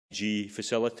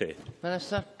facility.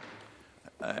 Minister.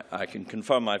 I can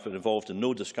confirm I have been involved in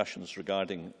no discussions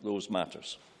regarding those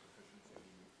matters.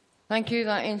 Thank you.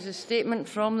 That ends the statement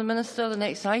from the Minister. The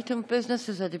next item of business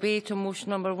is a debate on motion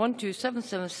number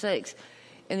 12776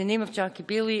 in the name of Jackie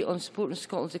Baillie on supporting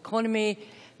Scotland's economy.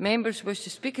 Members who wish to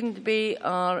speak in the debate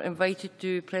are invited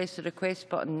to press the request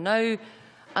button now.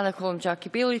 And I call on Jackie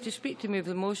Baillie to speak to move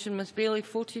the motion. Ms Baillie,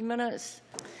 14 minutes.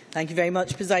 Thank you very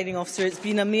much, Presiding Officer. It's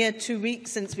been a mere 2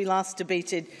 weeks since we last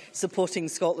debated supporting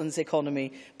Scotland's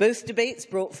economy. Both debates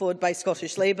brought forward by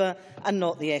Scottish Labour and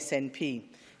not the SNP.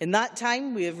 In that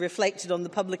time, we have reflected on the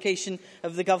publication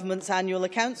of the Government's annual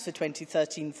accounts for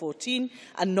 2013-14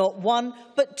 and not one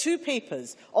but two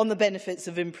papers on the benefits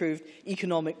of improved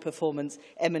economic performance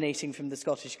emanating from the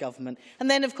Scottish Government.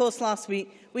 And then, of course, last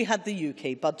week we had the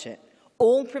UK budget.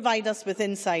 All provide us with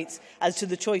insights as to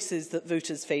the choices that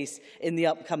voters face in the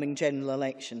upcoming general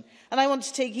election. And I want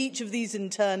to take each of these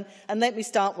in turn, and let me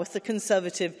start with the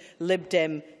Conservative Lib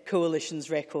Dem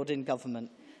coalition's record in government.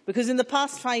 Because in the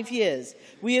past 5 years,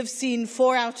 we have seen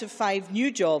 4 out of 5 new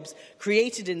jobs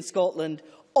created in Scotland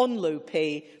on low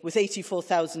pay, with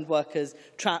 84,000 workers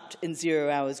trapped in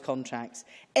zero-hours contracts.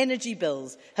 Energy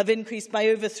bills have increased by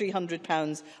over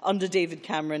 £300 under David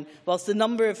Cameron, whilst the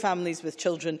number of families with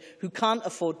children who can't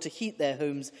afford to heat their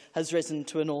homes has risen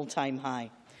to an all-time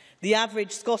high. The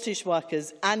average Scottish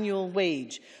worker's annual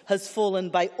wage has fallen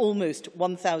by almost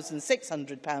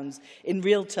 £1,600 in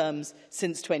real terms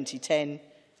since 2010.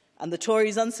 And the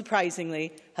Tories,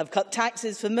 unsurprisingly, have cut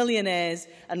taxes for millionaires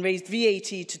and raised VAT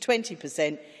to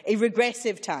 20%, a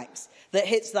regressive tax that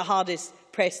hits the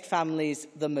hardest-pressed families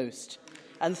the most.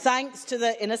 And thanks to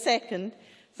the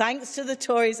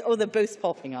Tories, oh, they're both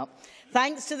popping up,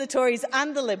 thanks to the Tories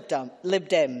and the Lib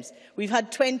Dems, we've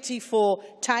had 24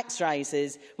 tax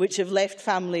rises, which have left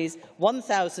families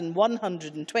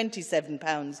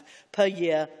 £1,127 per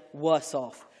year worse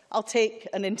off. I'll take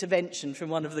an intervention from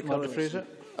one of the coalition.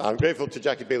 I'm grateful to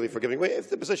Jackie Baillie for giving way. If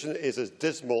the position is as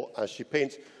dismal as she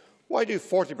paints, why do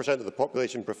 40% of the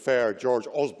population prefer George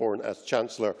Osborne as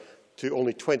Chancellor to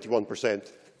only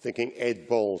 21% thinking Ed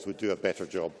Balls would do a better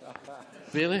job?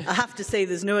 Really? I have to say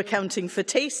there's no accounting for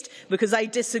taste, because I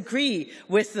disagree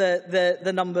with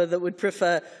the number that would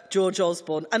prefer George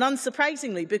Osborne. And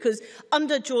unsurprisingly, because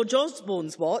under George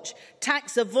Osborne's watch,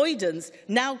 tax avoidance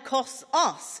now costs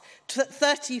us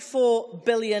 £34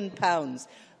 billion.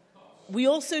 We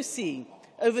also see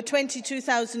over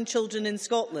 22,000 children in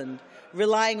Scotland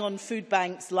relying on food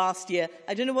banks last year.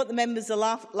 I don't know what the members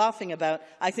are laughing about.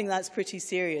 I think that's pretty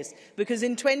serious, because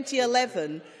in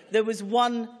 2011 there was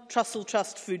one Trussell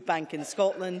Trust food bank in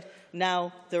Scotland.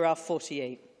 Now there are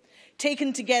 48.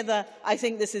 Taken together, I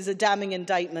think this is a damning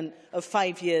indictment of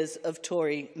 5 years of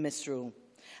Tory misrule.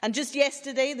 And just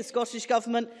yesterday, the Scottish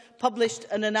Government published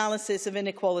an analysis of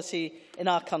inequality in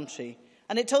our country.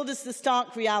 And it told us the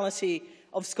stark reality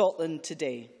of Scotland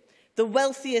today. The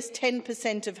wealthiest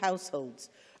 10% of households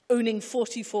owning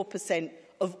 44%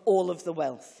 of all of the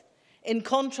wealth. In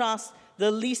contrast,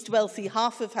 the least wealthy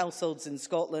half of households in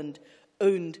Scotland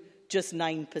owned just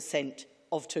 9%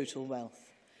 of total wealth.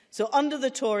 So under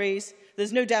the Tories,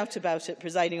 there's no doubt about it,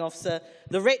 Presiding Officer,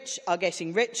 the rich are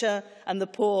getting richer and the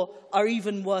poor are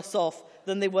even worse off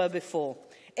than they were before.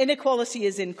 Inequality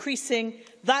is increasing.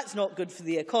 That's not good for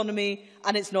the economy,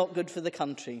 and it's not good for the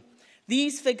country.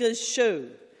 These figures show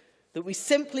that we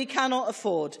simply cannot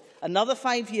afford another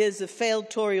 5 years of failed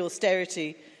Tory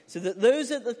austerity, so that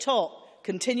those at the top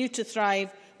continue to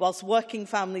thrive whilst working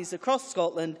families across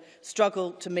Scotland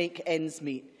struggle to make ends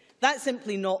meet. That's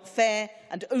simply not fair,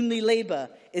 and only Labour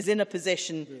is in a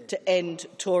position to end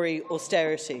Tory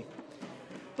austerity.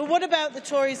 But what about the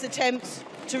Tories' attempts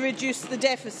to reduce the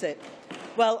deficit?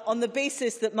 Well, on the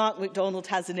basis that Mark MacDonald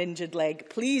has an injured leg,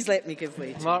 please let me give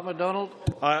way to Mark MacDonald.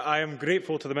 I am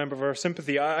grateful to the member for her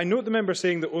sympathy. I note the member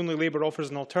saying that only Labour offers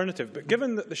an alternative, but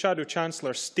given that the Shadow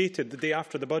Chancellor stated the day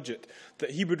after the budget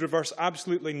that he would reverse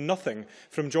absolutely nothing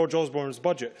from George Osborne's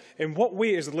budget, in what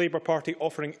way is the Labour Party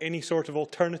offering any sort of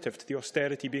alternative to the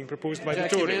austerity being proposed by the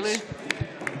Tories?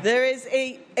 There is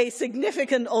a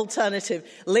significant alternative.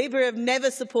 Labour have never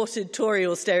supported Tory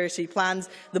austerity plans.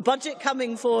 The budget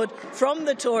coming forward from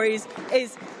the Tories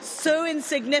is so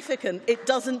insignificant it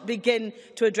doesn't begin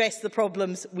to address the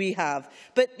problems we have.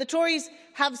 But the Tories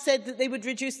have said that they would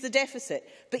reduce the deficit.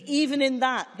 But even in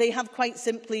that, they have quite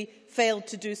simply failed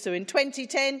to do so. In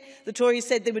 2010, the Tories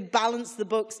said they would balance the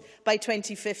books by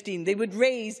 2015. They would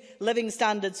raise living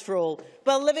standards for all.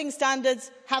 Well, living standards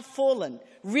have fallen.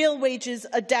 Real wages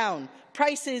are down.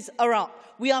 Prices are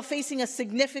up. We are facing a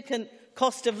significant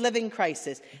cost of living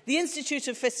crisis. The Institute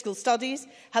of Fiscal Studies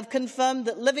have confirmed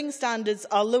that living standards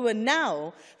are lower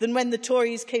now than when the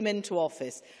Tories came into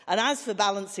office. And as for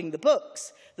balancing the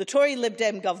books, the Tory Lib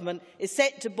Dem government is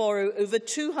set to borrow over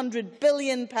 £200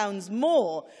 billion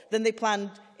more than they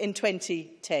planned in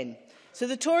 2010. So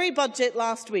the Tory budget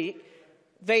last week,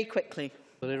 very quickly.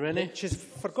 She's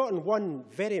forgotten one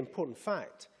very important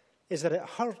fact, is that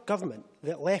it's her government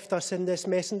that left us in this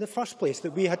mess in the first place,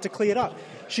 that we had to clear up.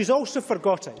 She's also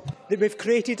forgotten that we've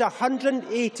created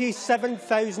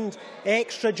 187,000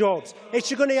 extra jobs. Is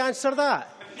she going to answer that?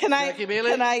 Can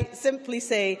I simply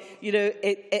say,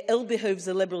 it ill behoves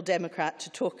a Liberal Democrat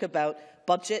to talk about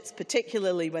budgets,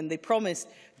 particularly when they promised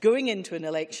going into an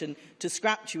election to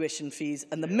scrap tuition fees,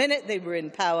 and the minute they were in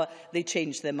power, they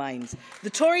changed their minds. The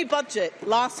Tory budget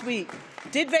last week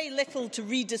did very little to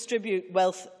redistribute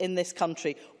wealth in this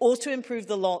country or to improve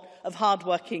the lot of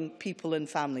hard-working people and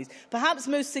families. Perhaps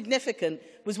most significant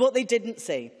was what they didn't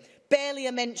say. Barely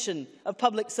a mention of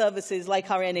public services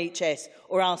like our NHS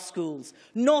or our schools.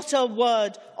 Not a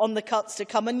word on the cuts to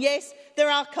come. And yes, there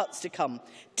are cuts to come,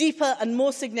 deeper and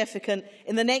more significant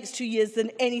in the next 2 years than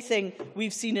anything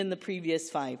we've seen in the previous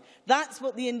 5. That's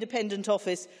what the Independent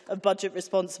Office of Budget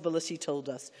Responsibility told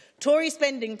us. Tory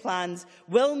spending plans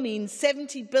will mean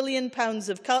 £70 billion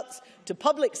of cuts to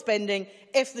public spending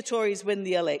if the Tories win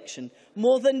the election.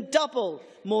 More than double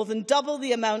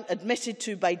the amount admitted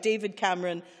to by David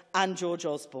Cameron and George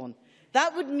Osborne.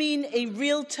 That would mean a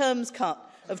real terms cut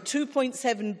of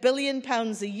 £2.7 billion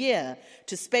a year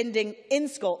to spending in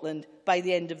Scotland by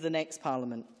the end of the next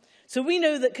Parliament. So we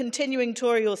know that continuing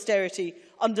Tory austerity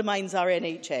undermines our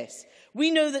NHS. We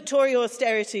know that Tory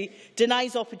austerity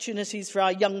denies opportunities for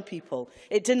our young people.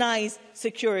 It denies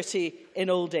security in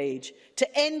old age.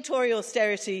 To end Tory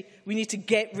austerity, we need to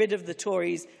get rid of the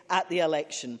Tories at the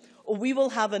election, or we will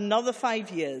have another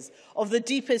 5 years of the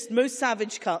deepest, most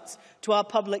savage cuts to our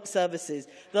public services,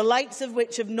 the likes of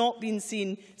which have not been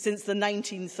seen since the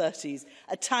 1930s,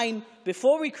 a time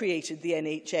before we created the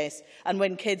NHS and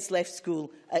when kids left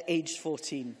school at age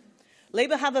 14.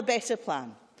 Labour have a better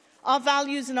plan. Our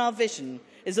values and our vision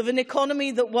is of an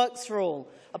economy that works for all,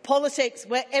 a politics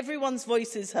where everyone's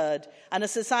voice is heard, and a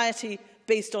society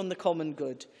based on the common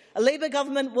good. A Labour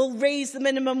government will raise the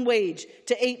minimum wage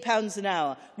to £8 an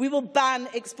hour. We will ban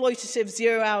exploitative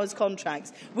zero-hours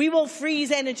contracts. We will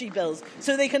freeze energy bills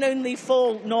so they can only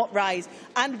fall, not rise.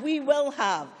 And we will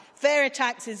have fairer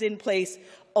taxes in place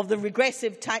of the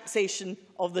regressive taxation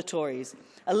of the Tories.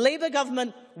 A Labour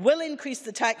government will increase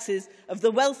the taxes of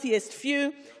the wealthiest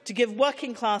few to give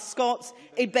working-class Scots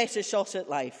a better shot at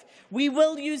life. We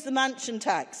will use the mansion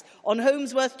tax on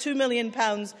homes worth £2 million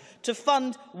to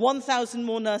fund 1,000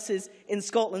 more nurses in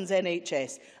Scotland's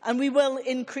NHS. And we will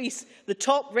increase the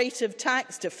top rate of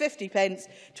tax to 50p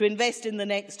to invest in the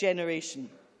next generation.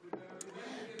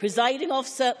 Presiding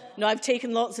officer, no, I've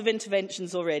taken lots of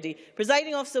interventions already.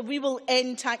 Presiding officer, we will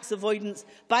end tax avoidance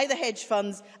by the hedge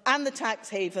funds and the tax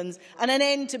havens, and an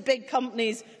end to big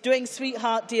companies doing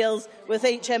sweetheart deals with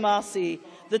HMRC.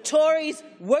 The Tories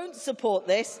won't support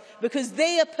this because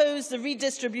they oppose the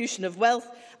redistribution of wealth,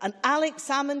 and Alex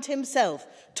Salmond himself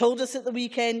told us at the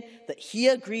weekend that he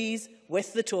agrees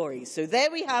with the Tories. So there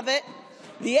we have it.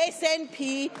 The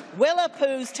SNP will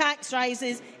oppose tax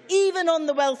rises even on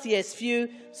the wealthiest few.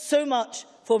 So much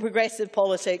for progressive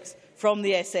politics from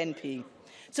the SNP.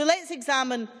 So let's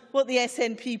examine what the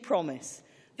SNP promise.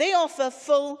 They offer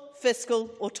full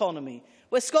fiscal autonomy,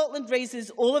 where Scotland raises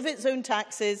all of its own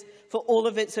taxes for all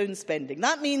of its own spending.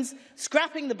 That means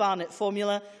scrapping the Barnett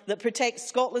formula that protects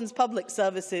Scotland's public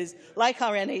services like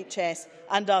our NHS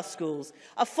and our schools.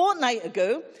 A fortnight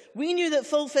ago, we knew that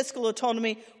full fiscal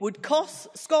autonomy would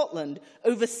cost Scotland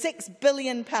over £6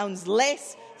 billion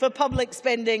less for public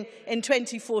spending in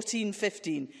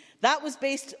 2014-15. That was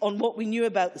based on what we knew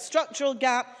about the structural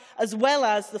gap as well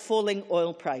as the falling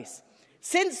oil price.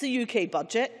 Since the UK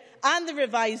budget and the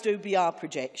revised OBR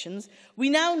projections, we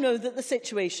now know that the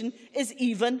situation is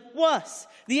even worse.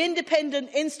 The Independent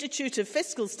Institute of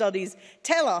Fiscal Studies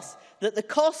tell us that the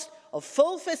cost of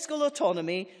full fiscal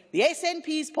autonomy, the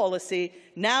SNP's policy,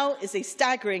 now is a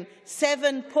staggering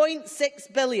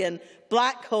 £7.6 billion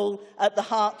black hole at the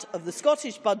heart of the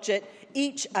Scottish budget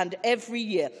each and every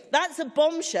year. That's a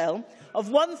bombshell of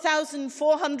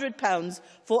 £1,400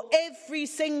 for every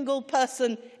single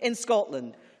person in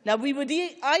Scotland. Now, we would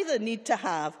either need to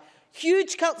have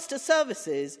huge cuts to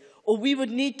services or we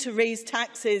would need to raise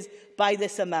taxes by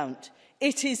this amount.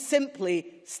 It is simply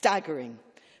staggering.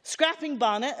 Scrapping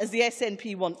Barnett, as the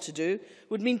SNP want to do,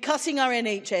 would mean cutting our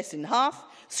NHS in half,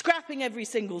 scrapping every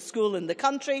single school in the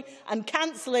country and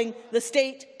cancelling the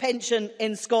state pension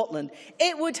in Scotland.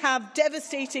 It would have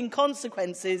devastating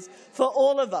consequences for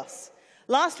all of us.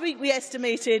 Last week we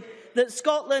estimated that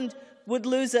Scotland would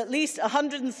lose at least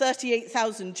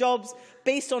 138,000 jobs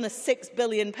based on a £6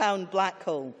 billion black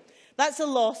hole. That's a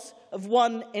loss of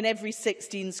 1 in every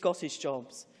 16 Scottish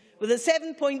jobs. With a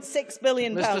 £7.6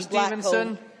 billion black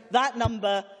hole, that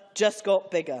number just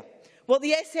got bigger. What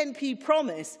the SNP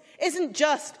promise isn't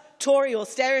just Tory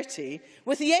austerity.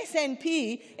 With the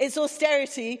SNP, it's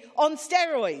austerity on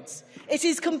steroids. It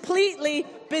is completely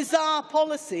bizarre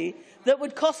policy that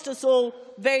would cost us all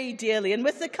very dearly. And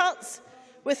with the cuts,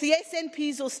 with the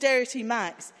SNP's austerity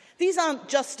max, these aren't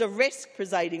just a risk,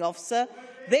 presiding officer.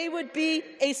 They would be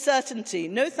a certainty.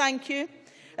 No thank you.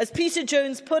 As Peter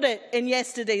Jones put it in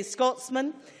yesterday's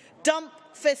Scotsman, dump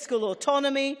fiscal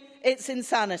autonomy, it's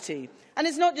insanity. And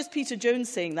it's not just Peter Jones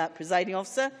saying that, presiding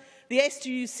officer. The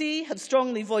SDUC have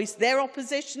strongly voiced their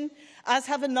opposition, as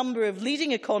have a number of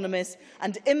leading economists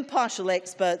and impartial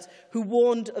experts who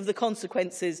warned of the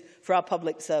consequences for our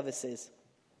public services.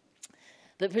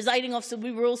 But, presiding officer,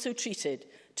 we were also treated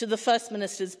to the First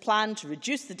Minister's plan to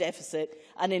reduce the deficit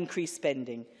and increase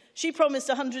spending. She promised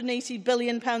 £180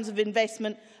 billion of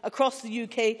investment across the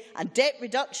UK and debt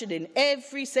reduction in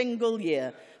every single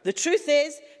year. The truth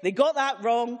is, they got that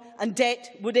wrong and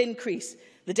debt would increase.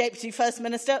 The Deputy First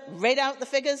Minister read out the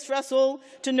figures for us all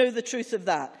to know the truth of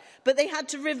that. But they had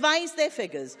to revise their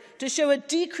figures to show a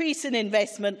decrease in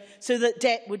investment so that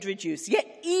debt would reduce. Yet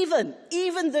even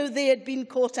though they had been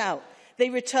caught out, they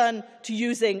return to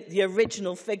using the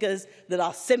original figures that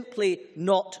are simply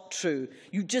not true.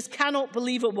 You just cannot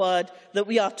believe a word that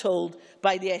we are told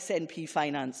by the SNP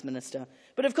Finance Minister.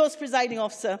 But of course, presiding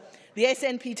officer, the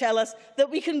SNP tell us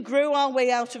that we can grow our way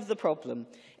out of the problem.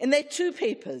 In their 2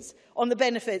 papers on the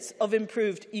benefits of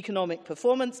improved economic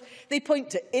performance, they point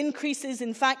to increases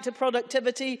in factor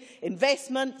productivity,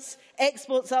 investments,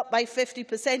 exports up by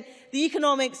 50%. The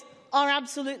economics are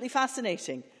absolutely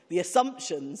fascinating. The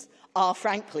assumptions are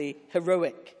frankly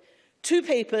heroic. 2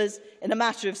 papers in a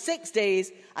matter of 6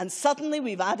 days, and suddenly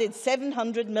we've added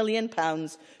 £700 million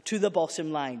to the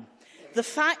bottom line. The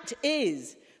fact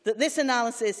is that this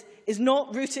analysis is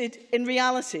not rooted in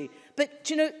reality. But,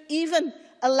 you know, even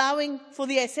allowing for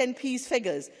the SNP's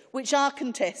figures, which are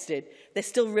contested, there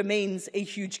still remains a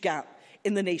huge gap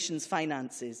in the nation's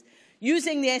finances.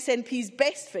 Using the SNP's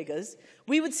best figures,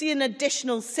 we would see an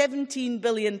additional £17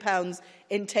 billion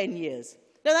in 10 years.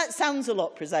 Now, that sounds a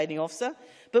lot, presiding officer,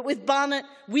 but with Barnett,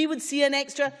 we would see an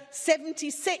extra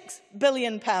 £76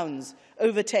 billion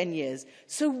over 10 years.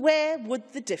 So where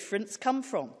would the difference come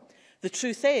from? The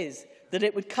truth is that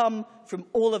it would come from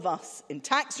all of us in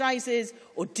tax rises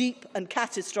or deep and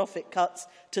catastrophic cuts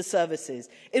to services.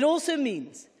 It also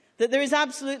means that there is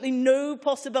absolutely no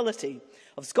possibility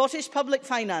of Scottish public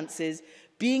finances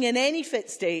being in any fit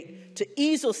state to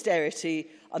ease austerity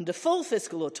under full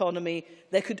fiscal autonomy.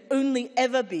 There could only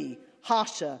ever be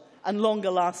harsher and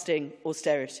longer-lasting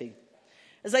austerity.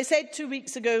 As I said 2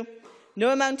 weeks ago,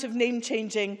 no amount of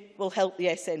name-changing will help the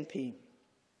SNP.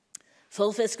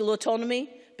 Full fiscal autonomy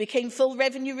became full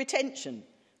revenue retention,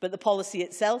 but the policy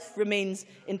itself remains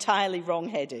entirely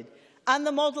wrong-headed. And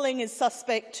the modelling is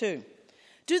suspect too.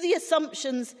 Do the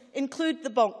assumptions include the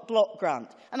block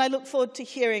grant? And I look forward to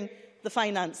hearing the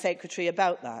Finance Secretary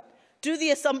about that. Do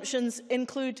the assumptions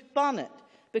include Barnett?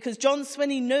 Because John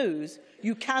Swinney knows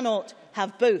you cannot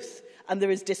have both, and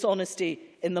there is dishonesty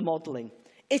in the modelling.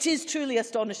 It is truly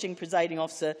astonishing, presiding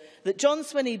officer, that John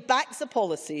Swinney backs a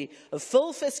policy of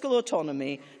full fiscal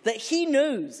autonomy that he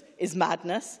knows is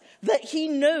madness, that he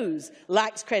knows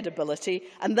lacks credibility,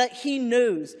 and that he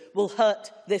knows will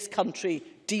hurt this country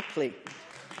deeply.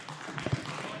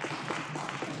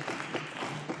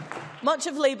 Much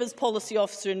of Labour's policy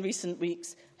officer in recent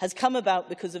weeks has come about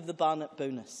because of the Barnett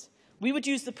bonus. We would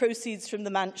use the proceeds from the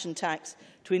mansion tax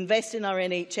to invest in our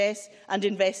NHS and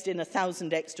invest in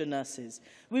 1,000 extra nurses.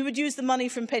 We would use the money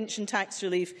from pension tax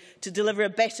relief to deliver a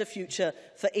better future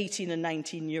for 18 and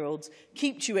 19-year-olds,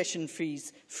 keep tuition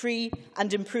fees free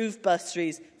and improve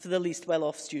bursaries for the least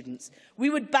well-off students. We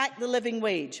would back the living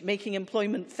wage, making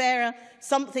employment fairer,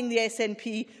 something the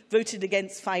SNP voted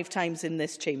against 5 times in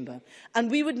this chamber.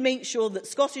 And we would make sure that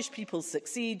Scottish people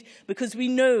succeed, because we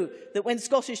know that when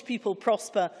Scottish people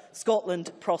prosper,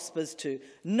 Scotland prospers too.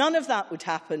 None of that would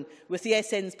happen with the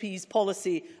SNP's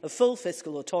policy of full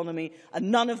fiscal autonomy,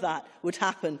 and none of that would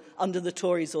happen under the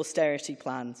Tories' austerity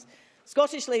plans.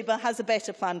 Scottish Labour has a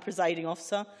better plan, presiding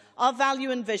officer. Our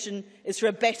value and vision is for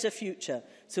a better future.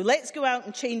 So let's go out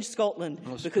and change Scotland,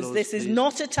 because this is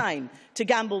not a time to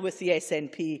gamble with the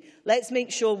SNP. Let's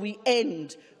make sure we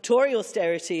end Tory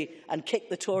austerity and kick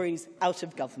the Tories out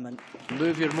of government.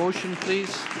 Move your motion,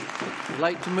 please. Would you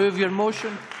like to move your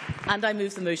motion? And I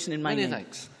move the motion in my name. Many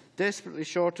thanks. Desperately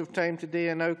short of time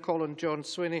today, I now call on John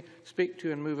Swinney to speak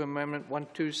to and move Amendment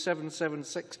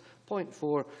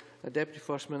 12776.4. Deputy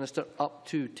First Minister, up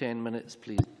to 10 minutes,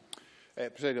 please.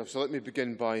 Presiding Officer, let me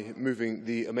begin by moving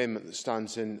the amendment that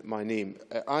stands in my name.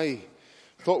 I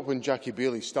thought when Jackie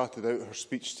Baillie started out her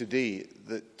speech today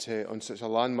that on such a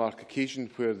landmark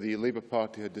occasion where the Labour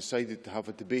Party had decided to have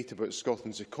a debate about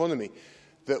Scotland's economy,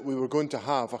 that we were going to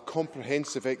have a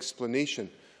comprehensive explanation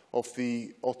of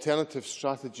the alternative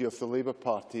strategy of the Labour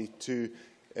Party to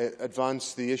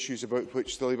advance the issues about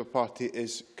which the Labour Party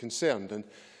is concerned. And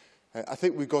I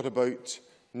think we got about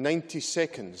 90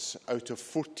 seconds out of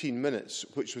 14 minutes,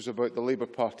 which was about the Labour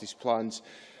Party's plans,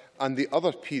 and the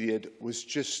other period was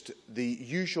just the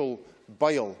usual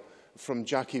bile from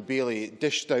Jackie Baillie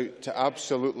dished out to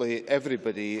absolutely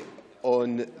everybody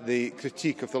on the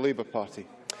critique of the Labour Party.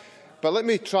 But let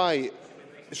me try.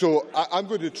 So I'm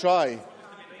going to try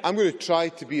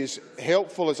to be as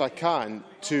helpful as I can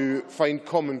to find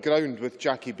common ground with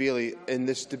Jackie Baillie in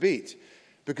this debate.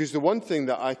 Because the one thing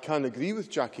that I can agree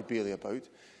with Jackie Baillie about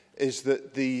is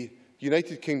that the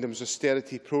United Kingdom's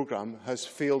austerity programme has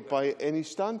failed by any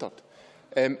standard.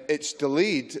 It's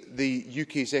delayed the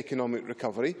UK's economic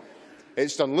recovery,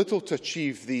 it's done little to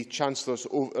achieve the Chancellor's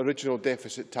original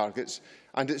deficit targets,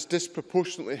 and it's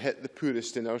disproportionately hit the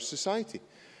poorest in our society.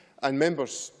 And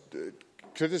members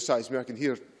criticise me. I can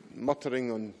hear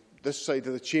muttering on this side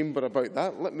of the chamber about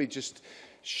that. Let me just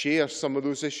share some of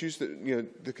those issues. That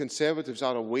the Conservatives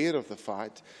are aware of the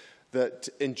fact that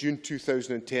in June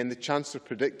 2010 the Chancellor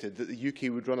predicted that the UK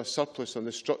would run a surplus on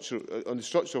the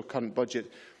structural current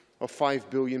budget of £5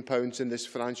 billion in this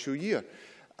financial year,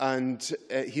 and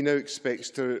he now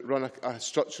expects to run a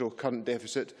structural current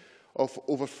deficit of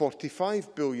over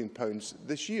 £45 billion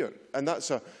this year, and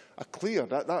that's a clear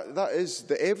that is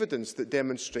the evidence that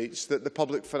demonstrates that the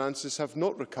public finances have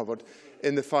not recovered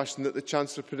in the fashion that the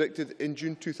Chancellor predicted in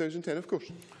June 2010, of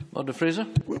course. Lord Fraser.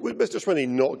 Would Mr Swinney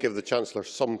not give the Chancellor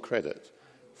some credit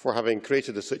for having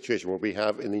created a situation where we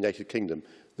have in the United Kingdom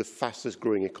the fastest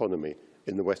growing economy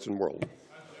in the Western world?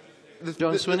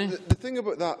 John Swinney. The thing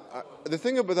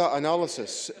about that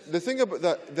analysis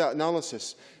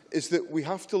is that we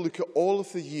have to look at all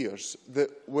of the years that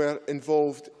were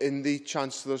involved in the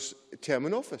Chancellor's term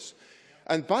in office.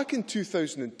 And back in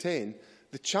 2010,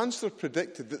 the Chancellor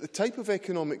predicted that the type of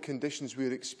economic conditions we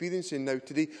are experiencing now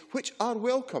today, which are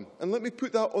welcome, and let me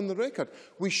put that on the record,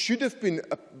 we should have been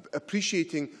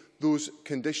appreciating those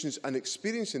conditions and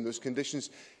experiencing those conditions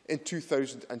in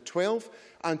 2012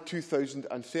 and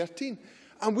 2013.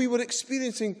 And we were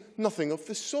experiencing nothing of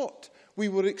the sort. We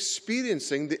were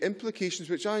experiencing the implications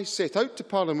which I set out to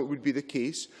Parliament would be the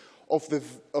case of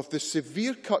the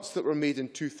severe cuts that were made in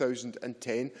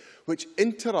 2010, which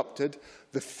interrupted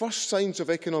the first signs of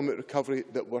economic recovery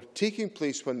that were taking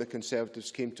place when the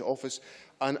Conservatives came to office.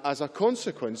 And as a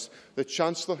consequence, the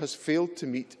Chancellor has failed to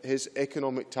meet his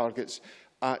economic targets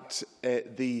at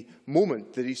the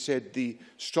moment that he said the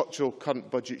structural current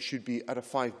budget should be at a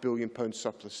 £5 billion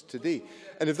surplus today.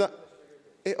 And if that...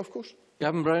 of course.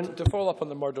 Gavin Brown. To follow up on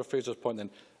the Murdo Fraser's point then,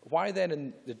 why then,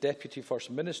 in the Deputy First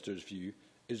Minister's view,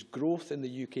 is growth in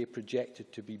the UK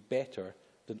projected to be better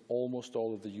than almost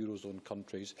all of the Eurozone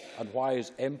countries, and why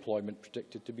is employment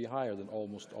predicted to be higher than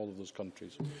almost all of those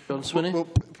countries? John Swinney.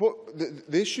 Well,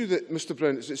 the issue that Mr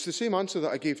Brown, it's the same answer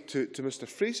that I gave to Mr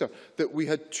Fraser, that we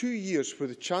had 2 years where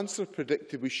the Chancellor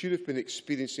predicted we should have been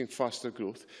experiencing faster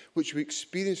growth, which we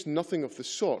experienced nothing of the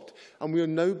sort, and we are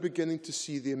now beginning to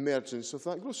see the emergence of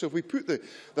that growth. So if we put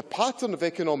the pattern of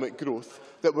economic growth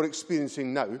that we're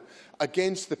experiencing now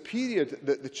against the period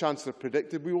that the Chancellor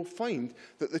predicted, we will find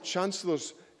that the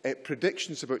Chancellor's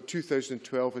predictions about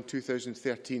 2012 and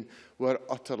 2013 were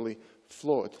utterly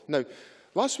flawed. Now,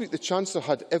 last week the Chancellor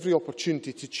had every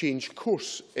opportunity to change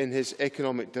course in his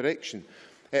economic direction.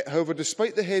 However,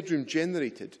 despite the headroom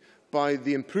generated by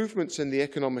the improvements in the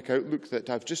economic outlook that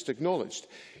I've just acknowledged,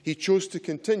 he chose to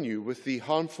continue with the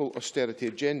harmful austerity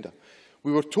agenda.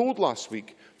 We were told last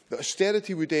week that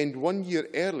austerity would end 1 year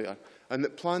earlier and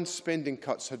that planned spending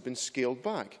cuts had been scaled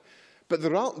back. But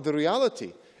the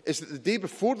reality is that the day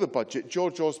before the budget,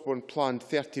 George Osborne planned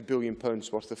 £30 billion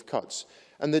worth of cuts.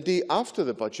 And the day after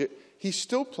the budget, he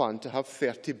still planned to have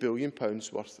 £30 billion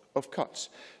worth of cuts.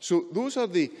 So those are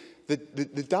the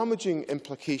damaging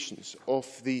implications of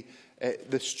the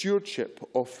stewardship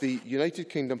of the United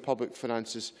Kingdom public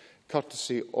finances,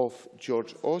 courtesy of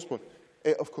George Osborne.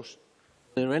 Of course.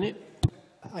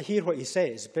 I hear what he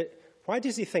says, but why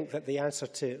does he think that the answer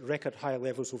to record high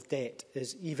levels of debt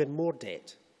is even more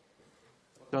debt?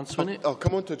 I'll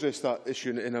come on to address that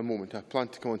issue in a moment. I plan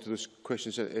to come on to those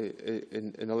questions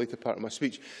in a later part of my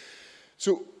speech.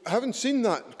 So, having seen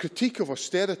that critique of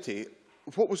austerity,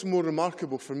 what was more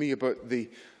remarkable for me about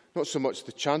not so much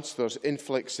the Chancellor's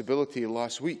inflexibility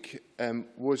last week,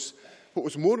 what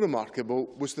was more remarkable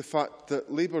was the fact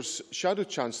that Labour's Shadow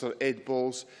Chancellor, Ed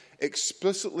Balls,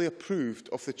 explicitly approved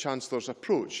of the Chancellor's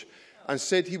approach and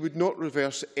said he would not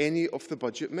reverse any of the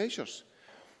budget measures.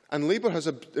 And Labour has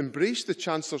embraced the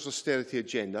Chancellor's austerity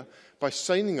agenda by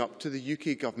signing up to the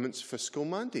UK Government's fiscal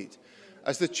mandate.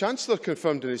 As the Chancellor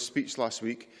confirmed in his speech last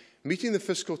week, meeting the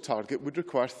fiscal target would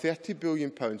require £30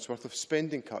 billion worth of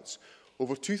spending cuts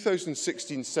over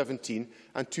 2016-17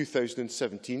 and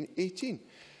 2017-18.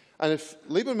 And if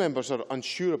Labour members are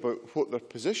unsure about what their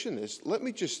position is, let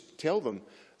me just tell them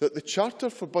that the Charter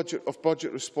for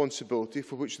Budget Responsibility,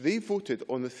 for which they voted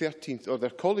on the 13th, or their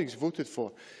colleagues voted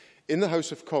for, in the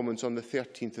House of Commons on the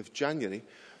 13th of January,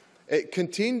 it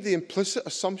contained the implicit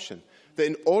assumption that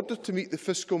in order to meet the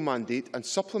fiscal mandate and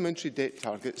supplementary debt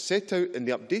targets set out in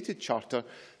the updated Charter,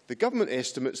 the Government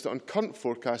estimates that on current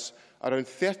forecasts, around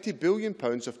 £30 billion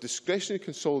of discretionary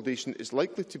consolidation is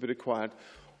likely to be required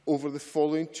over the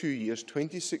following 2 years,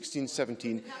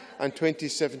 2016-17 and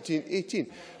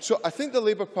 2017-18. So I think the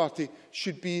Labour Party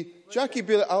should be... Jackie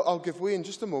Baillie, I'll give way in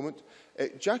just a moment.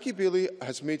 Jackie Baillie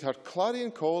has made her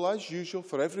clarion call, as usual,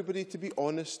 for everybody to be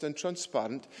honest and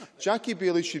transparent. Jackie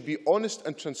Baillie should be honest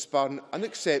and transparent and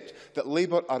accept that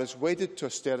Labour are as wedded to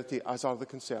austerity as are the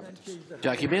Conservatives.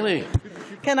 Jackie Baillie.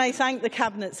 Can I thank the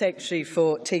Cabinet Secretary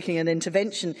for taking an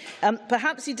intervention?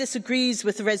 Perhaps he disagrees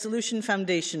with the Resolution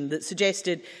Foundation that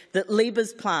suggested that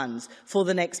Labour's plans for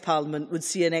the next Parliament would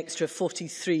see an extra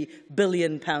 £43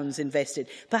 billion invested.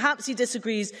 Perhaps he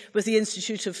disagrees with the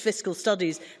Institute of Fiscal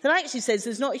Studies that actually says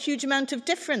there's not a huge amount of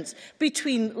difference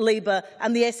between Labour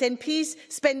and the SNP's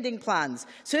spending plans.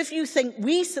 So if you think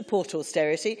we support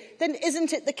austerity, then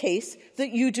isn't it the case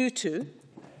that you do too?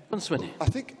 I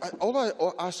think all I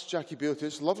ask Jackie Baillie to,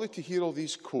 it's lovely to hear all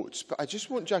these quotes, but I just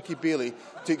want Jackie Baillie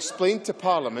to explain to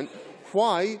Parliament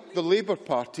why the Labour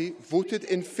Party voted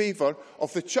in favour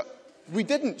of the... We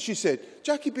didn't, she said.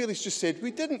 Jackie Baillie's just said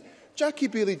we didn't. Jackie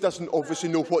Baillie doesn't obviously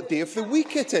know what day of the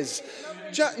week it is.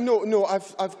 No,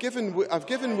 I've given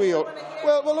way.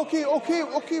 Well, okay,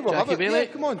 we'll have it. Yeah,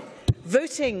 come on.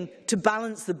 Voting to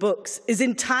balance the books is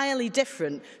entirely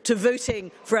different to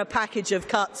voting for a package of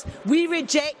cuts. We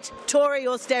reject Tory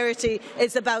austerity.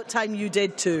 It's about time you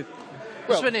did too.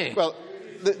 Well,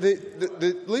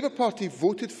 the Labour Party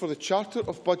voted for the Charter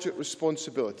of Budget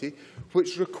Responsibility,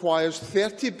 which requires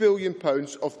 £30 billion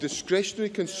of discretionary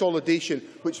consolidation,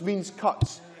 which means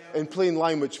cuts, in plain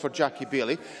language for Jackie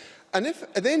Baillie. And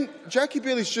then Jackie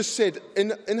Baillie's just said, in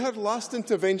her last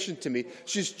intervention to me,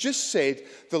 she's just said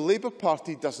the Labour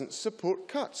Party doesn't support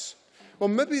cuts. Well,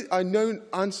 maybe I now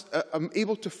am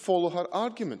able to follow her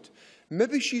argument.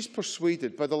 Maybe she's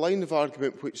persuaded by the line of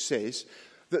argument which says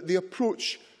that the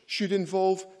approach should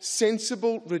involve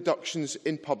sensible reductions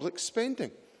in public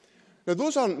spending. Now,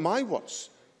 those aren't my words.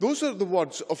 Those are the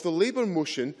words of the Labour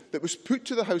motion that was put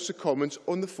to the House of Commons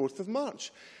on the 4th of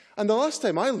March. And the last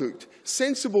time I looked,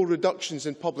 sensible reductions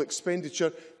in public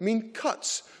expenditure mean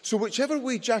cuts. So whichever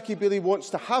way Jackie Baillie wants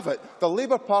to have it, the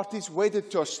Labour Party's wedded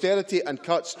to austerity and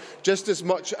cuts just as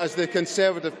much as the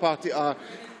Conservative Party are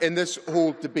in this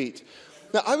whole debate.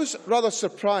 Now, I was rather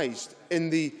surprised in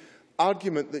the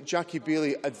argument that Jackie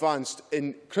Baillie advanced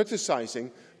in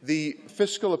criticising the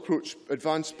fiscal approach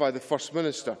advanced by the First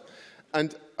Minister.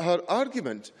 And her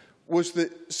argument was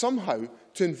that somehow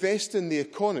to invest in the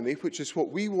economy, which is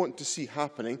what we want to see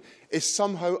happening, is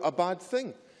somehow a bad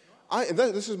thing.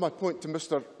 This is my point to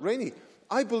Mr Rennie.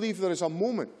 I believe there is a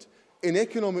moment in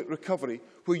economic recovery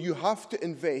where you have to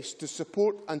invest to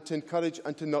support and to encourage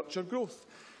and to nurture growth.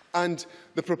 And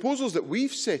the proposals that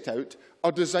we've set out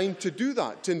are designed to do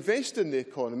that, to invest in the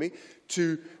economy,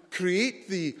 to create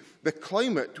the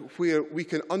climate where we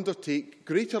can undertake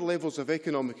greater levels of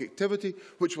economic activity,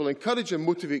 which will encourage and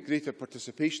motivate greater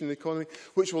participation in the economy,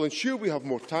 which will ensure we have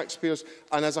more taxpayers,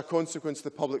 and as a consequence,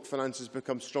 the public finances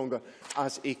become stronger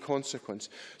as a consequence.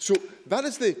 So that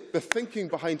is the thinking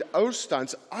behind our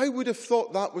stance. I would have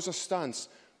thought that was a stance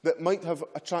that might have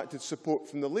attracted support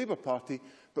from the Labour Party,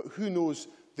 but who knows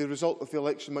the result of the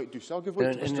election might do. So I'll give way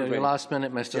to Mr. In the Rennie. last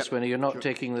minute, Mr. Yep. Swinney, you're not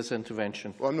taking this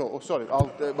intervention. Well, I'm not. Oh, sorry.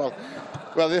 Well, there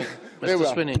we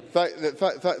Mr. are. Swinney.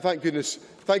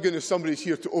 Thank goodness somebody's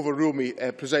here to overrule me,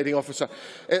 presiding officer.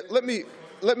 Let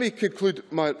me conclude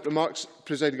my remarks,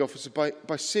 presiding officer,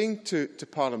 by saying to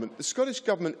Parliament, the Scottish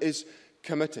Government is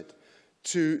committed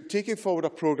to taking forward a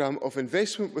programme of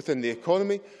investment within the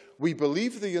economy. We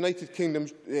believe the United Kingdom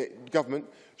Government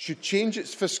should change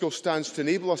its fiscal stance to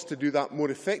enable us to do that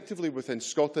more effectively within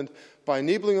Scotland by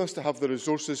enabling us to have the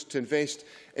resources to invest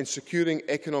in securing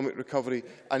economic recovery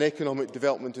and economic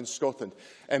development in Scotland.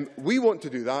 We want to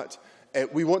do that.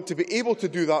 We want to be able to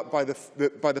do that by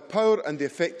the power and the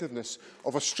effectiveness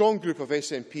of a strong group of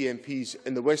SNP MPs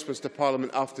in the Westminster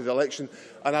Parliament after the election,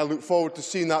 and I look forward to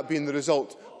seeing that being the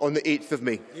result on the 8th of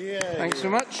May. Thanks so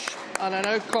much. And I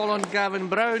now call on Gavin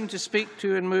Brown to speak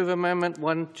to and move Amendment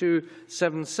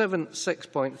 1277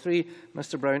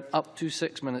 Mr Brown, up to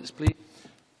 6 minutes, please.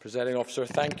 Presiding officer,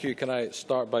 thank you. Can I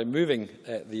start by moving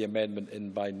the amendment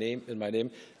in my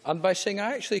name, and by saying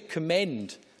I actually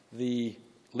commend the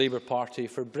Labour Party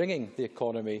for bringing the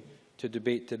economy to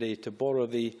debate today. To borrow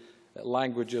the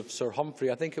language of Sir Humphrey,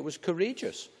 I think it was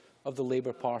courageous of the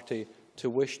Labour Party to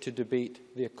wish to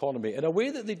debate the economy in a way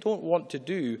that they don't want to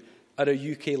do at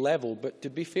a UK level. But to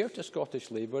be fair to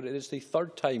Scottish Labour, it is the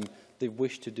third time they've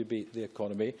wished to debate the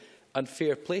economy, and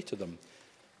fair play to them.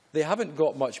 They haven't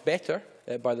got much better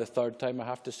by the third time, I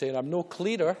have to say, and I'm no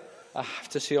clearer, I have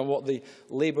to say, on what the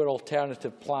Labour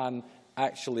alternative plan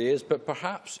actually is. But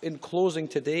perhaps in closing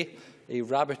today, a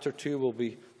rabbit or two will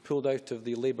be pulled out of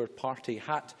the Labour Party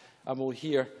hat, and we'll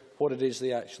hear what it is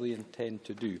they actually intend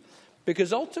to do.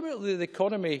 Because ultimately the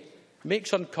economy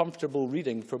makes uncomfortable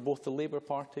reading for both the Labour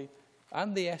Party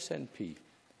and the SNP,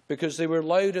 because they were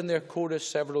loud in their chorus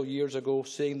several years ago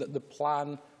saying that the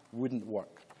plan wouldn't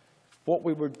work. What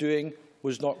we were doing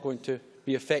was not going to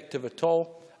be effective at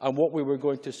all, and what we were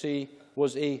going to see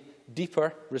was a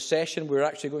deeper recession. We were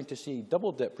actually going to see a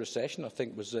double-dip recession, I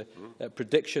think was the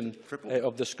prediction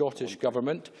of the Scottish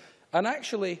Government. And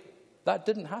actually, that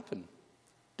didn't happen.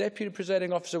 Deputy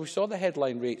Presiding Officer, we saw the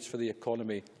headline rates for the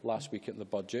economy last week in the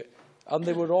budget, and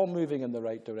they were all moving in the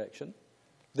right direction.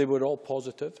 They were all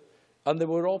positive, and they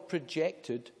were all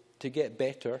projected to get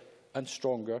better and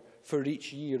stronger for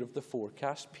each year of the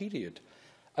forecast period.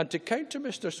 And to counter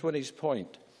Mr Swinney's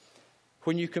point,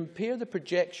 when you compare the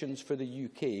projections for the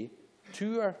UK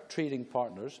to our trading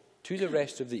partners, to the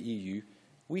rest of the EU,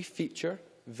 we feature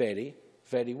very,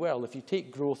 very well. If you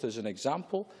take growth as an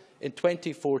example, in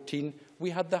 2014 we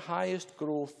had the highest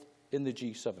growth in the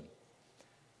G7.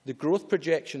 The growth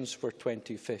projections for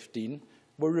 2015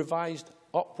 were revised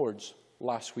upwards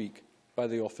last week by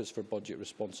the Office for Budget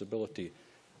Responsibility.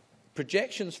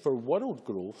 Projections for world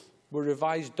growth were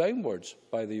revised downwards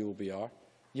by the OBR,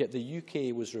 yet the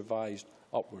UK was revised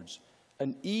upwards.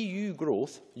 And EU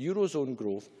growth, Eurozone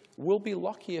growth, will be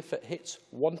lucky if it hits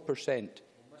 1%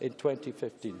 in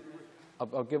 2015.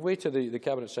 I'll give way to the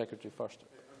Cabinet Secretary first.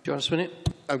 John Swinney.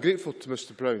 I'm grateful to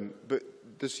Mr Brown, but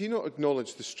does he not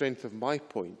acknowledge the strength of my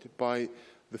point by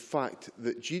the fact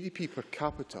that GDP per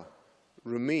capita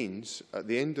remains, at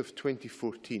the end of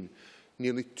 2014,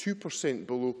 nearly 2%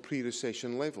 below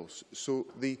pre-recession levels? So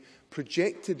the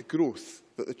projected growth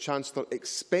that the Chancellor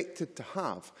expected to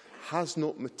have has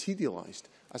not materialised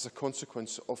as a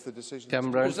consequence of the decision.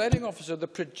 Presiding Officer, the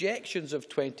projections of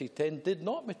 2010 did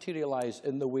not materialise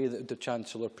in the way that the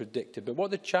Chancellor predicted. But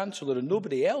what the Chancellor and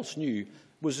nobody else knew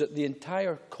was that the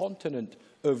entire continent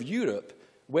of Europe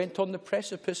went on the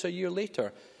precipice a year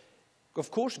later.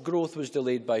 Of course, growth was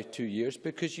delayed by 2 years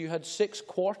because you had 6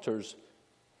 quarters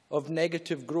of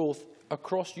negative growth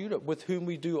across Europe, with whom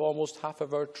we do almost half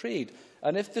of our trade.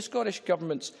 And if the Scottish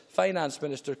Government's Finance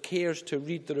Minister cares to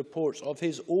read the reports of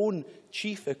his own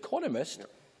chief economist,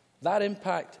 that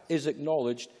impact is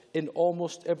acknowledged in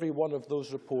almost every one of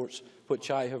those reports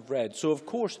which I have read. So, of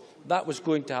course, that was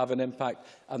going to have an impact,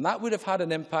 and that would have had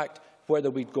an impact whether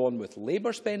we'd gone with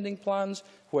Labour spending plans,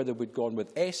 whether we'd gone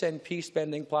with SNP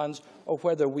spending plans, or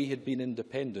whether we had been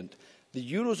independent.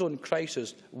 The Eurozone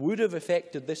crisis would have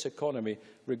affected this economy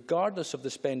regardless of the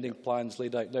spending plans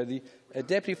laid out. Now, the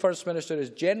Deputy First Minister is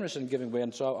generous in giving way,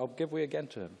 and so I'll give way again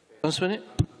to him. I'm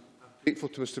grateful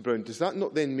to Mr Brown. Does that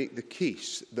not then make the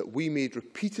case that we made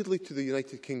repeatedly to the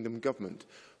United Kingdom Government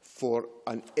for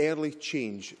an early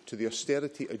change to the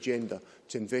austerity agenda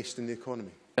to invest in the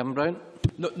economy? Brown.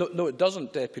 No, it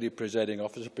doesn't, Deputy Presiding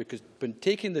Officer, because when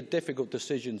taking the difficult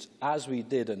decisions as we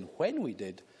did and when we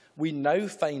did, we now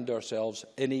find ourselves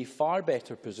in a far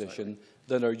better position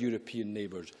than our European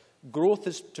neighbours. Growth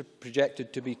is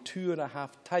projected to be 2.5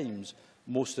 times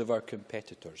most of our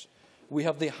competitors. we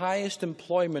have the highest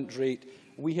employment rate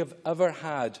we have ever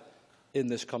had in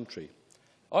this country.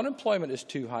 Unemployment is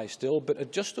too high still, but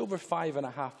at just over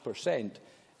 5.5%,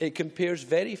 it compares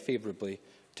very favourably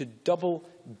to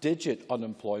double-digit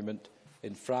unemployment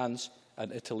in France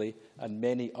and Italy and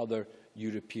many other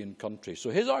European countries.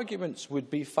 So his arguments would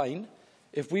be fine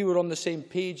if we were on the same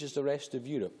page as the rest of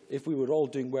Europe, if we were all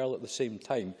doing well at the same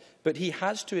time. But he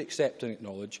has to accept and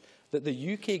acknowledge that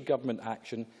the UK government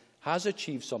action has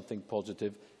achieved something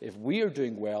positive if we are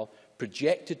doing well,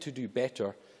 projected to do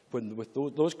better, when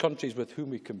those countries with whom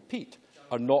we compete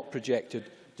are not projected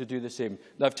to do the same.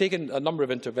 Now, I've taken a number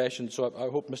of interventions, so I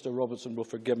hope Mr Robertson will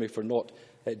forgive me for not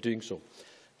doing so.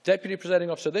 Deputy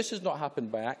Presiding Officer, this has not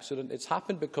happened by accident. It's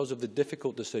happened because of the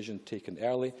difficult decision taken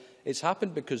early. It's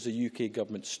happened because the UK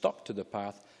government stuck to the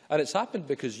path. And it's happened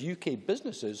because UK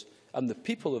businesses and the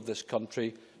people of this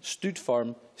country stood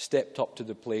firm, stepped up to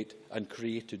the plate and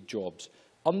created jobs,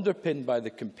 underpinned by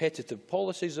the competitive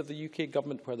policies of the UK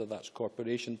government, whether that's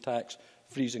corporation tax,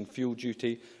 freezing fuel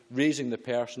duty, raising the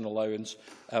personal allowance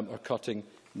or cutting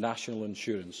national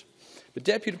insurance. But,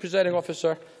 Deputy Presiding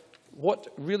Officer, what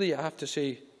really I have to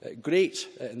say great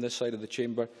in this side of the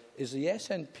chamber is the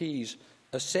SNP's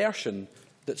assertion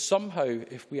that somehow,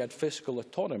 if we had fiscal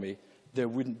autonomy, there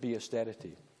wouldn't be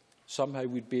austerity. Somehow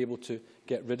we'd be able to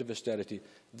get rid of austerity.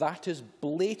 That is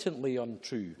blatantly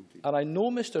untrue. And I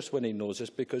know Mr Swinney knows this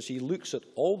because he looks at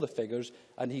all the figures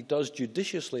and he does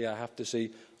judiciously, I have to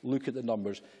say, look at the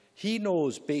numbers. He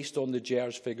knows, based on the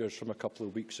GERS figures from a couple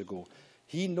of weeks ago,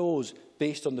 he knows,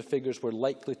 based on the figures we're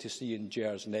likely to see in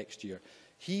GERS next year,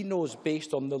 he knows,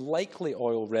 based on the likely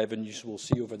oil revenues we'll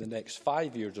see over the next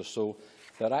 5 years or so,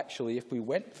 that actually, if we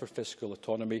went for fiscal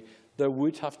autonomy, there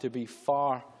would have to be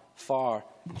far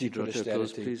deeper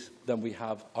austerity than we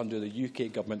have under the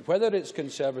UK government, whether it's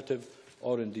Conservative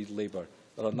or indeed Labour.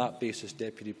 But on that basis,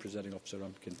 Deputy Presiding Officer,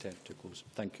 I'm content to close.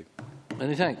 Thank you.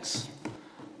 Many thanks.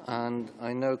 And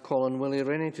I now call on Willie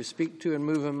Rennie to speak to and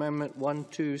move Amendment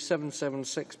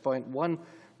 12776.1.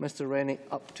 Mr Rennie,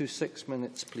 up to 6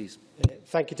 minutes, please.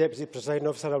 Thank you, Deputy Presiding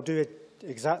Officer. I'll do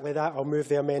exactly that. I'll move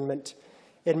the amendment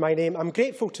in my name. I'm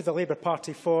grateful to the Labour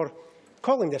Party for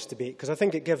calling this debate, because I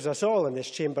think it gives us all in this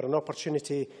chamber an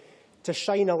opportunity to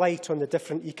shine a light on the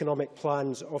different economic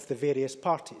plans of the various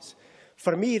parties.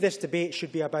 For me, this debate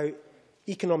should be about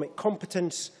economic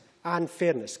competence and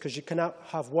fairness, because you cannot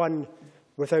have one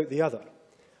without the other.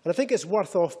 And I think it's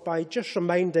worth off by just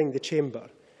reminding the chamber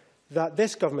that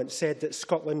this government said that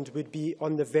Scotland would be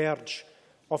on the verge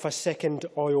of a second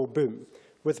oil boom,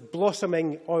 with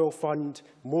blossoming oil fund,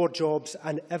 more jobs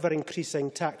and ever-increasing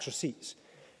tax receipts.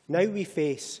 Now we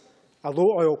face a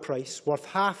low oil price worth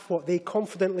half what they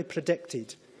confidently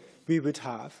predicted we would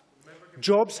have.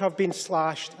 Jobs have been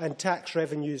slashed and tax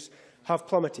revenues have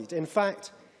plummeted. In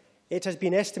fact, it has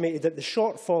been estimated that the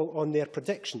shortfall on their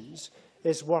predictions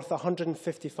is worth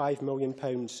 £155 million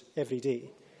every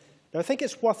day. Now, I think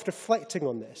it's worth reflecting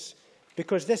on this,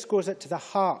 because this goes to the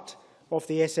heart of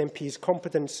the SNP's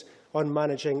competence on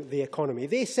managing the economy.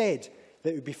 They said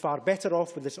that it would be far better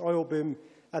off with this oil boom,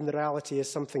 and the reality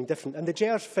is something different. And the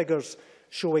GERS figures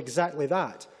show exactly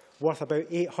that, worth about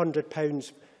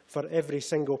 £800 for every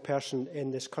single person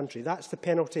in this country. That's the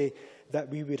penalty that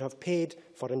we would have paid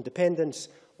for independence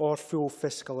or full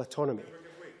fiscal autonomy.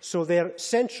 So their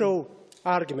central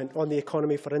argument on the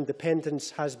economy for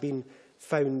independence has been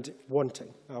found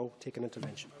wanting. I'll take an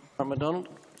intervention. MacDonald.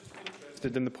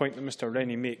 In the point that Mr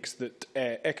Rennie makes, that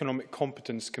economic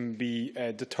competence can be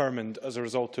determined as a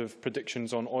result of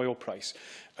predictions on oil price.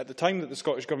 At the time that the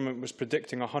Scottish Government was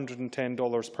predicting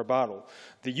 $110 per barrel,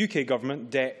 the UK Government,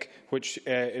 DEC, which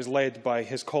is led by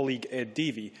his colleague Ed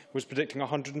Davey, was predicting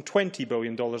 $120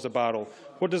 billion a barrel.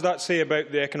 What does that say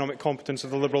about the economic competence of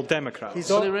the Liberal Democrats?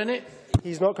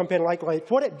 He's not comparing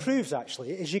like. What it proves,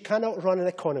 actually, is you cannot run an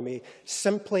economy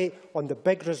simply on the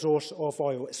big resource of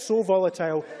oil. It's so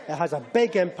volatile, it has a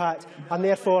big impact, and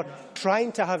therefore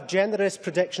trying to have generous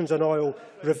predictions on oil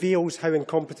reveals how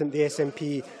incompetent the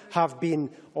SNP have been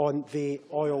on the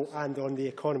oil and on the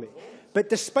economy. But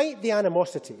despite the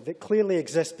animosity that clearly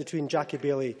exists between Jackie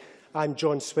Baillie and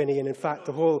John Swinney, and in fact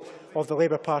the whole of the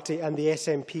Labour Party and the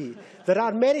SNP, there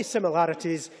are many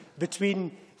similarities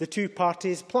between the two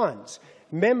parties' plans.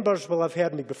 Members will have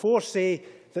heard me before say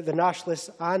that the Nationalists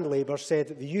and Labour said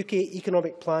that the UK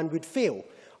economic plan would fail.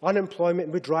 Unemployment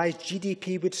would rise,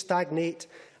 GDP would stagnate,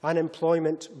 and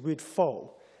employment would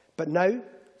fall. But now,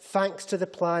 thanks to the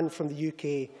plan from the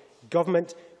UK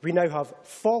Government, we now have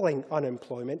falling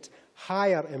unemployment,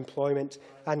 higher employment,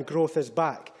 and growth is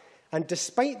back. And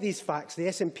despite these facts, the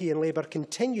SNP and Labour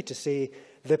continue to say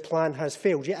the plan has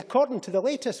failed. Yet, according to the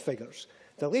latest figures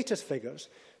the latest figures,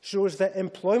 shows that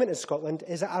employment in Scotland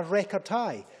is at a record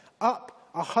high, up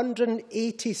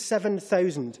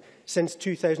 187,000 since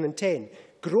 2010.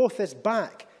 Growth is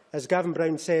back, as Gavin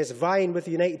Brown says, vying with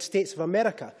the United States of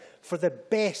America for the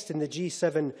best in the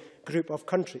G7 group of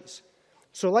countries.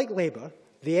 So, like Labour,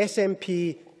 the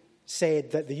SNP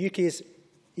said that the UK's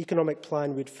economic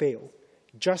plan would fail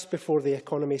just before the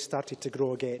economy started to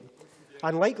grow again.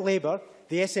 And like Labour,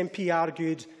 the SNP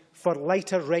argued for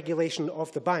lighter regulation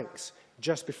of the banks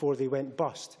just before they went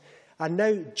bust. And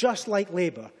now, just like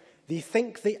Labour, they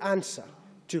think the answer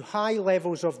to high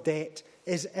levels of debt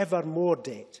is ever more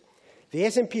debt. The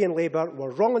SNP and Labour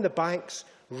were wrong on the banks,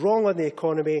 wrong on the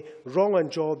economy, wrong on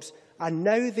jobs, and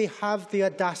now they have the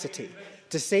audacity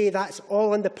to say that's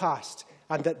all in the past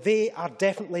and that they are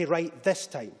definitely right this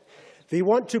time. They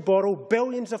want to borrow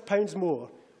billions of pounds more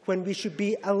when we should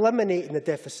be eliminating the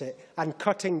deficit and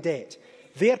cutting debt.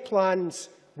 Their plans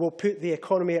will put the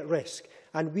economy at risk,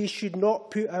 and we should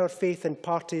not put our faith in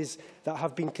parties that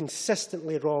have been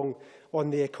consistently wrong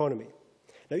on the economy.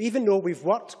 Now, even though we've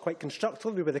worked quite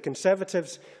constructively with the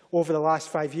Conservatives over the last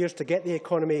 5 years to get the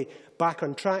economy back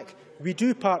on track, we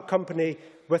do part company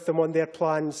with them on their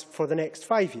plans for the next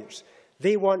 5 years.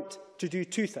 They want to do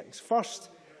two things. First,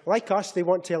 like us, they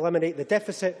want to eliminate the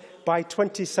deficit by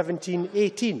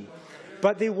 2017-18,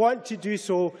 but they want to do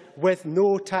so with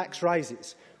no tax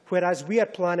rises, whereas we are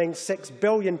planning £6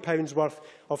 billion worth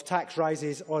of tax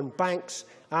rises on banks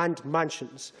and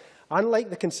mansions.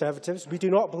 Unlike the Conservatives, we do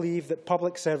not believe that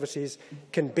public services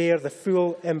can bear the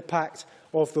full impact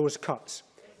of those cuts.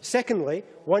 Secondly,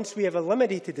 once we have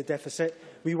eliminated the deficit,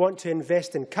 we want to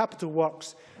invest in capital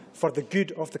works for the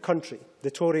good of the country.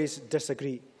 The Tories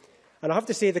disagree. And I have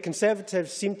to say the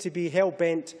Conservatives seem to be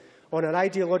hell-bent on an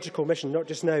ideological mission, not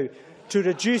just now, to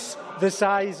reduce the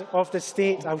size of the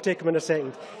state. I'll take them in a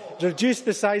second. Reduce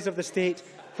the size of the state,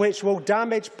 which will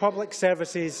damage public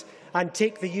services and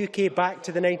take the UK back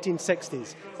to the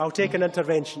 1960s. I'll take an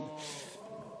intervention.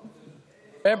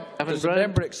 Does the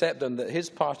member accept then that his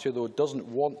party, though, doesn't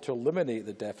want to eliminate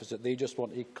the deficit, they just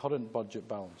want a current budget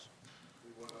balance?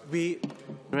 We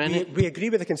agree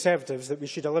with the Conservatives that we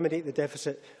should eliminate the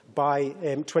deficit by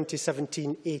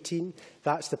 2017-18.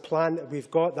 That's the plan that we've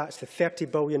got. That's the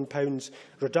 £30 billion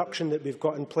reduction that we've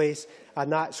got in place.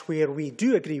 And that's where we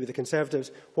do agree with the Conservatives.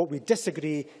 What we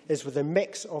disagree is with the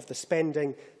mix of the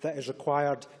spending that is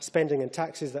required, spending and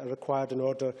taxes that are required in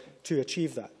order to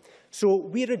achieve that. So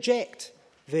we reject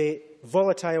the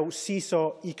volatile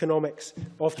seesaw economics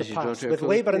of the past, with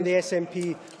Labour and the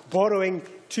SNP borrowing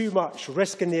too much,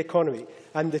 risking the economy,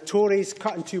 and the Tories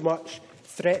cutting too much,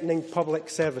 threatening public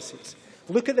services.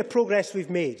 Look at the progress we've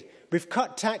made. We've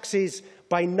cut taxes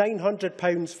by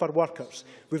 £900 for workers.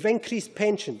 We've increased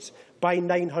pensions by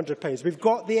 £900. We've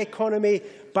got the economy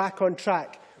back on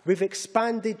track. We've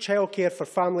expanded childcare for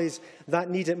families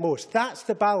that need it most. That's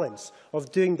the balance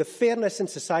of doing the fairness in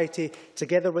society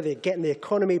together with getting the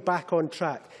economy back on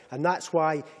track. And that's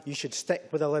why you should stick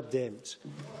with the Lib Dems.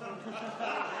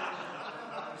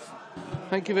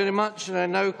 Thank you very much. And I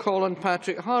now call on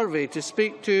Patrick Harvey to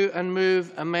speak to and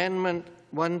move Amendment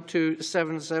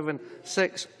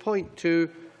 12776.2.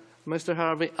 Mr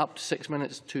Harvey, up to 6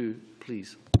 minutes too,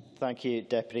 please. Thank you,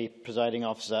 Deputy Presiding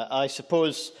Officer. I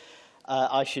suppose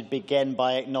I should begin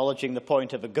by acknowledging the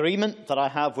point of agreement that I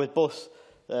have with both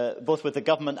with the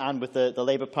Government and with the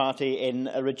Labour Party in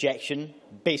a rejection,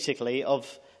 basically,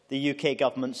 of the UK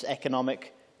Government's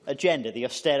economic agenda, the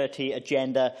austerity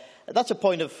agenda. That's a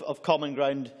point of common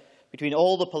ground between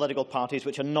all the political parties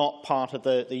which are not part of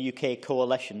the UK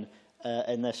coalition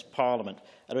in this Parliament,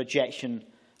 a rejection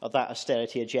of that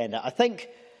austerity agenda. I think,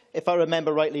 if I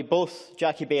remember rightly, both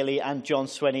Jackie Baillie and John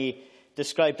Swinney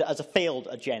described it as a failed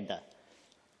agenda.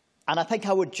 And I think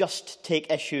I would just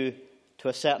take issue to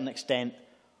a certain extent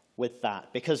with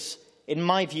that, because in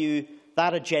my view,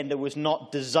 that agenda was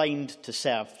not designed to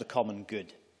serve the common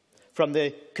good. From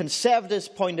the Conservatives'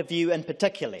 point of view in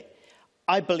particular,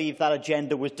 I believe that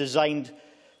agenda was designed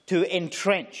to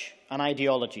entrench an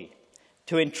ideology,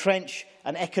 to entrench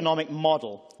an economic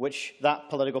model which that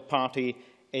political party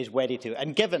is wedded to.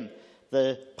 And given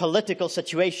the political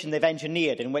situation they've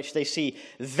engineered, in which they see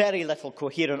very little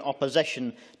coherent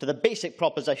opposition to the basic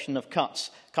proposition of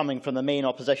cuts coming from the main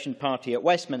opposition party at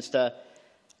Westminster,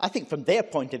 I think from their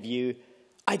point of view,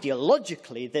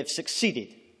 ideologically they've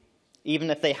succeeded, even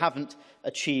if they haven't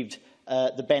achieved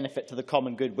the benefit to the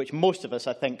common good, which most of us,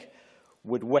 I think,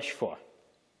 would wish for.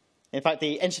 In fact,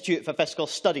 the Institute for Fiscal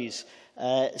Studies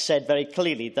said very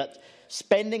clearly that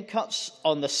spending cuts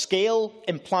on the scale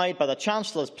implied by the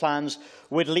Chancellor's plans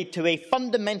would lead to a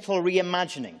fundamental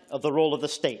reimagining of the role of the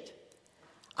state.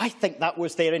 I think that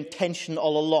was their intention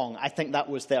all along. I think that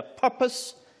was their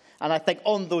purpose. And I think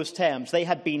on those terms, they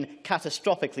had been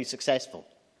catastrophically successful.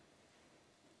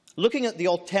 Looking at the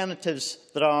alternatives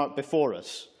that are before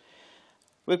us,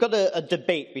 we've got a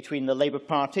debate between the Labour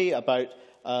Party about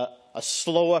a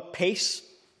slower pace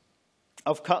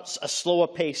of cuts, a slower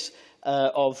pace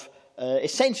of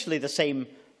essentially the same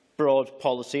broad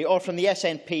policy, or from the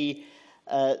SNP,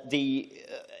 the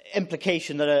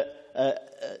implication that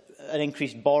an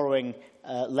increased borrowing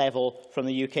level from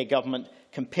the UK government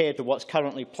compared to what's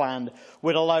currently planned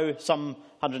would allow some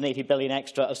 180 billion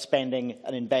extra of spending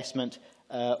and investment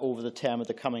over the term of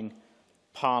the coming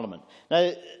Parliament.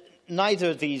 Now, neither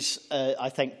of these, I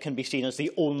think, can be seen as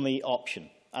the only option.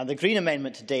 And the Green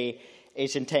Amendment today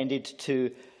is intended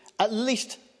to at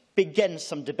least begin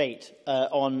some debate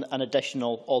on an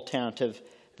additional alternative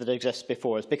that exists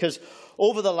before us. Because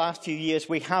over the last few years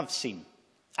we have seen,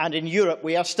 and in Europe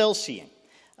we are still seeing,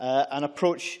 an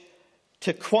approach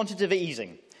to quantitative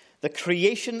easing, the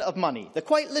creation of money, the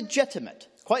quite legitimate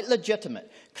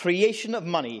creation of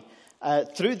money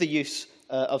through the use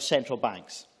of central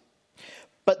banks.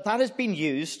 But that has been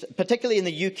used, particularly in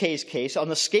the UK's case, on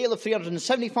the scale of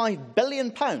 £375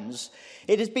 billion,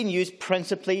 it has been used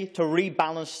principally to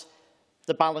rebalance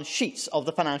the balance sheets of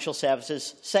the financial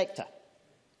services sector.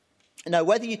 Now,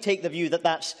 whether you take the view that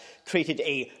that's created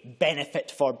a benefit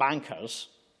for bankers,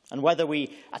 and whether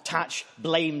we attach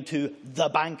blame to the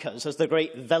bankers as the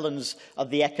great villains of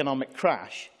the economic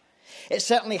crash, it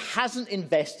certainly hasn't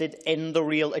invested in the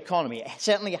real economy. It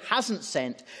certainly hasn't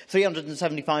sent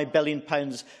 £375 billion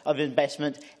of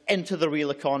investment into the real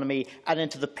economy and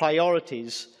into the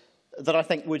priorities that I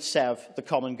think would serve the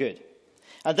common good.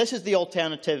 And this is the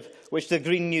alternative which the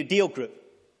Green New Deal group,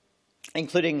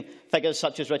 including figures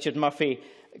such as Richard Murphy,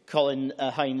 Colin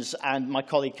Hines and my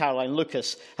colleague Caroline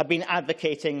Lucas, have been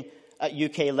advocating at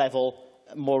UK level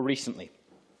more recently.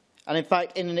 And in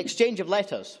fact, in an exchange of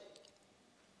letters,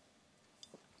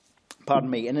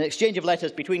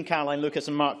 between Caroline Lucas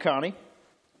and Mark Carney,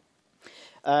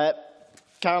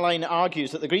 Caroline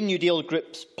argues that the Green New Deal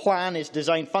group's plan is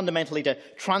designed fundamentally to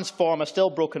transform a still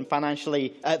broken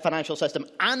financial system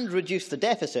and reduce the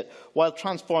deficit while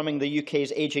transforming the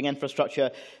UK's ageing infrastructure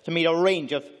to meet a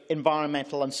range of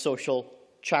environmental and social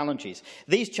challenges.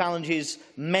 These challenges,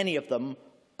 many of them,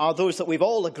 are those that we've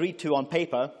all agreed to on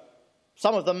paper,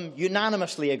 some of them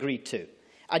unanimously agreed to,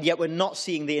 and yet we're not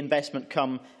seeing the investment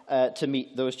come to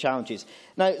meet those challenges.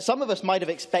 Now, some of us might have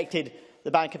expected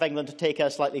the Bank of England to take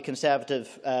a slightly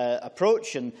conservative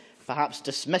approach and perhaps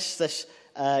dismiss this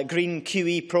Green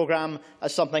QE programme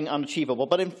as something unachievable.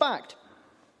 But in fact,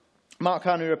 Mark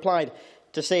Carney replied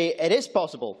to say it is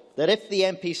possible that if the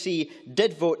MPC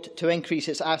did vote to increase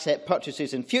its asset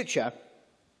purchases in future,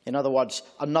 in other words,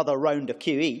 another round of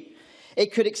QE,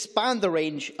 it could expand the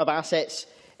range of assets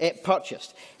it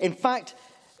purchased. In fact,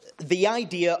 the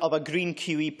idea of a Green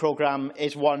QE programme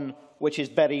is one which is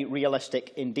very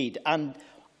realistic indeed, and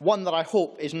one that I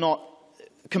hope is not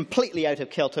completely out of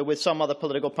kilter with some other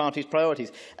political parties'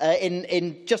 priorities.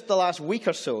 In just the last week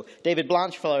or so, David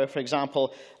Blanchflower, for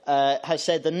example, has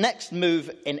said the next move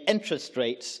in interest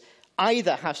rates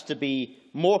either has to be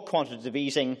more quantitative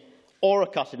easing or a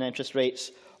cut in interest rates,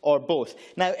 or both.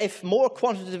 Now, if more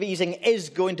quantitative easing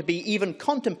is going to be even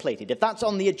contemplated, if that's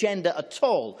on the agenda at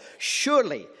all,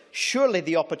 surely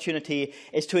the opportunity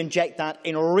is to inject that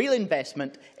in real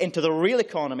investment into the real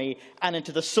economy and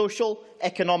into the social,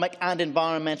 economic and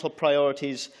environmental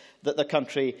priorities that the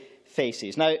country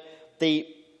faces. Now, the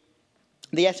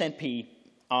SNP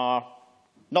are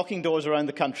knocking doors around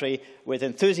the country with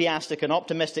enthusiastic and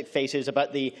optimistic faces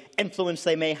about the influence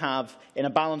they may have in a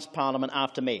balanced Parliament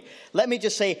after May. Let me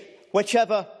just say,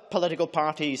 whichever political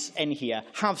parties in here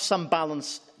have some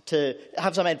influence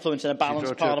in a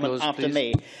balanced Parliament after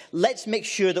May, let's make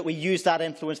sure that we use that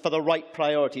influence for the right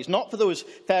priorities, not for those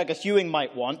Fergus Ewing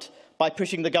might want, by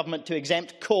pushing the government to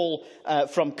exempt coal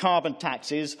from carbon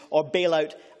taxes or bail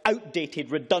out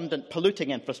outdated, redundant,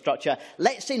 polluting infrastructure.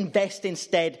 Let's invest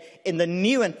instead in the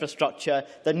new infrastructure,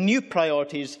 the new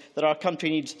priorities that our country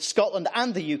needs, Scotland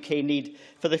and the UK need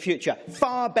for the future.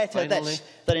 Far better this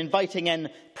than inviting in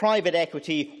private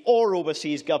equity or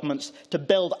overseas governments to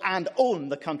build and own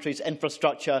the country's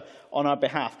infrastructure on our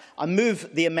behalf. I move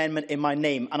the amendment in my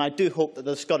name, and I do hope that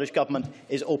the Scottish Government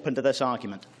is open to this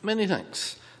argument. Many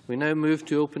thanks. We now move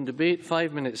to open debate.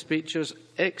 5-minute speeches,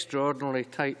 extraordinarily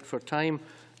tight for time.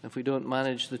 If we don't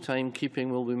manage the timekeeping,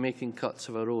 we'll be making cuts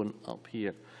of our own up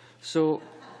here. So,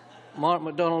 Mark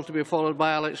MacDonald to be followed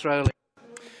by Alex Rowley.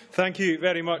 Thank you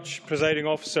very much, Presiding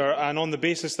Officer. And on the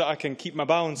basis that I can keep my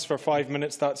balance for 5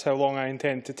 minutes, that's how long I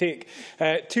intend to take.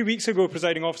 2 weeks ago,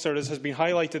 Presiding Officer, as has been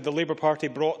highlighted, the Labour Party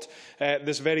brought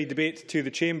this very debate to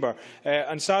the Chamber.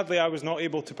 And sadly, I was not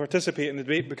able to participate in the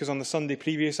debate because on the Sunday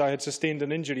previous I had sustained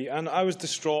an injury. And I was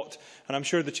distraught, and I'm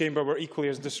sure the Chamber were equally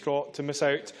as distraught to miss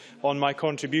out on my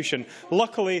contribution.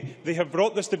 Luckily, they have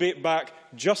brought this debate back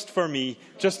just for me,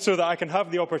 just so that I can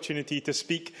have the opportunity to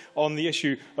speak on the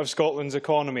issue of Scotland's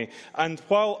economy. And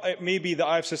while it may be that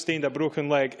I have sustained a broken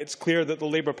leg, it's clear that the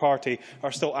Labour Party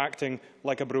are still acting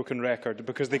like a broken record,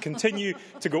 because they continue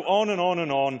to go on and on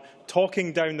and on,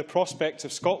 talking down the prospects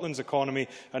of Scotland's economy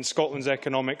and Scotland's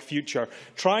economic future,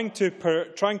 trying to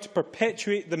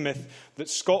perpetuate the myth that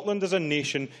Scotland as a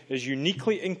nation is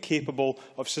uniquely incapable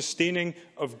of sustaining,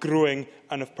 of growing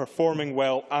and of performing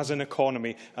well as an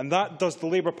economy. And that does the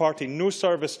Labour Party no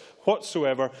service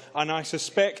whatsoever, and I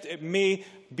suspect it may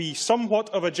be somewhat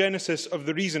of a genesis of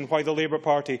the reason why the Labour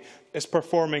Party is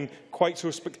performing quite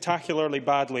so spectacularly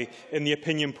badly in the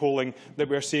opinion polling that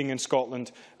we are seeing in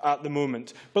Scotland at the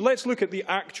moment. But let's look at the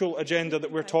actual agenda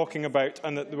that we're talking about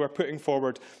and that we're putting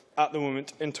forward at the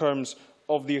moment in terms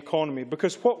of the economy,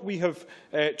 because what we have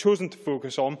chosen to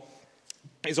focus on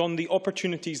is on the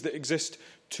opportunities that exist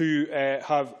to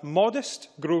have modest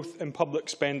growth in public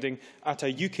spending at a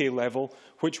UK level,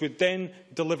 which would then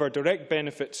deliver direct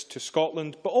benefits to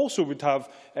Scotland, but also would have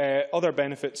other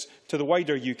benefits to the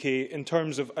wider UK in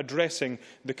terms of addressing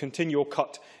the continual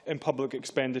cut in public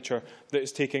expenditure that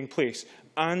is taking place.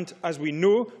 And as we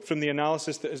know from the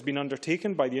analysis that has been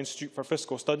undertaken by the Institute for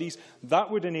Fiscal Studies, that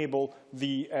would enable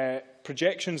the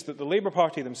projections that the Labour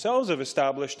Party themselves have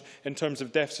established in terms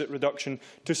of deficit reduction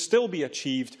to still be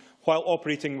achieved while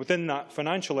operating within that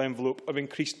financial envelope of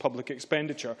increased public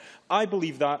expenditure. I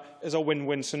believe that is a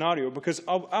win-win scenario, because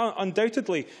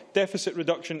undoubtedly deficit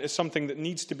reduction is something that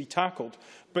needs to be tackled,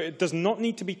 but it does not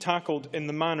need to be tackled in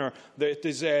the manner that it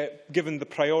is given the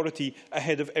priority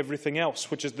ahead of everything else,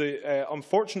 which is the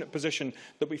unfortunate position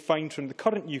that we find from the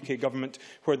current UK government,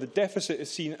 where the deficit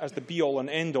is seen as the be-all and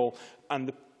end-all,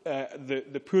 and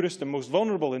the poorest and most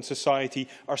vulnerable in society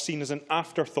are seen as an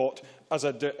afterthought,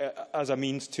 as a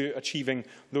means to achieving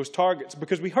those targets.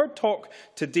 Because we heard talk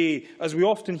today, as we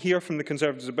often hear from the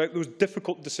Conservatives, about those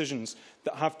difficult decisions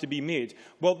that have to be made.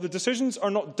 Well, the decisions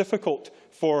are not difficult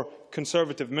for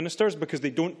Conservative ministers because they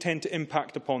don't tend to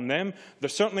impact upon them. They're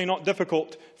certainly not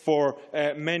difficult for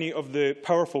many of the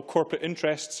powerful corporate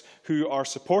interests who are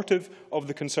supportive of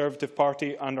the Conservative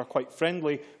Party and are quite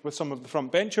friendly with some of the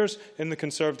frontbenchers in the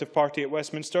Conservative Party at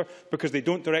Westminster, because they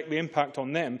don't directly impact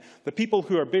on them. The people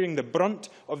who are bearing the brunt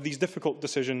of these difficult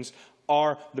decisions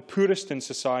are the poorest in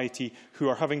society, who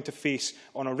are having to face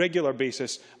on a regular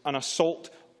basis an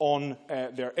assault on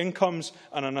their incomes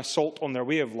and an assault on their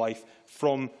way of life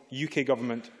from UK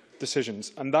government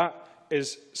decisions. And that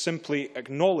is simply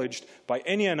acknowledged by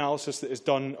any analysis that is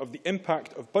done of the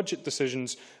impact of budget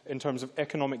decisions in terms of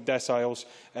economic deciles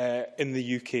in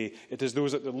the UK. It is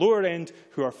those at the lower end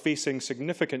who are facing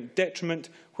significant detriment,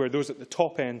 where those at the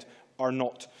top end are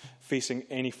not facing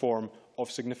any form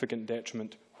of significant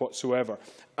detriment whatsoever.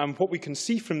 And what we can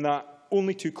see from that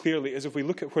only too clearly is if we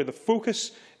look at where the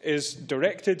focus is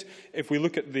directed, if we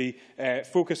look at the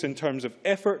focus in terms of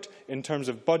effort, in terms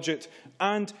of budget,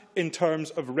 and in terms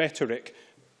of rhetoric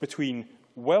between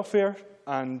welfare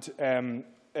and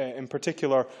in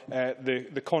particular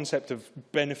the concept of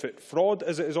benefit fraud,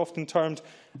 as it is often termed,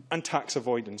 and tax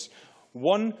avoidance.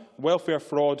 One, welfare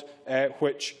fraud,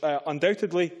 which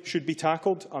undoubtedly should be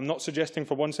tackled. I'm not suggesting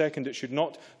for 1 second it should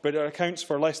not, but it accounts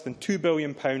for less than £2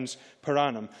 billion per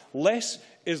annum. Less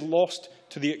is lost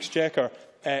to the Exchequer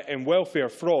in welfare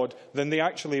fraud than they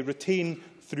actually retain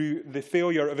through the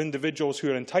failure of individuals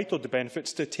who are entitled to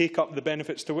benefits to take up the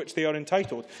benefits to which they are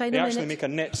entitled. They actually make a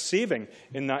net saving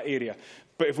in that area.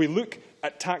 But if we look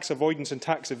at tax avoidance and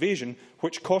tax evasion,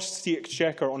 which costs the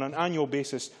Exchequer on an annual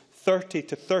basis £30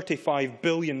 to £35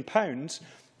 billion,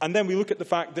 and then we look at the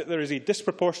fact that there is a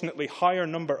disproportionately higher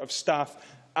number of staff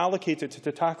allocated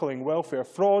to tackling welfare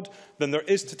fraud than there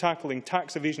is to tackling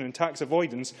tax evasion and tax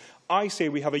avoidance, I say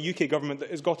we have a UK government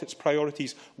that has got its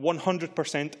priorities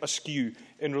 100% askew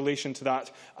in relation to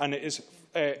that. And it is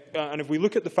and if we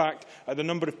look at the fact the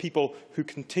number of people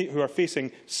who are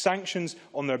facing sanctions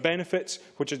on their benefits,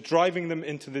 which is driving them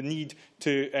into the need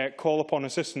to call upon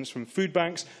assistance from food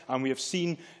banks, and we have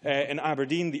seen in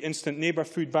Aberdeen the Instant Neighbour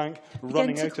Food Bank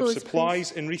running out of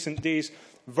supplies in recent days,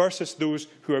 versus those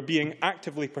who are being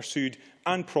actively pursued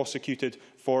and prosecuted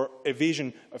for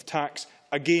evasion of tax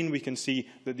again we can see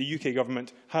that the UK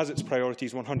Government has its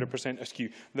priorities 100% askew.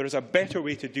 There is a better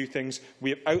way to do things.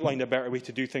 We have outlined a better way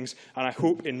to do things, and I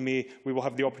hope in May we will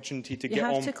have the opportunity to get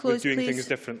on with doing things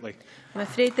differently. I'm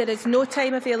afraid there is no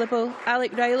time available.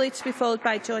 Alec Rowley to be followed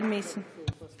by John Mason.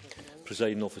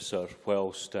 Presiding officer,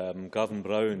 whilst Gavin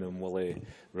Brown and Willie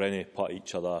Rennie pat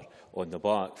each other on the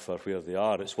back for where they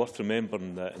are, it's worth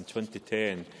remembering that in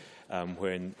 2010,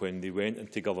 when they went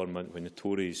into government, when the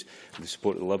Tories, with the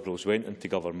support of the Liberals, went into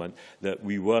government, that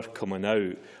we were coming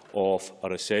out of a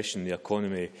recession. The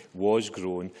economy was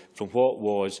growing from what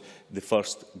was the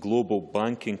first global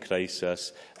banking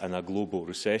crisis and a global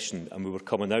recession, and we were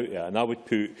coming out of it. And I would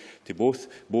put to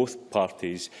both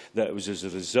parties that it was as a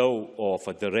result of,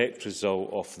 a direct result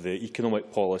of the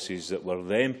economic policies that were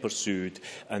then pursued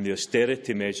and the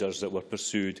austerity measures that were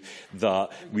pursued,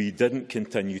 that we didn't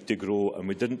continue to grow, and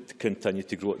we didn't continue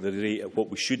to grow at the rate of what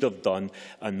we should have done,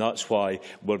 and that's why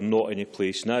we're not in a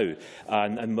place now.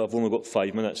 And I've only got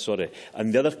 5 minutes.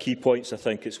 And the other key points I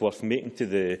think it's worth making to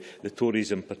the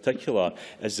Tories in particular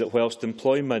is that whilst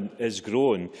employment is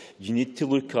growing, you need to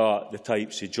look at the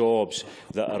types of jobs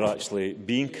that are actually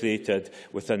being created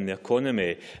within the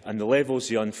economy, and the levels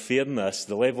of unfairness,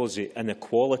 the levels of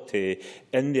inequality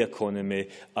in the economy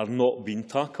are not being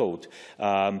tackled.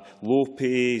 Low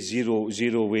pay,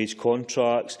 zero wage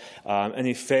contracts. In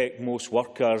effect, most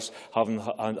workers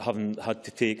haven't had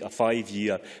to take a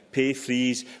 5-year pay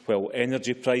freeze, while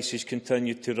energy prices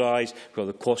continued to rise, while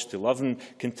the cost of living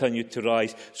continued to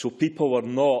rise. So people were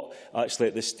not actually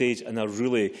at this stage in a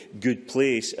really good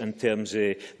place in terms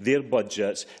of their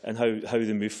budgets and how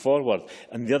they move forward.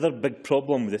 And the other big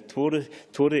problem with the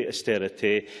Tory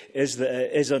austerity is that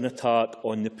it is an attack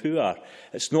on the poor.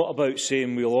 It's not about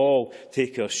saying we'll all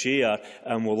take our share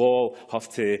and we'll all have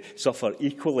to suffer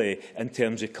equally in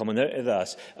terms of coming out of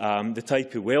this. The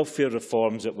type of welfare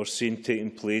reforms that we're seeing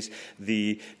taking place,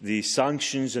 the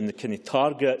sanctions and the kind of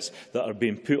targets that are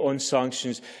being put on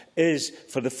sanctions is,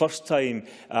 for the first time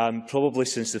probably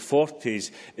since the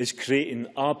 40s, is creating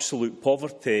absolute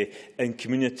poverty in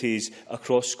communities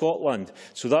across Scotland.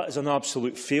 So that is an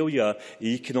absolute failure of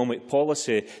economic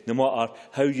policy, no matter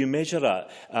how you measure it.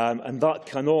 And that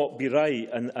cannot be right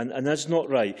and is not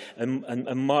right. And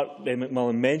Mark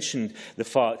McMillan mentioned the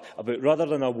fact about, rather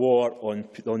than a war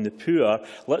on the poor,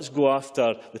 let's go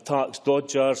after the tax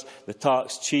dodgers, the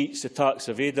tax cheats, the tax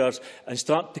evaders, and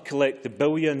start to collect the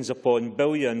billions upon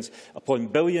billions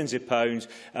of pounds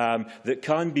that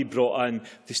can be brought in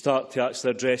to start to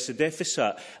actually address the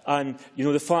deficit. And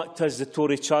the fact is the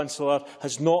Tory Chancellor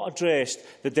has not addressed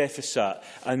the deficit,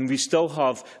 and we still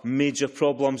have major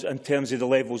problems in terms of the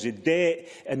levels of debt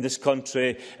in this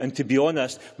country. And to be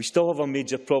honest, we still have a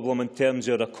major problem in terms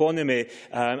of our economy,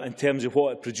 in terms of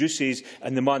what it produces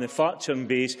and the manufacturing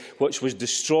base, which was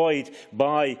destroyed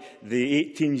by the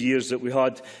 18 years that we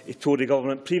had a Tory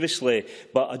government previously.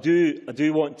 But I do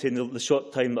want to, in the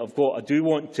short time that I've got, I do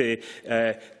want to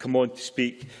come on to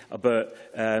speak about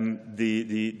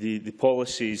the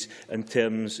policies in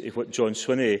terms of what John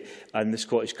Swinney and the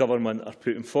Scottish Government are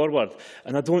putting forward.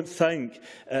 And I don't think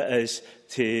it is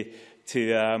to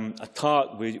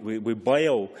attack with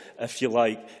bile, if you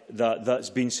like, that's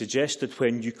been suggested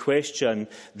when you question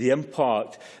the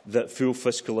impact that full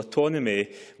fiscal autonomy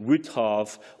would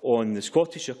have on the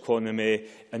Scottish economy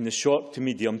in the short to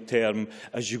medium term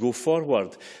as you go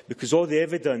forward. Because all the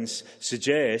evidence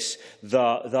suggests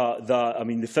that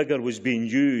the figure was being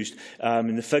used,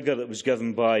 and the figure that was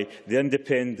given by the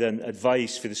independent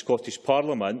advice for the Scottish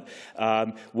Parliament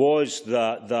was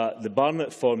that the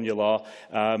Barnett formula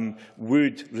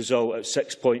would result at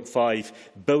 £6.5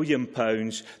 billion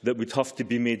that would have to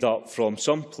be made up from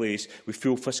some place with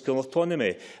full fiscal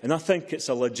autonomy. And I think it's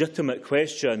a legitimate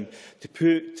question to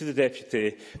put to the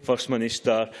Deputy First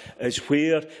Minister, is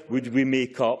where would we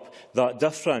make up that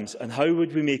difference, and how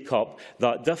would we make up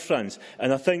that difference?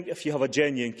 And I think if you have a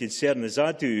genuine concern, as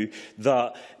I do,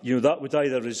 that that would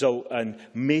either result in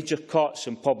major cuts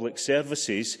in public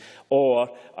services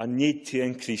or a need to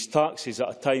increase taxes at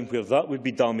a time where that would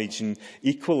be damaging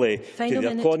equally to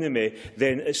the economy,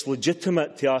 then it's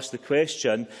legitimate to ask the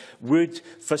question, would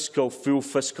full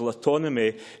fiscal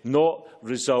autonomy not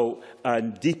result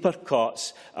in deeper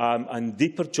cuts and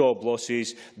deeper job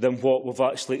losses than what we've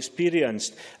actually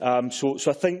experienced? So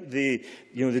I think the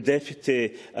the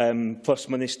Deputy First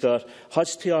Minister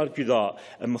has to argue that.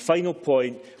 And my final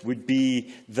point would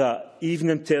be that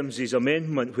even in terms of his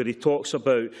amendment, where he talks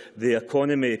about the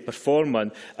economy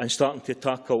performing and starting to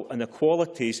tackle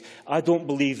inequalities, I don't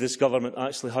believe this government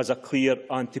actually has a clear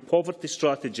anti-poverty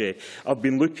strategy. I've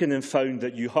been looking and found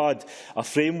that you had a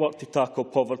framework to tackle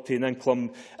poverty and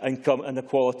income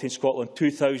inequality in Scotland in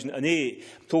 2008.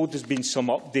 I'm told there's been some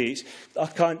updates. I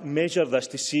can't measure this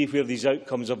to see where these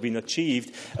outcomes have been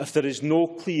achieved. If there is no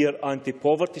clear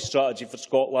anti-poverty strategy for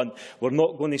Scotland, we're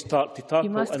not going to start to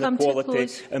tackle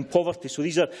inequality and poverty. So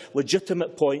these are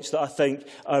legitimate points that I think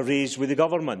are raised with the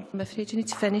government. I'm afraid you need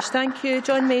to finish. Thank you.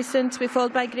 John Mason, to be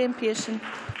followed by Graham Pearson.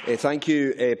 Thank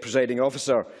you, Presiding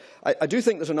Officer. I do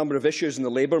think there's a number of issues in the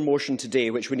Labour motion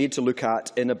today which we need to look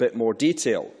at in a bit more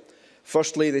detail.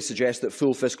 Firstly, they suggest that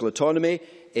full fiscal autonomy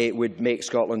would make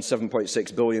Scotland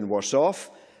 £7.6 billion worse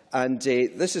off. And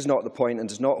this is not the point and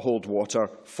does not hold water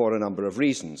for a number of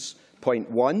reasons. Point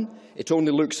 1, it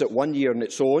only looks at 1 year on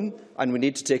its own, and we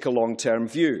need to take a long-term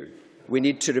view. We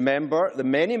need to remember the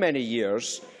many, many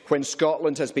years when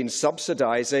Scotland has been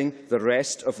subsidising the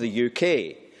rest of the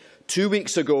UK. 2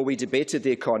 weeks ago, we debated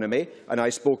the economy, and I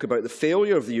spoke about the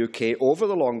failure of the UK over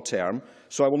the long term,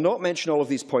 so I will not mention all of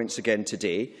these points again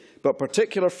today, but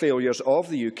particular failures of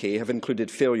the UK have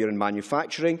included failure in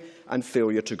manufacturing and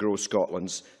failure to grow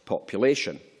Scotland's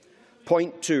population.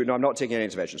 Point 2, no, I'm not taking any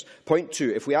interventions. Point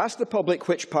 2, if we ask the public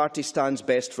which party stands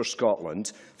best for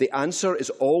Scotland, the answer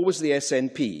is always the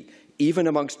SNP, even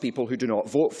amongst people who do not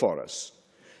vote for us.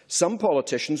 Some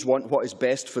politicians want what is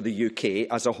best for the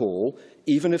UK as a whole,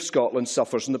 even if Scotland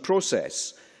suffers in the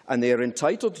process, and they are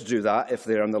entitled to do that if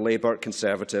they are in the Labour,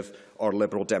 Conservative or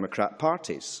Liberal Democrat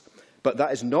parties. But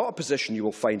that is not a position you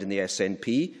will find in the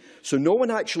SNP, so no one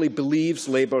actually believes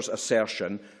Labour's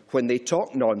assertion when they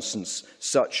talk nonsense,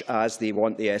 such as they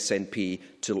want the SNP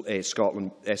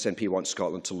wants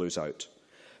Scotland to lose out.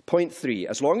 Point 3.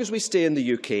 As long as we stay in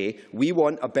the UK, we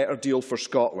want a better deal for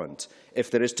Scotland. If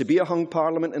there is to be a hung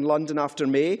parliament in London after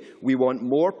May, we want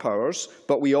more powers,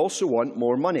 but we also want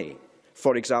more money.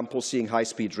 For example, seeing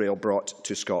high-speed rail brought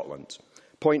to Scotland.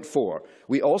 Point 4.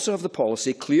 We also have the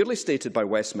policy clearly stated by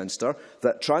Westminster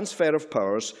that transfer of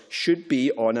powers should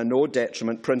be on a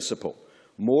no-detriment principle.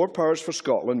 More powers for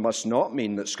Scotland must not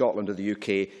mean that Scotland or the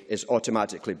UK is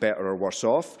automatically better or worse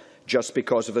off just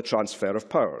because of the transfer of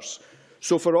powers.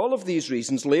 So for all of these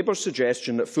reasons, Labour's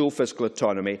suggestion that full fiscal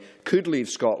autonomy could leave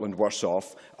Scotland worse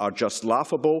off are just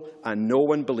laughable, and no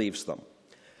one believes them.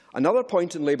 Another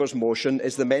point in Labour's motion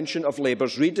is the mention of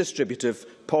Labour's redistributive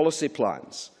policy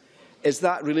plans. Is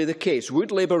that really the case?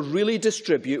 Would Labour really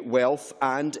distribute wealth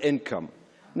and income?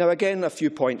 Now, again, a few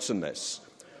points on this.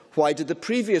 Why did the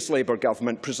previous Labour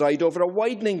government preside over a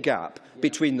widening gap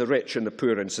between the rich and the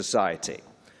poor in society?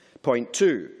 Point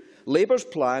 2. Labour's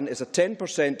plan is a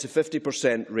 10% to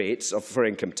 50% rates for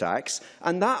income tax,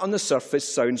 and that on the surface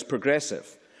sounds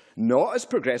progressive. Not as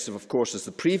progressive, of course, as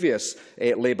the previous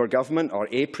Labour government, or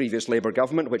a previous Labour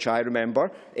government, which I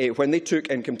remember, when they took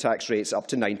income tax rates up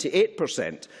to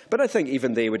 98%. But I think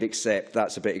even they would accept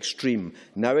that's a bit extreme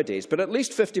nowadays. But at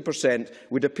least 50%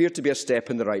 would appear to be a step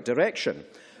in the right direction.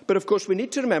 But of course, we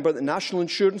need to remember that national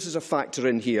insurance is a factor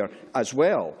in here as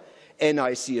well.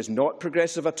 NIC is not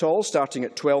progressive at all, starting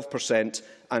at 12%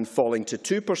 and falling to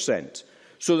 2%.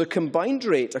 So the combined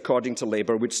rate, according to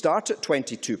Labour, would start at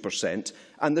 22%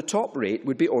 and the top rate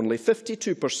would be only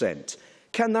 52%.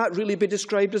 Can that really be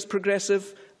described as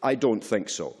progressive? I don't think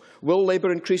so. Will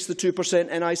Labour increase the 2%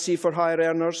 NIC for higher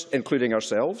earners, including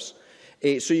ourselves?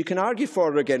 So you can argue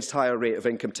for or against higher rate of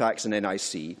income tax and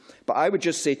NIC, but I would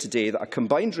just say today that a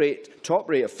combined rate, top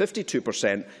rate of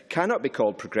 52% cannot be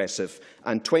called progressive,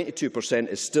 and 22%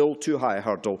 is still too high a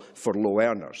hurdle for low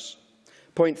earners.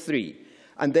 Point 3.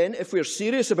 And then, if we are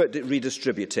serious about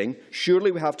redistributing,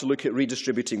 surely we have to look at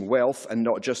redistributing wealth and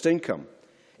not just income.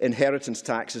 Inheritance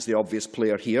tax is the obvious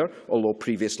player here, although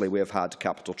previously we have had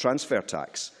capital transfer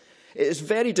tax. It is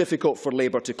very difficult for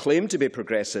Labour to claim to be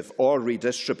progressive or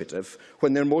redistributive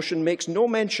when their motion makes no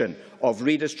mention of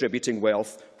redistributing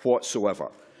wealth whatsoever.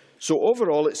 So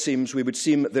overall, it seems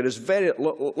there is very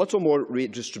little more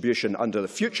redistribution under the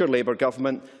future Labour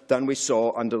government than we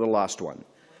saw under the last one.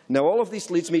 Now, all of this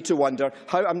leads me to wonder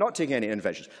how, I'm not taking any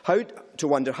interventions, how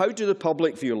do the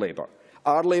public view Labour?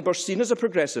 Are Labour seen as a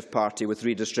progressive party with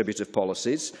redistributive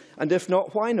policies? And if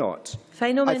not, why not?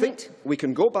 Final minute. I think we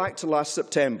can go back to last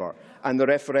September and the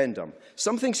referendum.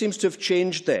 Something seems to have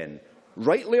changed then.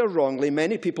 Rightly or wrongly,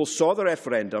 many people saw the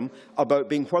referendum about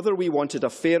being whether we wanted a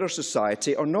fairer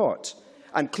society or not.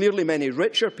 And clearly many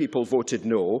richer people voted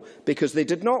no because they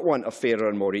did not want a fairer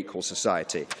and more equal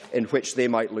society in which they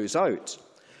might lose out.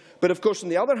 But of course, on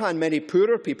the other hand, many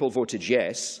poorer people voted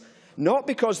yes, not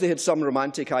because they had some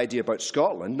romantic idea about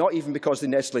Scotland, not even because they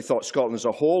necessarily thought Scotland as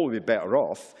a whole would be better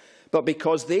off, but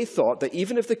because they thought that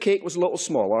even if the cake was a little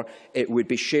smaller, it would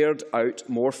be shared out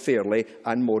more fairly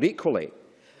and more equally.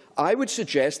 I would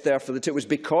suggest, therefore, that it was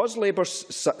because Labour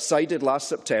sided last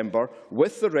September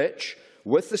with the rich,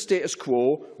 with the status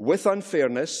quo, with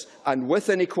unfairness and with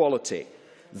inequality.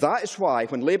 That is why,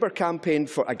 when Labour campaigned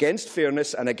against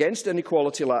fairness and against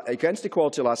equality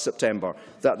last September,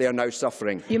 that they are now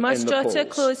suffering. You must draw to a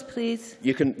polls. close, please.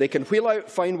 They can wheel out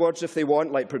fine words if they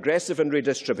want, like progressive and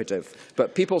redistributive,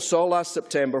 but people saw last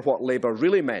September what Labour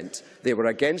really meant. They were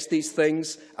against these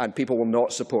things, and people will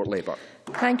not support Labour.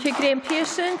 Thank you, Graham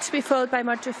Pearson, to be followed by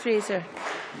Murdo Fraser.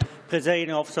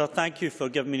 Presiding Officer, thank you for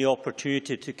giving me the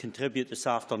opportunity to contribute this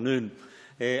afternoon.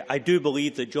 I do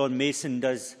believe that John Mason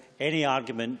does any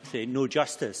argument no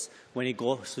justice when he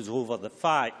glosses over the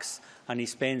facts, and he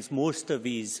spends most of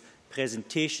his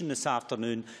presentation this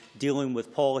afternoon dealing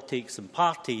with politics and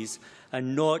parties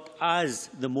and not,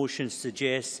 as the motion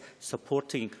suggests,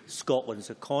 supporting Scotland's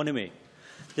economy.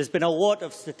 There's been a lot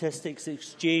of statistics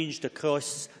exchanged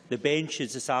across the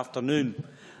benches this afternoon,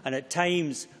 and at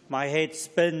times my head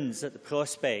spins at the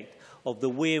prospect of the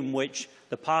way in which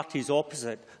the parties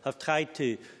opposite have tried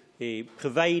to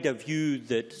provide a view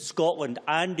that Scotland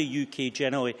and the UK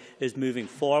generally is moving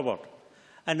forward.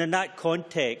 And in that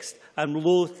context, I'm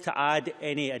loath to add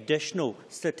any additional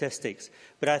statistics.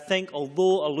 But I think,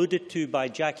 although alluded to by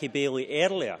Jackie Baillie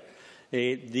earlier,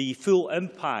 the full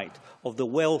impact of the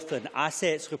Wealth and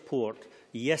Assets report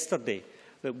yesterday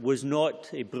was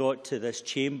not brought to this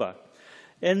chamber.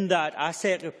 In that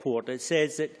asset report, it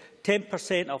says that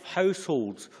 10% of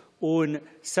households own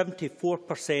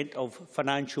 74% of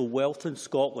financial wealth in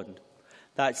Scotland.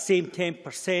 That same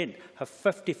 10% have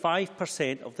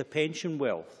 55% of the pension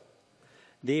wealth.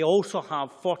 They also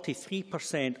have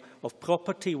 43% of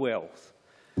property wealth.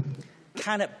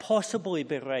 Can it possibly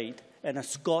be right in a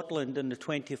Scotland in the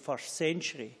 21st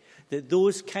century that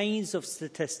those kinds of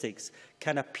statistics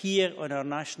can appear on our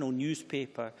national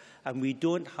newspaper and we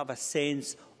don't have a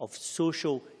sense of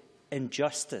social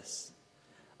injustice?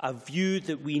 A view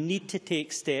that we need to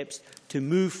take steps to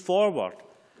move forward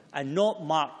and not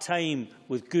mark time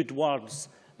with good words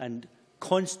and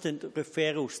constant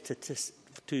referrals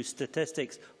to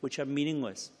statistics which are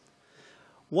meaningless.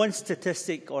 One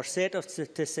statistic or set of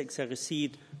statistics I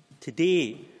received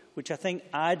today, which I think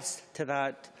adds to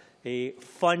that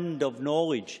fund of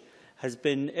knowledge, has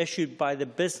been issued by the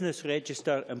Business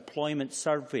Register Employment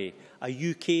Survey, a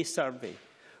UK survey,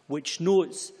 which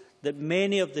notes that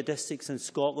many of the districts in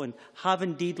Scotland have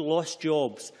indeed lost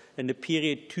jobs in the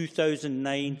period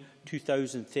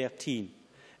 2009-2013.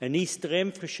 In East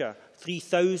Renfrewshire,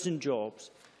 3,000 jobs.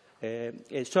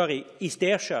 East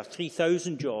Ayrshire,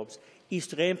 3,000 jobs.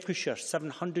 East Renfrewshire,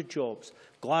 700 jobs.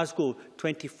 Glasgow,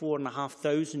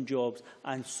 24,500 jobs,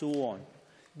 and so on.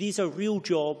 These are real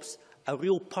jobs, a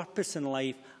real purpose in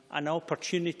life, an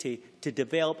opportunity to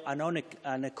develop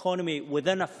an economy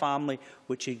within a family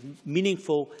which is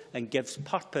meaningful and gives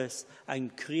purpose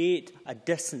and create a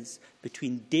distance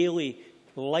between daily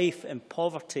life in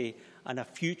poverty and a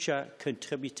future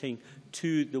contributing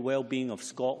to the well-being of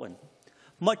Scotland.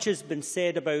 Much has been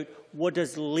said about what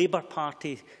does the Labour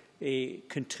Party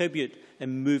contribute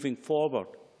in moving forward.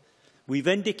 We've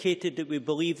indicated that we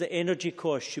believe that energy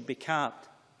costs should be capped.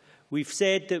 We've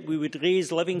said that we would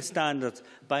raise living standards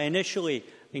by initially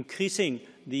increasing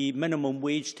the minimum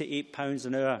wage to £8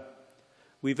 an hour.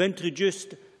 We've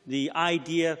introduced the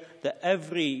idea that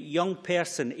every young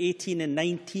person, 18 and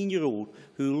 19-year-old,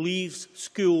 who leaves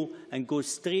school and goes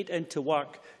straight into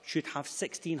work should have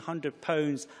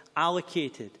 £1,600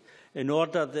 allocated in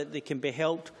order that they can be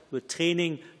helped with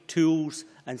training, tools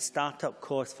and start-up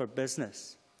costs for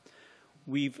business.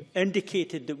 We've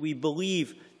indicated that we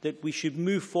believe that we should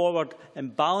move forward in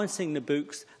balancing the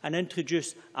books and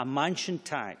introduce a mansion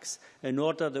tax in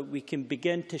order that we can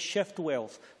begin to shift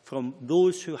wealth from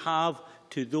those who have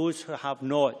to those who have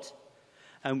not.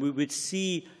 And we would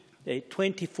see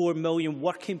 24 million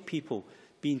working people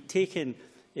being taken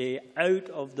out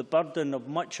of the burden of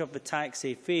much of the tax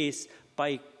they face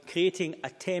by creating a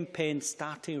 10p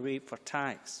starting rate for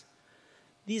tax.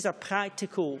 These are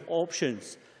practical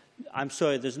options. I'm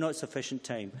sorry, there's not sufficient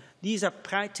time. These are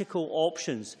practical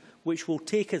options which will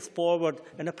take us forward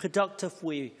in a productive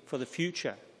way for the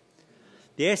future.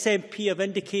 The SNP have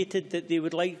indicated that they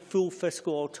would like full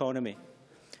fiscal autonomy.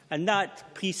 And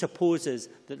that presupposes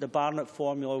that the Barnett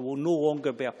formula will no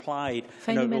longer be applied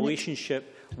in a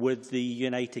relationship with the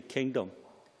United Kingdom.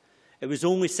 It was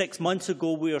only 6 months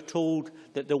ago we were told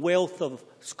that the wealth of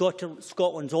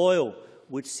Scotland's oil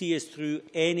would see us through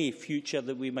any future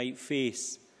that we might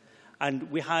face.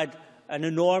 And we had an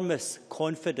enormous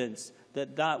confidence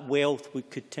that that wealth would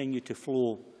continue to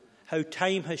flow. How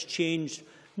time has changed,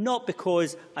 not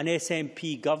because an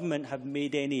SNP government have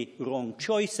made any wrong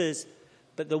choices,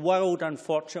 but the world,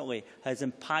 unfortunately, has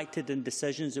impacted in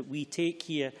decisions that we take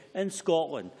here in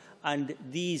Scotland, and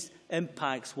these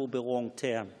impacts will be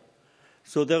long-term.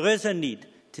 So there is a need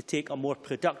to take a more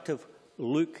productive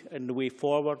look in the way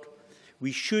forward.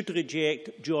 We should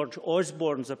reject George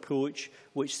Osborne's approach,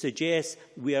 which suggests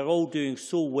we are all doing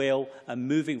so well and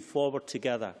moving forward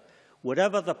together.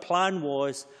 Whatever the plan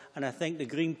was, and I think the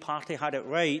Green Party had it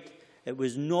right, it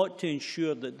was not to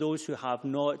ensure that those who have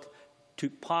not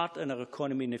took part in our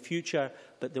economy in the future,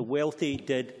 but the wealthy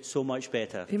did so much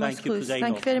better. Thank you, President.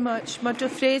 Thank you very much. Murdo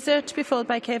Fraser, to be followed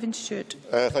by Kevin Stewart.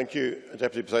 Thank you,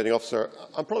 Deputy Presiding Officer.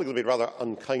 I'm probably going to be rather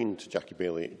unkind to Jackie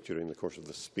Baillie during the course of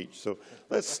this speech, so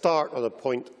let's start on a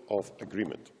point of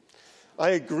agreement. I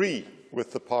agree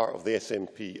with the part of the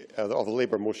SNP, of the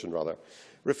Labour motion rather,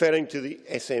 referring to the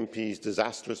SNP's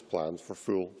disastrous plans for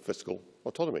full fiscal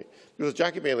autonomy. Because as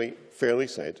Jackie Baillie fairly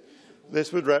said,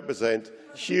 this would represent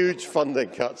huge funding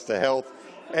cuts to health,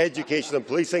 education and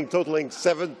policing, totalling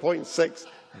 £7.6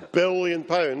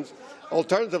 billion,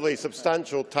 alternatively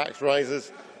substantial tax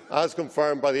rises, as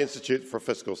confirmed by the Institute for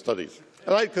Fiscal Studies.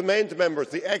 And I commend to members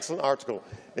the excellent article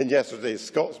in yesterday's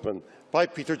Scotsman by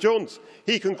Peter Jones.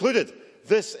 He concluded,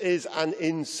 this is an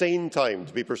insane time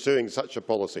to be pursuing such a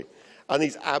policy. And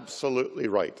he's absolutely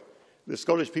right. The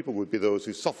Scottish people would be those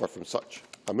who suffer from such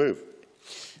a move.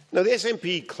 Now, the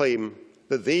SNP claim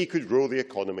that they could grow the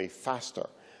economy faster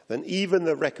than even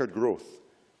the record growth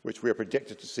which we are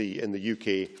predicted to see in the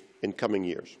UK in coming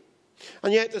years.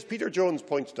 And yet, as Peter Jones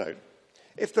pointed out,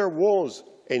 if there was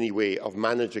any way of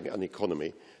managing an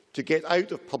economy to get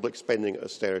out of public spending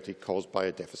austerity caused by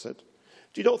a deficit,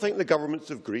 do you not think the governments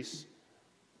of Greece,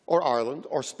 or Ireland,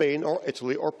 or Spain, or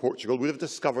Italy, or Portugal would have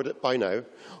discovered it by now?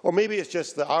 Or maybe it's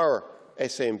just that our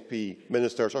SNP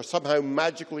ministers are somehow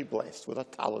magically blessed with a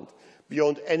talent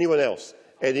beyond anyone else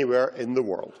anywhere in the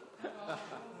world.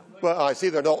 Well, I see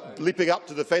they're not leaping up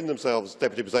to defend themselves,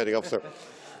 Deputy Presiding Officer.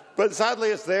 But sadly,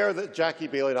 it's there that Jackie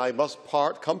Baillie and I must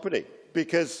part company,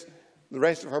 because the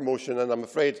rest of her motion, and I'm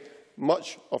afraid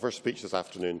much of her speech this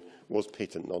afternoon, was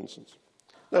patent nonsense.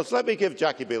 Now, so let me give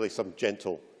Jackie Baillie some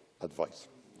gentle advice.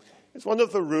 It's one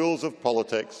of the rules of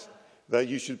politics that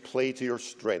you should play to your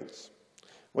strengths.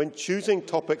 When choosing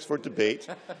topics for debate,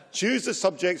 choose the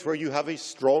subjects where you have a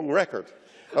strong record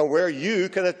and where you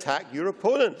can attack your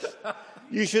opponents.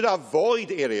 You should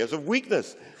avoid areas of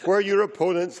weakness where your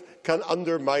opponents can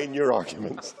undermine your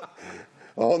arguments.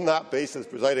 On that basis,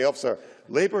 Presiding Officer,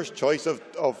 Labour's choice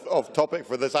of topic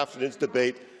for this afternoon's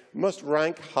debate must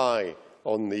rank high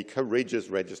on the courageous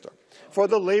register. For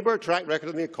the Labour track record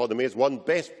in the economy is one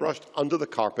best brushed under the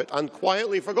carpet and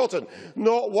quietly forgotten,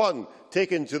 not one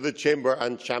taken to the chamber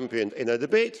and championed in a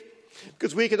debate.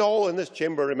 Because we can all in this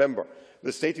chamber remember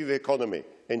the state of the economy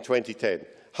in 2010,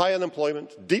 high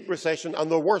unemployment, deep recession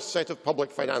and the worst set of public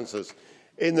finances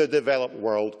in the developed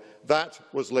world. That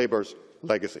was Labour's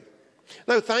legacy.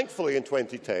 Now, thankfully, in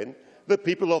 2010, the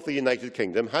people of the United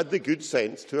Kingdom had the good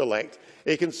sense to elect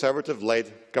a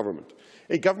Conservative-led government,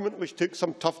 a government which took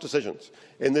some tough decisions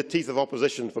in the teeth of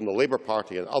opposition from the Labour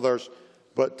Party and others,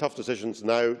 but tough decisions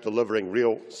now delivering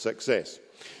real success.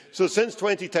 So since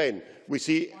 2010, we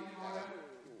see...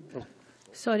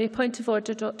 Sorry, point of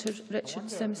order, Dr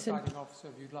Richard Simpson.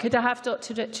 Could I have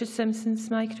Dr Richard Simpson's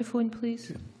microphone,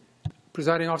 please?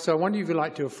 Presiding Officer, I wonder if you'd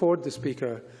like to afford the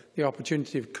Speaker the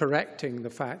opportunity of correcting the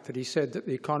fact that he said that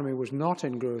the economy was not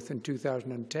in growth in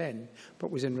 2010,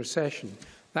 but was in recession.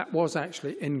 That was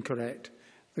actually incorrect.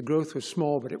 The growth was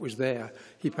small, but it was there.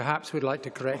 He perhaps would like to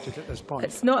correct it at this point.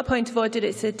 It's not a point of order,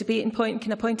 it's a debating point.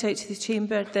 Can I point out to the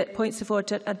Chamber that points of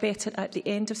order are better at the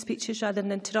end of speeches rather than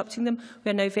interrupting them?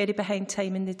 We are now very behind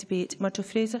time in the debate. Murdo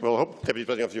Fraser. Well, I hope, Deputy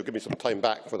President Officer, you'll give me some time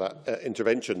back for that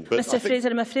intervention. But Mr Fraser,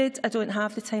 I'm afraid I don't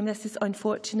have the time. This is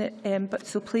unfortunate,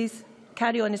 so please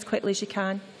carry on as quickly as you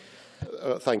can.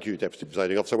 Thank you, Deputy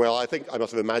Presiding Officer. Well, I think I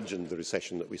must have imagined the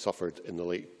recession that we suffered in the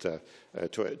late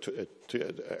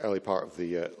early part of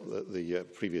the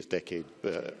previous decade.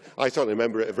 I certainly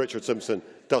remember it if Richard Simpson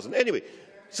doesn't. Anyway,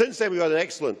 since then we've had an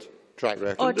excellent track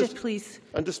record. Order, please.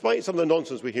 And despite some of the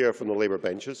nonsense we hear from the Labour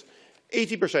benches,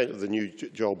 80% of the new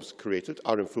jobs created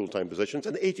are in full-time positions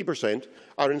and 80%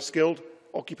 are in skilled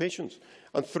occupations.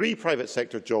 And 3 private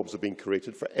sector jobs have been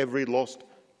created for every lost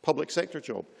public sector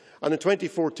job. And in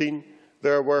 2014,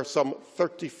 there were some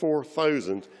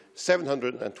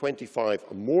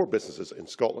 34,725 more businesses in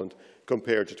Scotland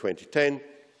compared to 2010.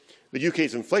 The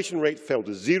UK's inflation rate fell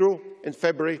to 0 in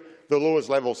February, the lowest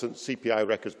level since CPI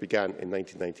records began in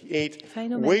 1998.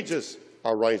 Wages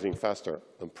are rising faster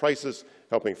than prices,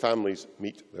 helping families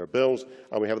meet their bills,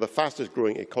 and we have the fastest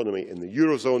growing economy in the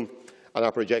Eurozone and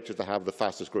are projected to have the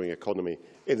fastest growing economy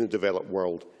in the developed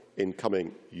world in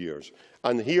coming years.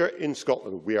 And here in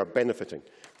Scotland, we are benefiting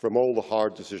from all the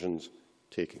hard decisions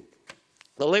taken.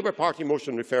 The Labour Party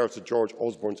motion refers to George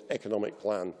Osborne's economic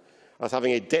plan as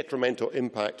having a detrimental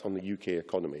impact on the UK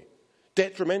economy.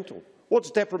 Detrimental?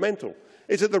 What's detrimental?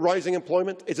 Is it the rising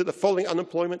employment? Is it the falling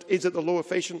unemployment? Is it the low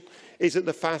inflation? Is it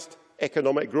the fast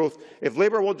economic growth? If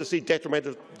Labour want to see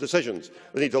detrimental decisions,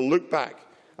 they need to look back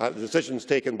at the decisions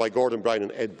taken by Gordon Brown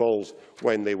and Ed Balls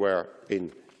when they were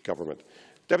in government.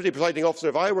 Deputy Presiding Officer,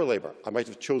 if I were Labour, I might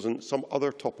have chosen some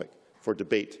other topic for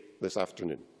debate this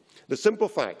afternoon. The simple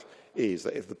fact is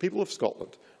that if the people of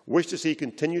Scotland wish to see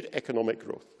continued economic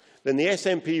growth, then the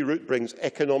SNP route brings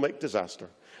economic disaster.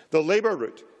 The Labour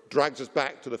route drags us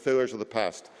back to the failures of the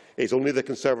past. It is only the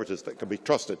Conservatives that can be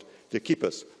trusted to keep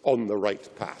us on the right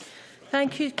path.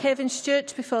 Thank you, Kevin Stewart,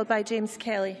 to be followed by James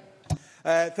Kelly.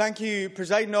 Thank you,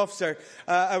 Presiding Officer.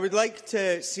 I would like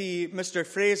to see Mr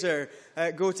Fraser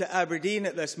go to Aberdeen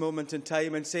at this moment in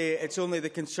time and say it's only the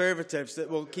Conservatives that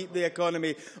will keep the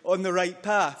economy on the right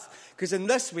path. Because in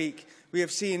this week, we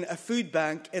have seen a food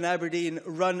bank in Aberdeen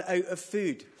run out of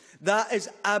food. That is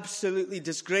absolutely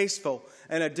disgraceful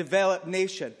in a developed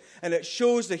nation, and it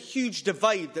shows the huge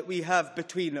divide that we have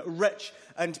between rich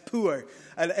and poor.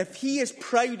 And if he is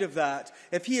proud of that,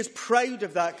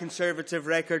 Conservative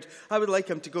record, I would like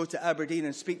him to go to Aberdeen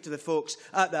and speak to the folks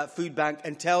at that food bank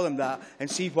and tell them that and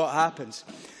see what happens.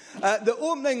 The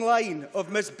opening line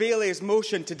of Ms Bailey's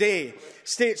motion today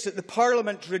states that the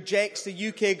Parliament rejects the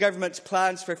UK Government's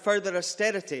plans for further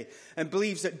austerity and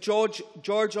believes that George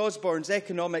Osborne's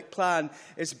economic plan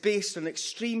is based on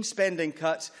extreme spending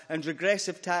cuts and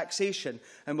regressive taxation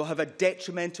and will have a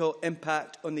detrimental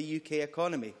impact on the UK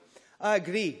economy. I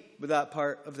agree with that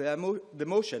part of the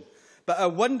motion, but I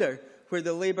wonder where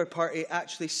the Labour Party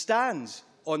actually stands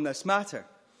on this matter.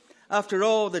 After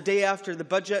all, the day after the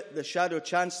budget, the Shadow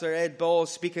Chancellor Ed Balls,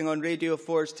 speaking on Radio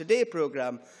 4's Today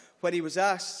programme, when he was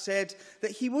asked, said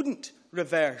that he wouldn't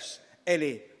reverse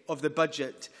any of the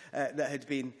budget that had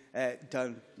been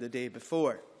done the day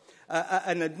before.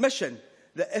 An admission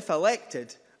that, if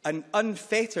elected, an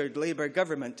unfettered Labour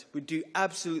government would do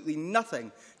absolutely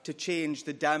nothing to change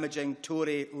the damaging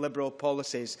Tory Liberal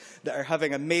policies that are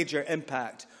having a major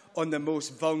impact on the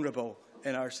most vulnerable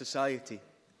in our society.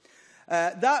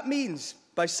 That means,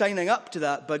 by signing up to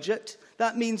that budget,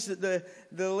 that means that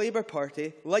the Labour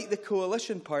Party, like the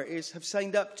coalition parties, have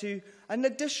signed up to an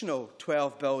additional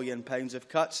 £12 billion of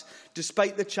cuts,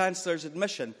 despite the Chancellor's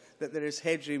admission that there is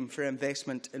headroom for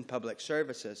investment in public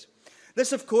services.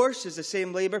 This, of course, is the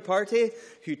same Labour Party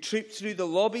who trooped through the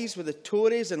lobbies with the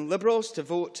Tories and Liberals to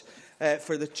vote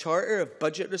for the Charter of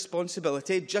Budget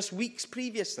Responsibility just weeks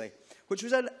previously, which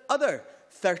was another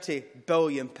 £30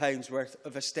 billion worth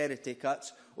of austerity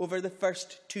cuts over the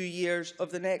first 2 years of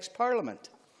the next Parliament.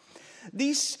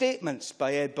 These statements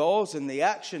by Ed Balls and the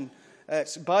action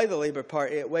by the Labour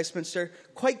Party at Westminster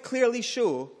quite clearly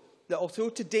show that although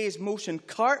today's motion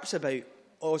carps about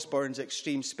Osborne's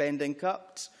extreme spending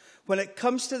cuts, when it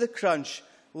comes to the crunch,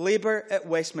 Labour at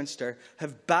Westminster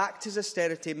have backed his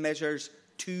austerity measures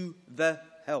to the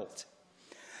hilt.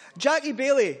 Jackie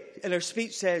Bailey, in her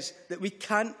speech, says that we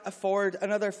can't afford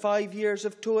another 5 years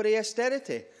of Tory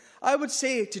austerity. I would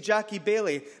say to Jackie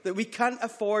Bailey that we can't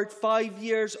afford 5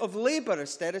 years of Labour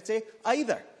austerity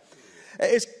either.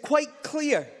 It is quite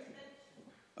clear.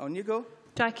 On you go.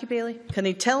 Jackie Bailey. Can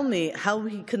he tell me how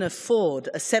he can afford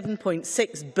a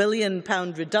 £7.6 billion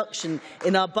reduction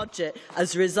in our budget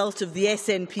as a result of the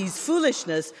SNP's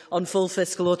foolishness on full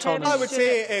fiscal autonomy? I would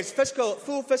say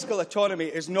full fiscal autonomy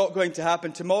is not going to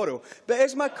happen tomorrow. But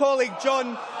as my colleague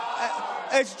John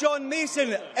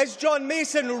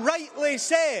Mason rightly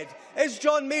said,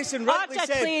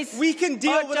 we can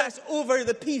deal with this over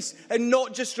the piece and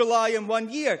not just rely on 1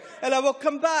 year. And I will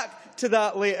come back to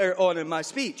that later on in my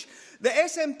speech. The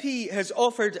SNP has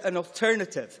offered an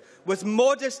alternative with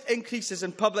modest increases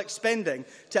in public spending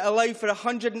to allow for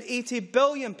 £180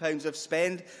 billion of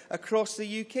spend across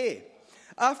the UK.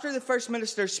 After the First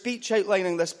Minister's speech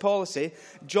outlining this policy,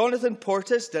 Jonathan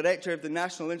Portas, Director of the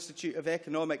National Institute of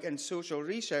Economic and Social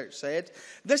Research, said,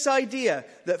 "This idea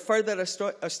that further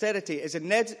austerity is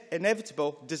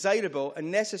inevitable, desirable and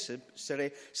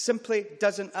necessary simply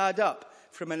doesn't add up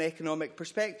from an economic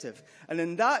perspective." And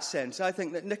in that sense, I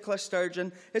think that Nicola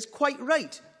Sturgeon is quite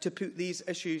right to put these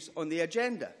issues on the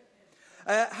agenda.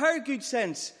 Her good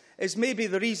sense is maybe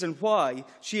the reason why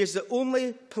she is the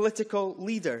only political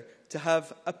leader to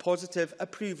have a positive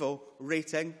approval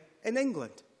rating in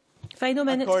England. Final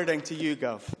minute. According to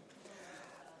YouGov.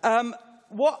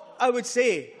 What I would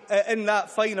say in that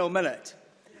final minute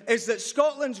is that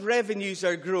Scotland's revenues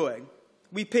are growing.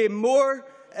 We pay more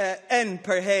in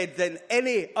per head than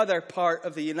any other part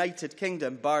of the United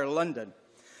Kingdom, bar London.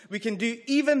 We can do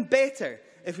even better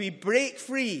if we break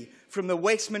free from the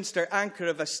Westminster anchor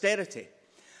of austerity.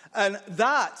 And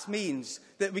that means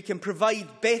that we can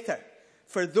provide better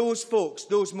for those folks,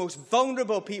 those most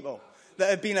vulnerable people that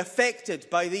have been affected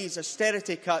by these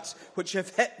austerity cuts which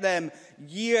have hit them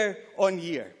year on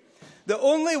year. The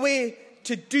only way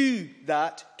to do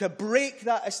that, to break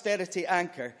that austerity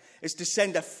anchor, is to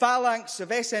send a phalanx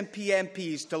of SNP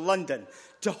MPs to London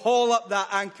to haul up that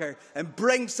anchor and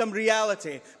bring some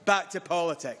reality back to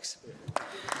politics.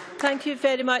 Thank you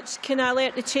very much. Can I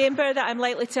alert the Chamber that I'm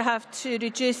likely to have to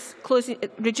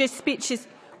reduce speeches?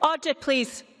 Order,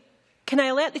 please. Can I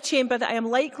alert the Chamber that I am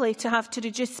likely to have to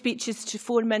reduce speeches to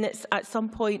 4 minutes at some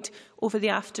point over the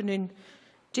afternoon?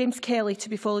 James Kelly, to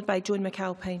be followed by Joan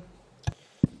McAlpine.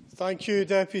 Thank you,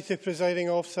 Deputy Presiding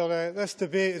Officer. This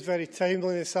debate is very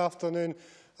timely this afternoon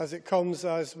as it comes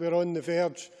as we're on the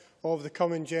verge of the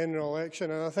coming general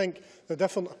election. And I think the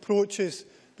different approaches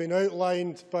being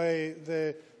outlined by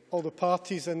all the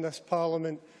parties in this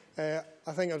Parliament, I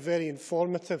think are very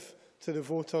informative to the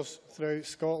voters throughout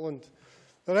Scotland.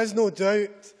 There is no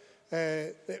doubt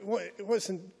what's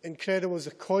incredible is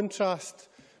the contrast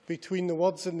between the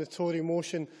words in the Tory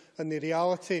motion and the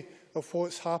reality of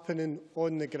what's happening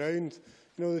on the ground.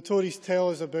 You know, the Tories tell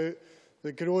us about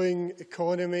the growing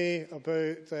economy,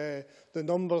 about the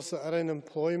numbers that are in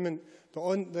employment,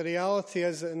 but the reality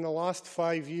is that in the last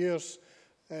 5 years,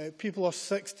 people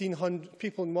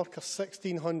in work are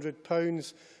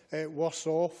 £1,600 worse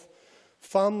off.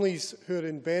 Families who are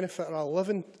in benefit are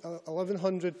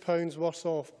 £1,100 worse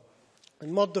off.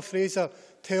 And Murdo Fraser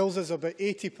tells us about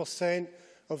 80%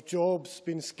 of jobs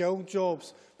being skilled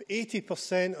jobs. But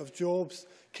 80% of jobs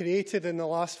created in the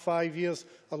last 5 years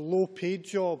are low-paid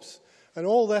jobs. And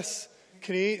all this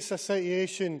creates a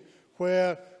situation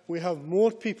where we have more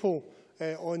people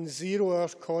on zero-hour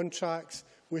contracts.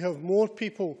 We have more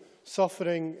people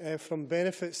suffering from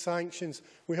benefit sanctions.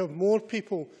 We have more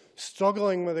people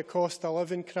struggling with the cost of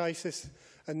living crisis.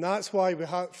 And that's why we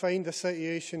find a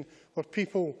situation where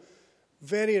people,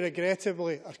 very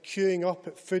regrettably, are queuing up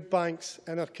at food banks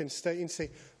in our constituency.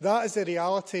 That is the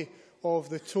reality of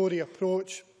the Tory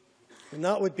approach. And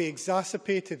that would be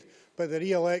exacerbated by the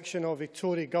re-election of a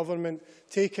Tory government,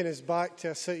 taking us back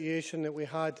to a situation that we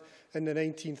had in the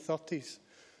 1930s.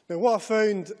 Now, what I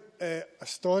found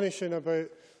astonishing about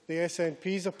the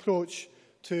SNP's approach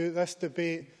to this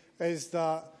debate is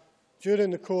that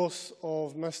during the course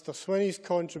of Mr Swinney's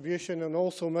contribution and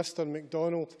also Mr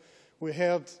MacDonald, we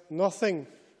heard nothing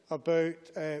about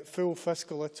full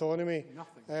fiscal autonomy.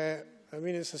 I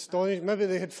mean, it's astonishing. Maybe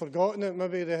they had forgotten it.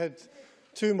 Maybe they had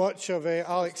too much of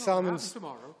Alex Salmond's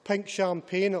pink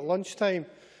champagne at lunchtime.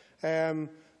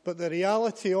 But the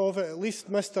reality of it, at least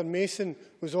Mr Mason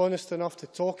was honest enough to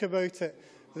talk about it,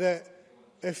 that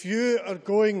if you are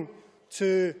going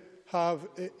to have,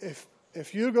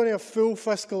 if you're going to have full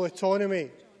fiscal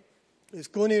autonomy, it's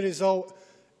going to result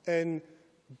in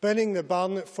binning the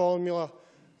Barnett formula.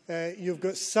 You've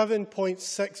got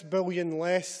 £7.6 billion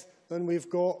less than we've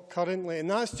got currently. And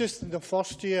that's just in the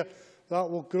first year. That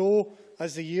will grow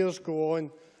as the years go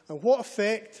on. And what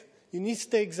effect, you need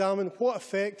to examine what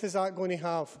effect is that going to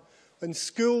have on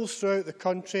schools throughout the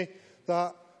country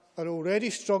that are already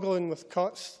struggling with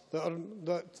cuts,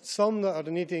 some that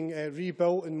are needing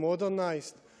rebuilt and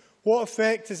modernised. What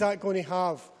effect is that going to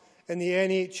have in the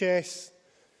NHS?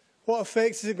 What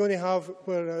effect is it going to have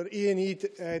where our E&E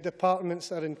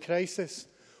departments are in crisis?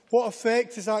 What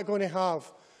effect is that going to have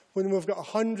when we've got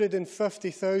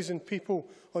 150,000 people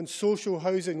on social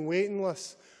housing waiting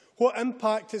lists? What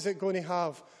impact is it going to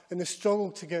have in the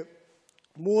struggle to get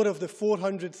more of the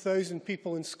 400,000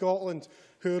 people in Scotland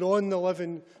who are not on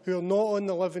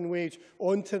the living wage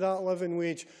onto that living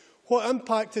wage? What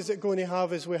impact is it going to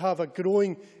have as we have a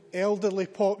growing elderly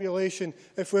population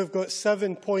if we've got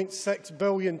 £7.6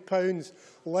 billion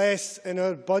less in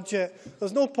our budget?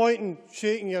 There's no point in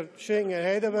shaking your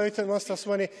head about it, Mr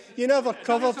Swinney. You never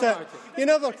covered it. You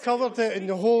never covered it in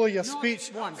the whole of your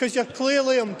speech because you're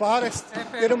clearly embarrassed.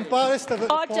 You're embarrassed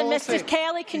about the policy. Mr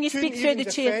Kelly, can you speak through the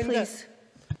chair, please?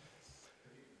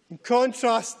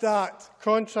 Contrast that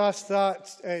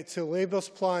to Labour's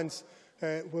plans,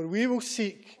 where we will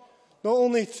seek not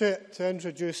only to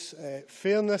introduce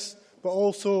fairness, but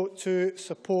also to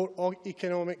support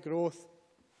economic growth.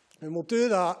 And we'll do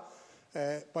that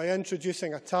by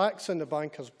introducing a tax on the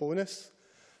banker's bonus,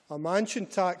 a mansion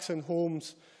tax on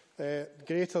homes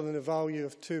greater than the value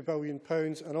of £2 billion,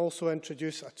 and also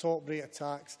introduce a top rate of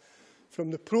tax.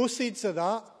 From the proceeds of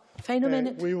that,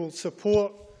 we will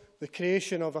support the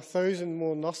creation of 1,000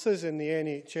 more nurses in the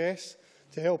NHS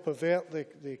to help avert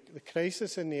the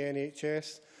crisis in the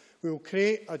NHS. We will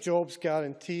create a jobs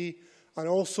guarantee and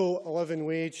also a living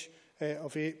wage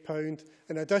of £8.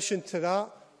 In addition to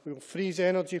that, we will freeze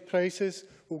energy prices,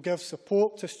 we will give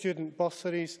support to student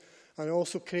bursaries and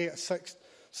also create a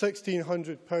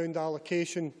 £1,600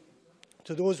 allocation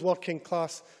to those working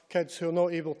class kids who are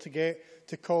not able to get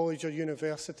to college or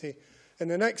university. In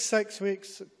the next 6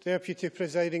 weeks, Deputy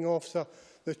Presiding Officer,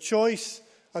 the choice,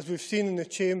 as we've seen in the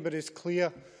Chamber, is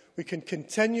clear. We can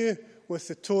continue with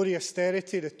the Tory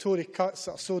austerity, the Tory cuts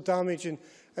that are so damaging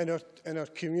in our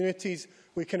communities.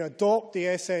 We can adopt the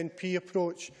SNP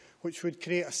approach, which would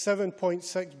create a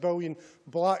 £7.6 billion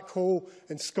black hole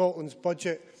in Scotland's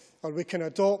budget, or we can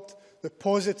adopt the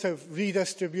positive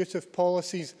redistributive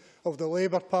policies of the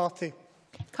Labour Party,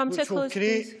 which will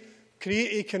create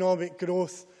economic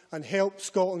growth and help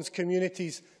Scotland's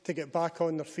communities to get back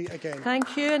on their feet again.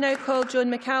 Thank you. I now call Joan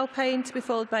McAlpine to be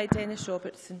followed by Dennis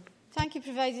Robertson. Thank you,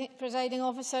 Presiding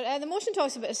Officer. The motion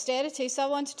talks about austerity, so I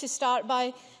wanted to start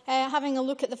by having a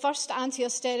look at the first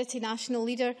anti-austerity national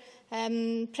leader,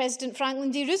 President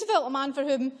Franklin D. Roosevelt, a man for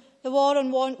whom the war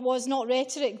on want was not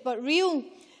rhetoric but real.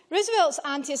 Roosevelt's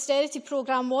anti-austerity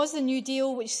programme was the New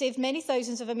Deal, which saved many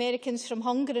thousands of Americans from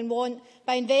hunger and want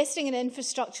by investing in the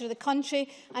infrastructure of the country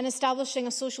and establishing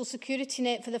a social security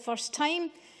net for the first time.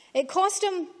 It cost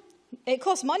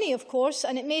money, of course,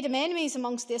 and it made him enemies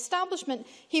amongst the establishment.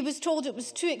 He was told it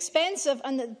was too expensive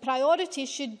and that the priority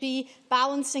should be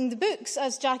balancing the books,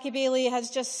 as Jackie Baillie has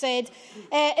just said.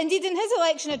 Indeed, in his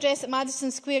election address at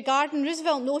Madison Square Garden,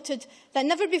 Roosevelt noted that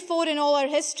never before in all our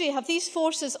history have these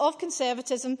forces of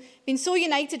conservatism been so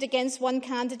united against one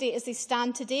candidate as they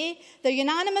stand today. They're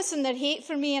unanimous in their hate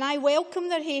for me, and I welcome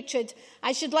their hatred.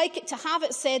 I should like it to have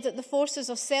it said that the forces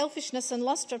of selfishness and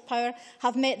lust for power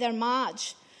have met their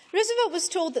match. Roosevelt was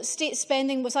told that state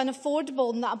spending was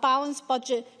unaffordable and that a balanced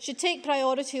budget should take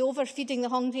priority over feeding the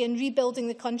hungry and rebuilding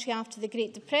the country after the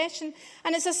Great Depression.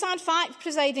 And it's a sad fact,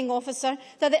 Presiding Officer,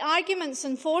 that the arguments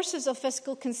and forces of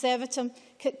fiscal conservatism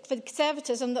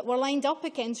that were lined up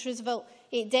against Roosevelt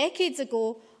 8 decades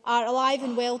ago are alive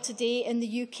and well today in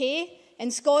the UK,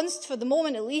 ensconced, for the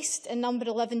moment at least, in number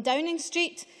 11 Downing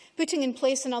Street, putting in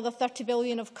place another £30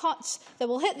 billion of cuts that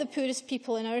will hit the poorest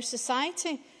people in our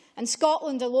society. And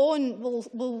Scotland alone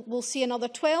will see another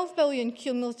 £12 billion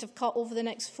cumulative cut over the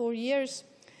next 4 years.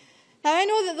 Now, I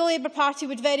know that the Labour Party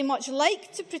would very much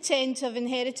like to pretend to have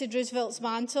inherited Roosevelt's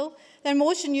mantle. Their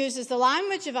motion uses the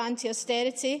language of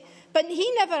anti-austerity, but he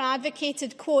never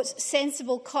advocated, quotes,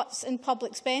 sensible cuts in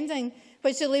public spending,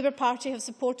 which the Labour Party have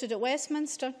supported at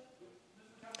Westminster.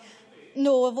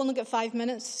 No, I've only got 5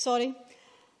 minutes, sorry.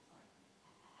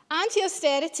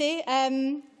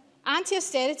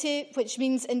 Anti-austerity, which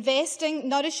means investing,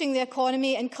 nourishing the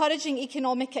economy, encouraging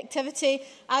economic activity,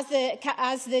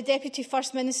 as the Deputy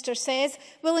First Minister says,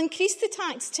 will increase the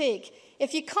tax take.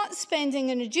 If you cut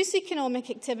spending and reduce economic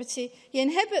activity, you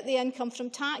inhibit the income from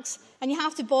tax and you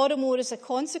have to borrow more as a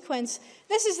consequence.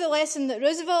 This is the lesson that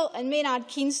Roosevelt and Maynard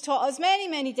Keynes taught us many,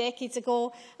 many decades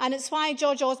ago, and it's why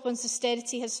George Osborne's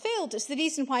austerity has failed. It's the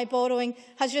reason why borrowing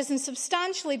has risen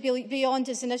substantially beyond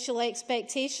his initial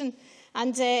expectation,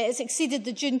 and it's exceeded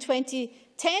the June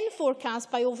 2010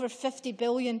 forecast by over £50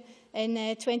 billion in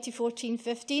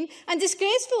 2014-15. And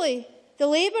disgracefully, the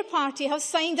Labour Party have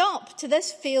signed up to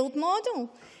this failed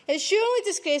model. It's surely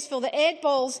disgraceful that Ed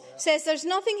Balls says there's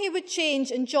nothing he would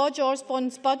change in George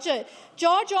Osborne's budget.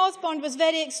 George Osborne was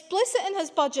very explicit in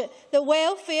his budget that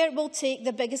welfare will take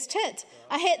the biggest hit,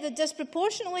 a hit that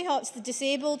disproportionately hurts the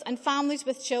disabled and families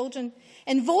with children.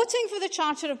 In voting for the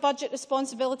Charter of Budget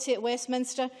Responsibility at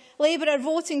Westminster, Labour are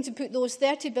voting to put those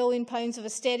 £30 billion of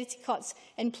austerity cuts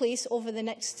in place over the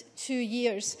next 2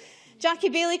 years.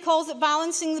 Jackie Baillie calls it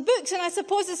balancing the books, and I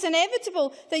suppose it's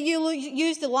inevitable that you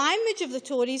use the language of the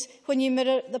Tories when you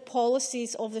mirror the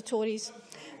policies of the Tories.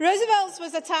 Roosevelt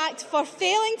was attacked for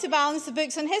failing to balance the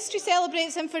books, and history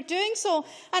celebrates him for doing so.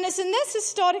 And it's in this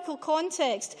historical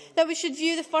context that we should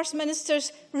view the First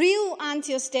Minister's real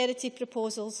anti-austerity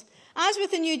proposals. As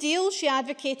with the New Deal, she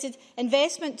advocated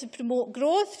investment to promote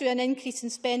growth through an increase in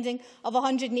spending of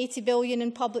 £180 billion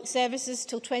in public services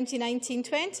till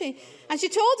 2019-20. And she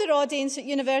told her audience at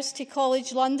University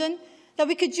College London that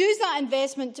we could use that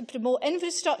investment to promote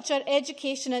infrastructure,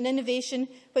 education and innovation,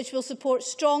 which will support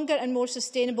stronger and more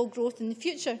sustainable growth in the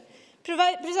future.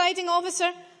 Presiding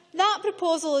Officer, that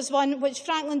proposal is one which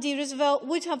Franklin D. Roosevelt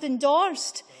would have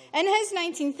endorsed. In his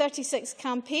 1936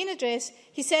 campaign address,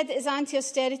 he said that his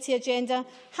anti-austerity agenda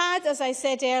had, as I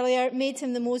said earlier, made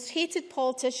him the most hated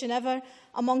politician ever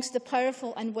amongst the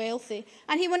powerful and wealthy.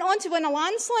 And he went on to win a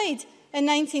landslide in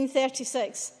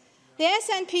 1936. The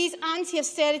SNP's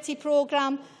anti-austerity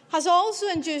programme has also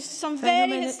induced some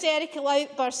very hysterical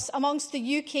outbursts amongst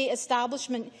the UK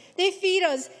establishment. They fear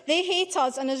us, they hate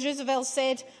us, and as Roosevelt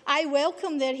said, I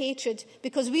welcome their hatred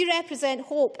because we represent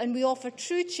hope and we offer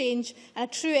true change and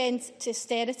a true end to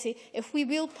austerity if we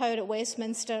wield power at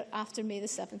Westminster after May the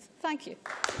 7th. Thank you.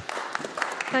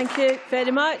 Thank you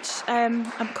very much. I'm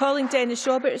calling Dennis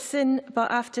Robertson, but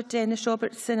after Dennis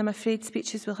Robertson, I'm afraid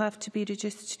speeches will have to be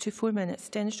reduced to 4 minutes.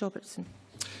 Dennis Robertson.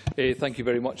 Thank you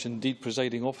very much indeed,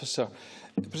 Presiding Officer.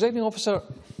 Presiding Officer,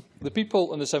 the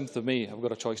people on the 7th of May have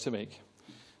got a choice to make.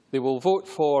 They will vote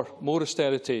for more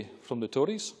austerity from the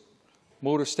Tories,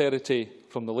 more austerity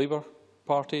from the Labour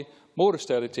Party, more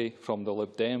austerity from the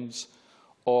Lib Dems,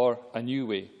 or a new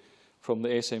way from the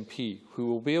SNP, who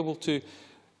will be able to,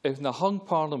 in a hung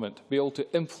Parliament, be able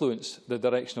to influence the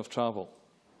direction of travel.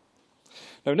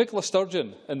 Now, Nicola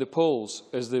Sturgeon in the polls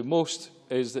is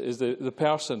the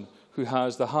person who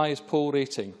has the highest poll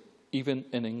rating, even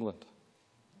in England.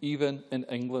 Even in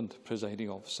England, Presiding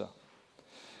Officer.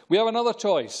 We have another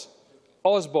choice: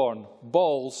 Osborne,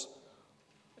 Balls,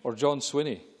 or John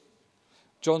Swinney.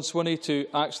 John Swinney to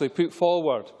actually put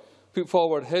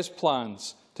forward his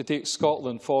plans to take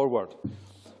Scotland forward.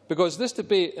 Because this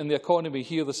debate in the economy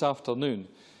here this afternoon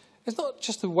is not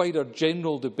just a wider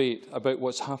general debate about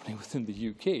what's happening within the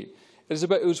UK. It is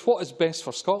about what is best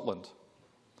for Scotland.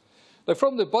 Now,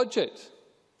 from the budget,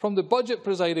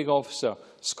 Presiding Officer,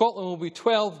 Scotland will be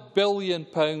 £12 billion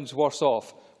worse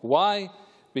off. Why?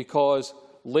 Because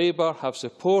Labour have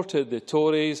supported the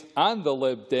Tories and the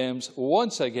Lib Dems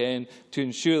once again to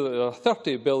ensure that there are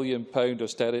 £30 billion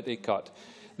austerity cut.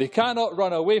 They cannot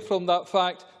run away from that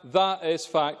fact. That is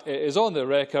fact. It is on the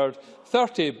record.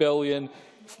 £30 billion,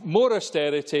 more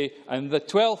austerity, and the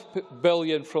 £12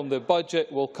 billion from the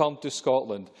budget will come to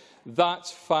Scotland.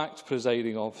 That's fact,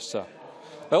 Presiding Officer.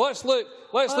 Now let's look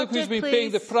who's been paying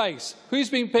the price. Who's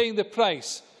been paying the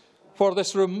price for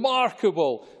this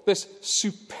remarkable, this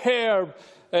superb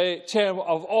term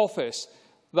of office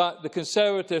that the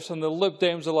Conservatives and the Lib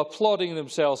Dems are applauding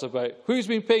themselves about? Who's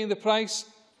been paying the price?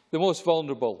 The most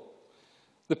vulnerable,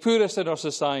 the poorest in our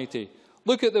society.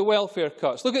 Look at the welfare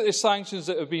cuts. Look at the sanctions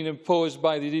that have been imposed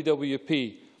by the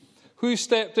DWP. Who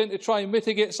stepped in to try and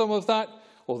mitigate some of that?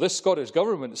 Well, this Scottish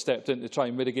Government stepped in to try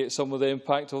and mitigate some of the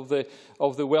impact of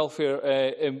the welfare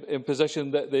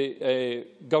imposition that the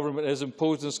Government has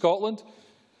imposed in Scotland.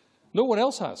 No one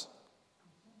else has.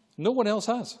 No one else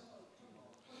has.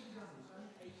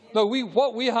 Now,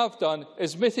 what we have done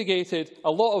is mitigated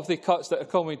a lot of the cuts that are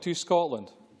coming to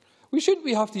Scotland. We shouldn't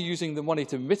be have to using the money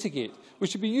to mitigate. We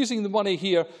should be using the money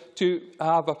here to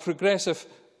have a progressive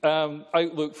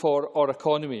outlook for our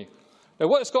economy. Now,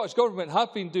 what the Scottish Government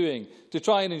have been doing to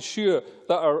try and ensure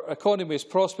that our economy is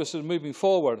prosperous and moving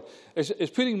forward is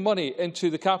putting money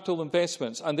into the capital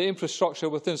investments and the infrastructure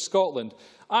within Scotland,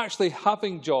 actually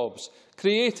having jobs,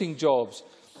 creating jobs.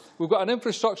 We've got an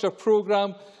infrastructure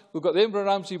programme. We've got the Edinburgh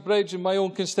Ramsey Bridge in my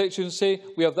own constituency.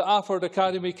 We have the Afford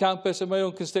Academy campus in my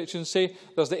own constituency.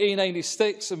 There's the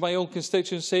A96 in my own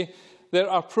constituency. There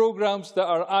are programmes that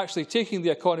are actually taking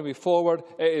the economy forward.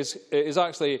 It is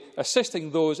actually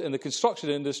assisting those in the construction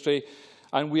industry,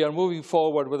 and we are moving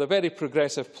forward with a very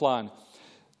progressive plan.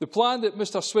 The plan that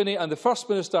Mr Swinney and the First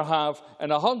Minister have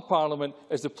in a hung Parliament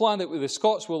is the plan that the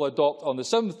Scots will adopt on the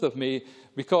 7th of May,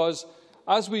 because,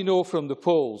 as we know from the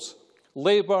polls,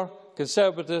 Labour,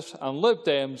 Conservatives and Lib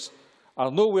Dems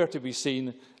are nowhere to be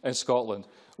seen in Scotland.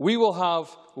 We will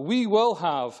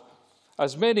have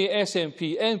as many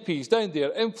SNP MPs down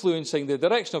there influencing the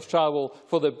direction of travel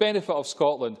for the benefit of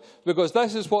Scotland, because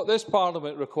this is what this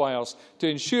Parliament requires, to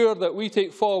ensure that we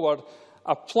take forward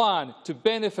a plan to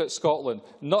benefit Scotland,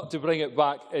 not to bring it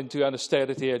back into an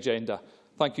austerity agenda.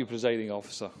 Thank you, Presiding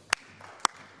Officer.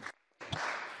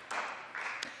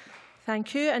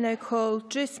 Thank you. I now call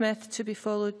Drew Smith to be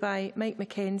followed by Mike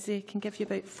Mackenzie. I can give you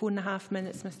about 4.5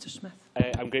 minutes, Mr Smith.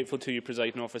 I'm grateful to you,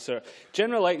 Presiding Officer.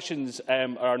 General elections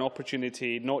are an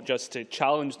opportunity not just to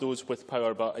challenge those with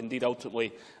power, but indeed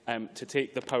ultimately to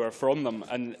take the power from them.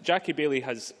 And Jackie Baillie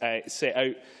has set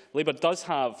out Labour does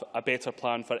have a better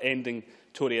plan for ending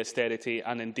Tory austerity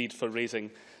and indeed for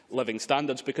raising living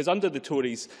standards, because under the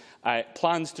Tories,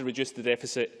 plans to reduce the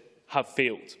deficit have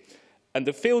failed. And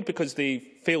they've failed because they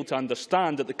failed to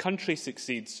understand that the country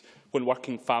succeeds when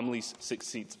working families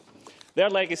succeed. Their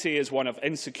legacy is one of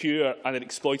insecure and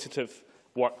exploitative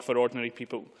work for ordinary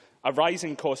people, a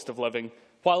rising cost of living,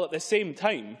 while at the same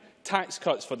time tax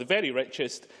cuts for the very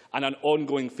richest and an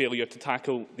ongoing failure to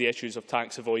tackle the issues of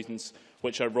tax avoidance,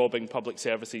 which are robbing public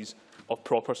services of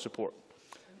proper support.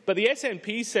 But the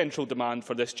SNP's central demand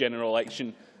for this general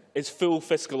election is full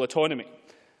fiscal autonomy.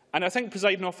 And I think,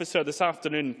 Presiding Officer, this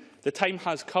afternoon the time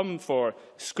has come for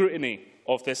scrutiny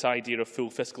of this idea of full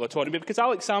fiscal autonomy, because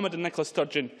Alex Salmond and Nicola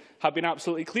Sturgeon have been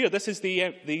absolutely clear. This is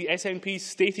the SNP's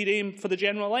stated aim for the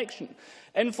general election.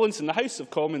 Influence in the House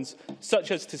of Commons, such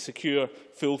as to secure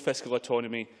full fiscal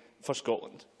autonomy for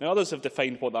Scotland. Now, others have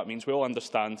defined what that means. We all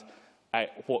understand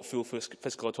what full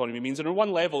fiscal autonomy means. And on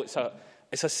one level,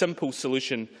 it's a simple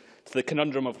solution to the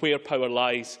conundrum of where power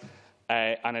lies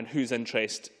and in whose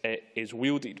interest it is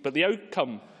wielded. But the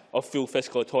outcome of full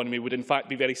fiscal autonomy would in fact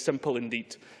be very simple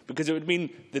indeed, because it would mean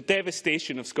the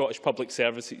devastation of Scottish public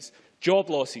services, job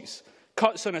losses,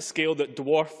 cuts on a scale that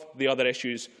dwarf the other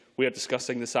issues we are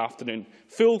discussing this afternoon,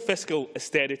 full fiscal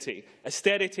austerity,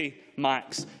 austerity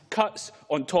max, cuts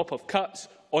on top of cuts,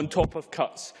 on top of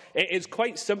cuts. It is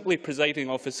quite simply, Presiding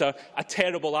Officer, a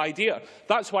terrible idea.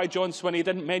 That's why John Swinney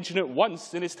didn't mention it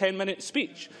once in his 10-minute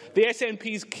speech. The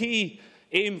SNP's key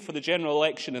aim for the general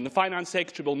election, and the Finance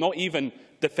Secretary will not even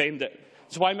defend it.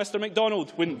 That's why Mr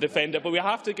MacDonald wouldn't defend it, but we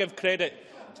have to give credit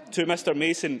to Mr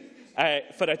Mason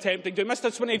for attempting to. Mr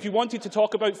Swinney, if you wanted to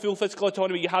talk about full fiscal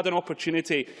autonomy, you had an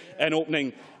opportunity in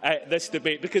opening this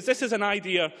debate, because this is an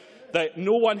idea that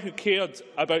no one who cared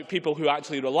about people who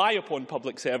actually rely upon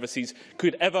public services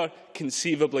could ever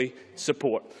conceivably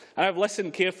support. And I've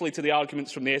listened carefully to the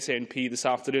arguments from the SNP this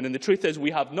afternoon, and the truth is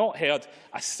we have not heard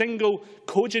a single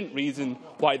cogent reason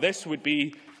why this would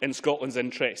be in Scotland's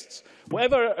interests.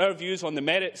 Whatever our views on the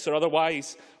merits or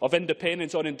otherwise of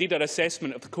independence, or indeed our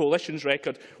assessment of the coalition's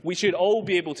record, we should all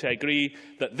be able to agree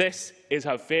that this is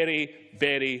a very,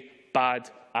 very bad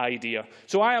idea.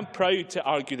 So I am proud to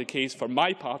argue the case for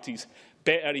my party's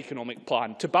better economic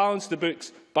plan, to balance the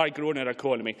books by growing our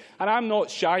economy. And I'm not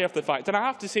shy of the fact, and I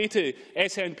have to say to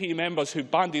SNP members who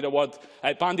bandied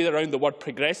around the word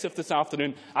progressive this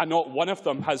afternoon, and not one of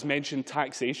them has mentioned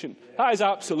taxation. That is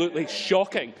absolutely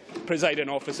shocking, Presiding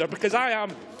Officer, because I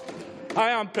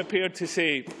am prepared to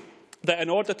say that in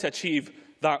order to achieve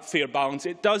that fair balance,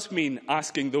 it does mean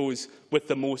asking those with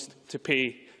the most to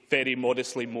pay very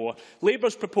modestly more.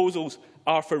 Labour's proposals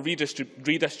are for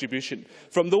redistribution,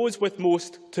 from those with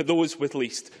most to those with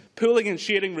least, pooling and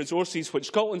sharing resources, which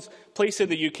Scotland's place in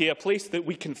the UK, a place that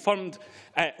we confirmed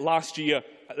last year,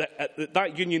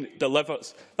 that union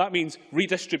delivers. That means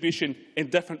redistribution in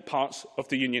different parts of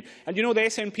the union. And you know, the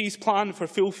SNP's plan for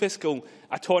full fiscal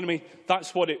autonomy,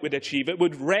 that's what it would achieve. It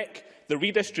would wreck the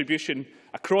redistribution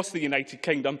across the United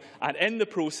Kingdom, and in the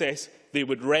process they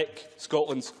would wreck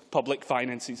Scotland's public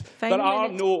finances. There are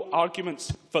no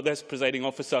arguments for this, Presiding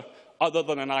Officer, other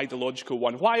than an ideological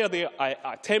one. Why are they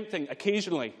attempting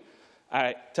occasionally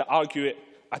to argue it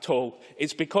at all?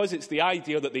 It's because it's the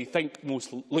idea that they think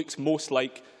looks most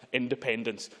like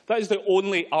independence. That is the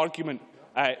only argument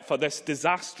for this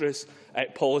disastrous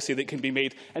policy that can be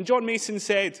made. And John Mason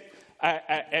said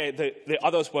the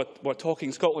others were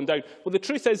talking Scotland down. Well, the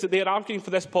truth is that they are arguing for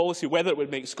this policy whether it would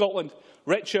make Scotland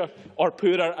richer or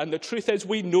poorer, and the truth is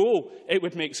we know it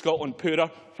would make Scotland poorer.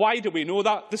 Why do we know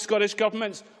that? The Scottish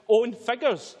Government's own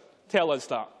figures tell us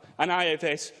that, and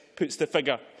IFS puts the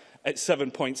figure at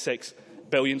 £7.6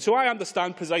 billion. So I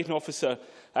understand, Presiding Officer,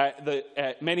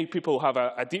 that many people have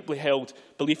a deeply held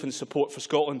belief and support for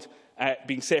Scotland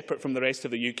being separate from the rest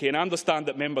of the UK. And I understand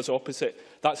that members opposite,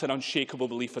 that's an unshakable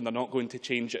belief and they're not going to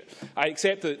change it. I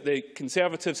accept that the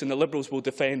Conservatives and the Liberals will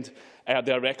defend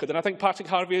their record. And I think Patrick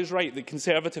Harvey is right. The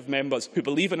Conservative members who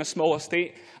believe in a smaller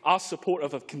state are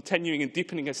supportive of continuing and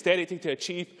deepening austerity to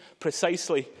achieve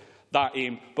precisely that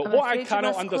aim. But what I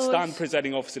cannot understand,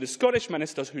 Presiding Officer, is Scottish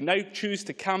ministers who now choose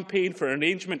to campaign for an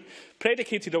arrangement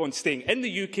predicated on staying in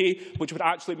the UK, which would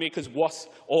actually make us worse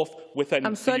off within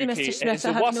I'm sorry, the UK. Mr Smith,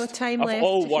 I have no time left. Of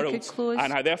all worlds,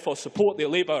 and I therefore support the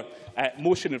Labour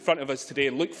motion in front of us today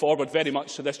and look forward very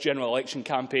much to this general election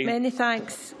campaign. Many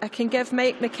thanks. I can give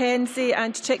Mike McKenzie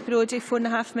and Chick Brodie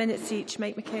 4.5 minutes each.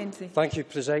 Mike McKenzie. Thank you,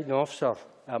 Presiding Officer.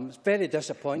 It's very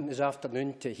disappointing this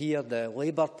afternoon to hear the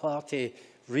Labour Party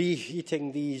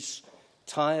reheating these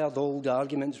tired old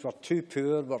arguments. We're too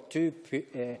poor, we're too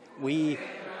we're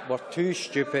too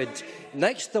stupid.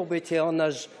 Next they'll be telling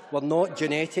us we're not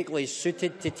genetically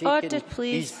suited to taking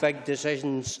these big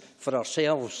decisions for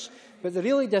ourselves. But the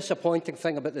really disappointing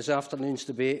thing about this afternoon's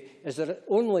debate is that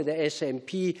only the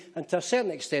SNP and to a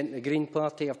certain extent the Green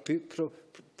Party have put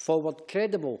forward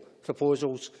credible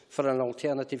proposals for an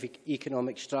alternative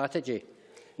economic strategy.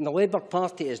 And the Labour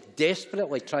Party is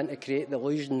desperately trying to create the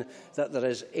illusion that there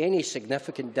is any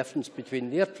significant difference between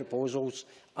their proposals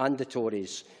and the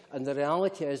Tories. And the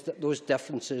reality is that those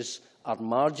differences are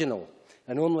marginal.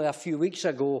 And only a few weeks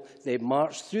ago, they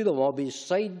marched through the lobbies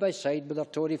side by side with their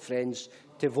Tory friends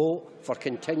to vote for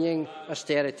continuing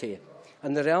austerity.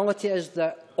 And the reality is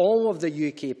that all of the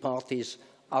UK parties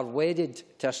are wedded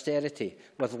to austerity,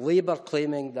 with Labour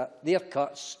claiming that their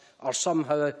cuts are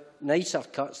somehow nicer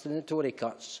cuts than the Tory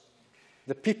cuts.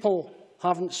 The people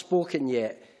haven't spoken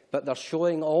yet, but they're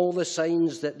showing all the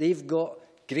signs that they've got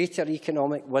greater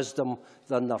economic wisdom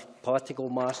than their political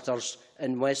masters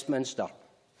in Westminster.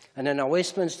 And in a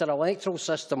Westminster electoral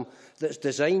system that's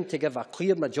designed to give a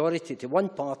clear majority to one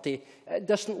party, it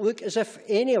doesn't look as if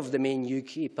any of the main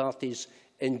UK parties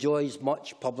enjoys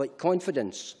much public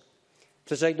confidence.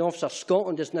 Presiding Officer,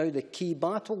 Scotland is now the key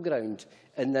battleground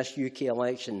in this UK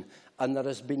election, and there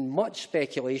has been much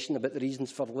speculation about the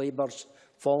reasons for Labour's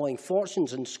falling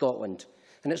fortunes in Scotland.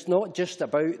 And it's not just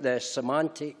about the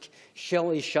semantic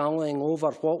shilly-shallying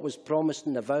over what was promised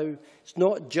in the vow. It's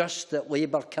not just that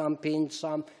Labour campaigned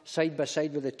side by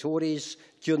side with the Tories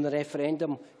during the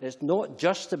referendum. It's not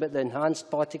just about the enhanced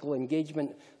political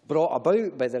engagement brought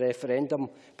about by the referendum,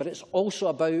 but it's also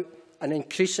about an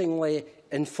increasingly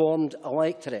informed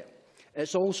electorate.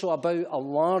 It's also about a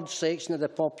large section of the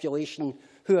population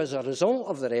who, as a result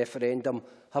of the referendum,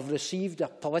 have received a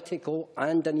political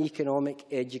and an economic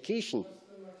education.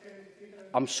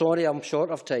 I'm sorry, I'm short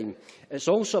of time. It's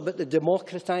also about the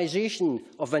democratisation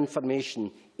of information,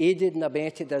 aided and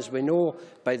abetted, as we know,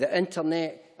 by the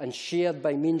internet and shared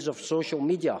by means of social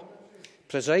media.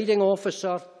 Presiding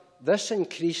Officer, this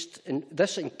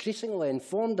increasingly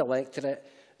informed electorate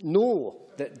know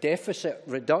that deficit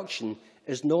reduction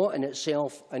is not in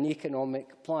itself an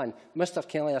economic plan. Mr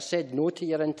Kelly, I said no to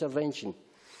your intervention.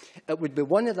 It would be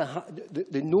one of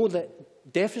they know that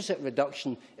deficit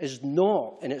reduction is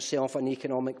not in itself an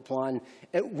economic plan.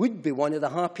 It would be one of the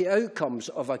happy outcomes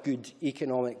of a good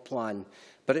economic plan.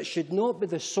 But it should not be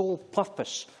the sole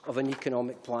purpose of an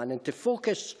economic plan. And to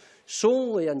focus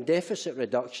solely on deficit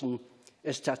reduction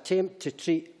is to attempt to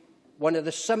treat one of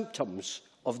the symptoms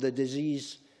of the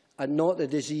disease and not the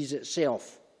disease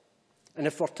itself. And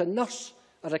if we're to nurse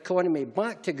our economy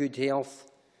back to good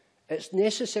health, it's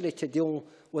necessary to deal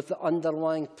with the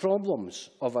underlying problems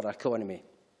of our economy.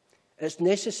 It's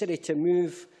necessary to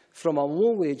move from a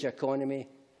low-wage economy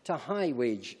to a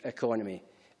high-wage economy.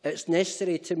 It's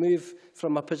necessary to move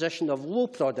from a position of low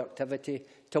productivity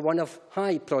to one of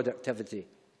high productivity.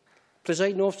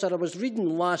 Presiding Officer, I was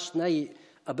reading last night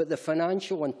about the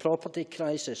financial and property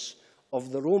crisis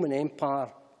of the Roman Empire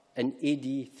in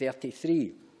AD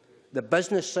 33. The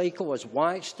business cycle has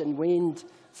waxed and waned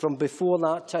from before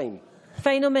that time.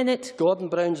 Final minute. Gordon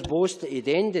Brown's boast that he'd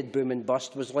ended boom and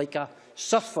bust was like a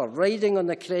surfer riding on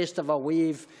the crest of a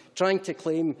wave, trying to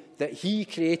claim that he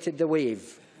created the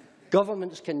wave.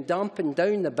 Governments can dampen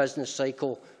down the business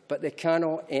cycle, but they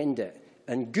cannot end it.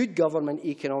 And good government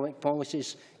economic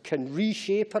policies can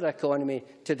reshape our economy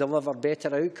to deliver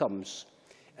better outcomes.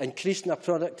 Increasing our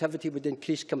productivity would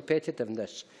increase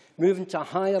competitiveness. Moving to a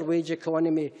higher wage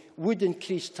economy would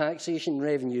increase taxation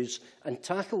revenues and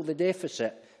tackle the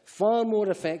deficit far more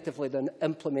effectively than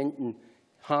implementing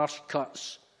harsh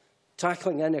cuts.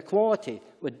 Tackling inequality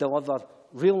would deliver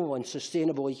real and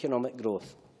sustainable economic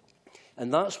growth.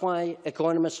 And that's why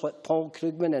economists like Paul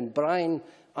Krugman and Brian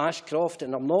Ashcroft,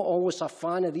 and I'm not always a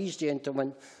fan of these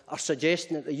gentlemen, are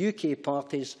suggesting that the UK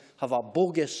parties have a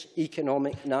bogus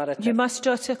economic narrative. You must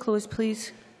draw to a close,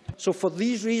 please. So for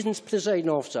these reasons, Presiding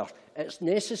Officer, it's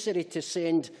necessary to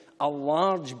send a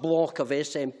large block of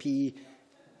SNP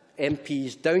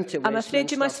MPs down to Westminster. I'm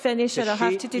afraid you must finish, or I'll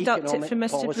have to deduct it from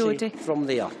Mr Brodie. From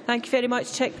there. Thank you very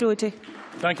much. Chick Brodie.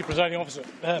 Thank you, Presiding Officer.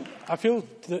 I feel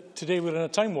that today we're in a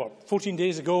time warp. 14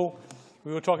 days ago,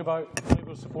 we were talking about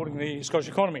Labour supporting the Scottish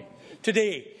economy.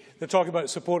 Today, they're talking about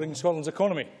supporting Scotland's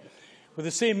economy with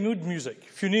the same mood music,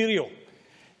 funereal.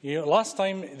 Last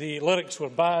time the lyrics were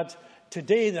bad.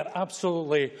 Today, they're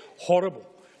absolutely horrible.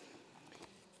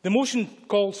 The motion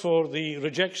calls for the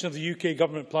rejection of the UK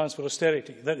government plans for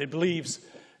austerity, that it believes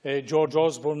George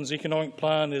Osborne's economic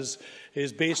plan is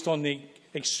based on the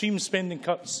extreme spending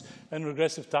cuts and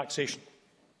regressive taxation.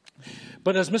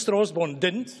 But as Mr Osborne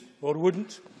didn't, or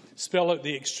wouldn't, spell out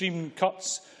the extreme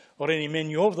cuts or any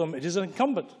menu of them, it is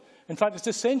incumbent. In fact, it's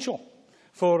essential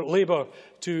for Labour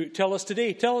to tell us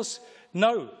today, tell us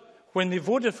now, when they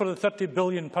voted for the £30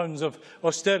 billion of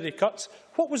austerity cuts,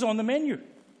 what was on the menu?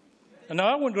 And now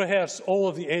I won't rehearse all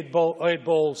of the Ed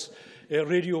Balls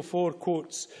Radio 4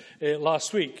 quotes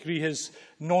last week, re his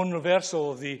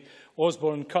non-reversal of the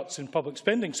Osborne cuts in public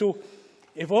spending. So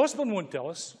if Osborne won't tell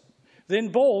us, then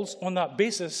Balls, on that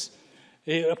basis,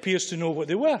 appears to know what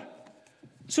they were.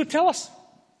 So tell us,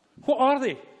 what are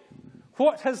they?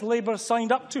 What has Labour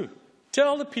signed up to?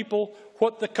 Tell the people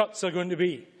what the cuts are going to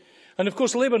be. And of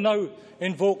course, Labour now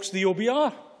invokes the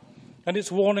OBR and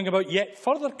its warning about yet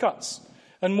further cuts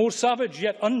and more savage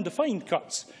yet undefined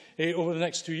cuts over the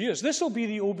next 2 years. This will be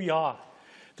the OBR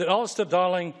that Alistair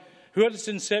Darling, who at its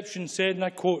inception said, and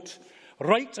I quote,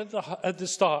 right at the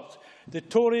start, the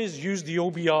Tories used the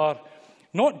OBR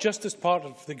not just as part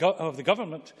of the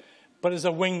government, but as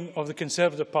a wing of the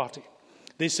Conservative Party.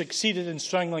 They succeeded in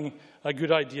strangling a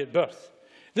good idea at birth.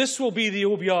 This will be the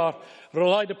OBR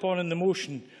relied upon in the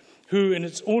motion, who, in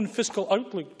its own fiscal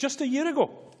outlook just a year ago,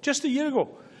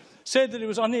 said that it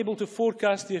was unable to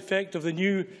forecast the effect of the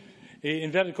new,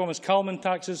 inverted commas, Calman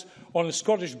taxes on the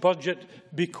Scottish budget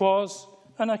because,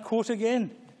 and I quote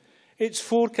again, its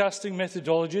forecasting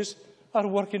methodologies are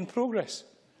work in progress.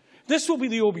 This will be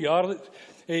the OBR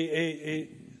that,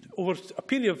 over a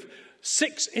period of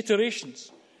 6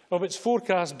 iterations of its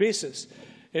forecast basis,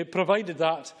 provided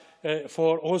that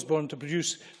for Osborne to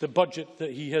produce the budget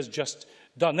that he has just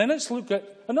done. Then let's look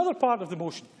at another part of the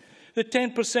motion, the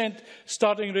 10%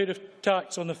 starting rate of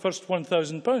tax on the first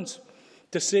 £1,000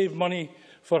 to save money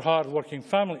for hard-working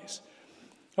families.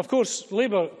 Of course,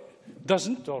 Labour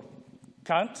doesn't, or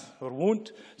can't, or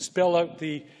won't spell out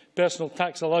the personal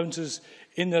tax allowances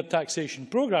in their taxation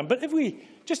programme. But if we,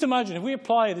 just imagine, if we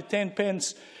apply the 10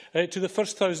 pence to the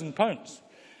first £1,000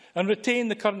 and retain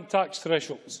the current tax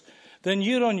thresholds, then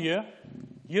year on year,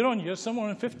 somewhere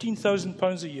around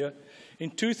 £15,000 a year, in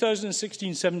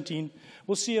 2016-17,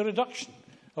 will see a reduction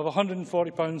of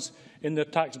 £140 in their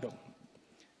tax bill.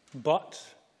 But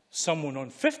someone on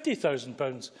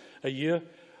 £50,000 a year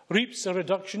reaps a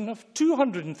reduction of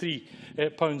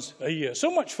 £203 a year. So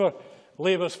much for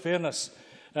Labour's fairness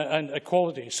and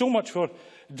equality. So much for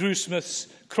Drew Smith's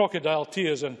crocodile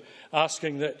tears and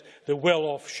asking that the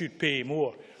well-off should pay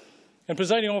more. And,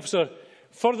 Presiding Officer,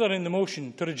 further in the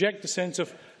motion to reject the sense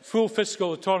of full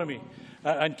fiscal autonomy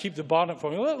and keep the Barnett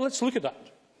formula, let's look at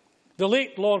that. The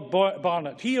late Lord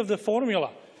Barnett, he of the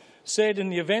formula, said in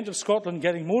the event of Scotland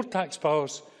getting more tax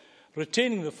powers,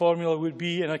 retaining the formula would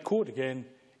be, and I quote again,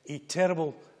 a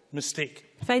terrible mistake.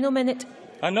 Final minute.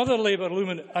 Another Labour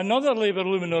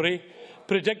luminary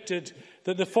predicted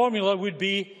that the formula would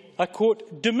be, I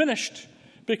quote, diminished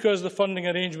because the funding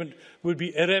arrangement would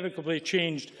be irrevocably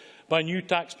changed by new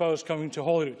tax powers coming to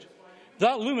Holyrood.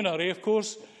 That luminary, of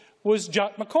course, was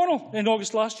Jack McConnell in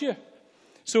August last year.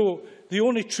 So the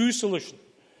only true solution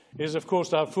is, of course,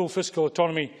 to have full fiscal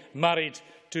autonomy married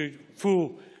to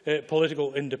full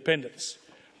political independence.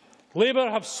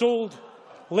 Labour have sold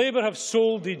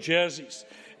the jerseys.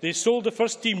 They sold the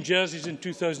first-team jerseys in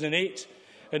 2008,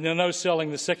 and they're now selling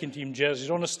the second-team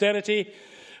jerseys on austerity,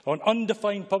 on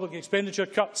undefined public expenditure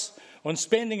cuts, on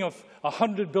spending of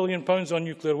 £100 billion on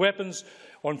nuclear weapons,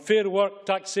 on fair work,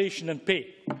 taxation and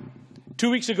pay.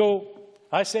 2 weeks ago,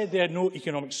 I said they had no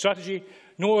economic strategy,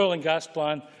 no oil and gas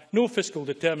plan, no fiscal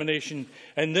determination,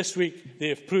 and this week they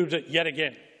have proved it yet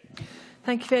again.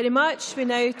 Thank you very much. We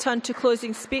now turn to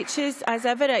closing speeches. As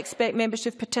ever, I expect members who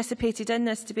have participated in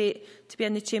this debate to be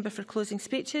in the chamber for closing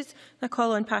speeches. I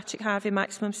call on Patrick Harvey,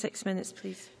 maximum 6 minutes,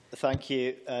 please. Thank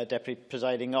you, Deputy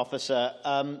Presiding Officer.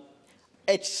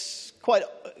 It's quite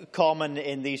common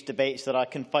in these debates that I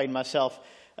can find myself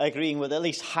agreeing with at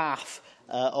least half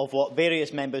of what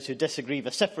various members who disagree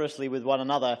vociferously with one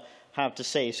another have to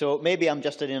say. So maybe I'm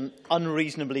just in an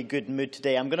unreasonably good mood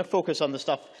today. I'm going to focus on the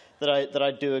stuff that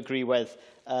I do agree with,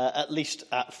 at least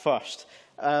at first.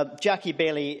 Jackie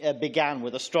Baillie began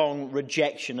with a strong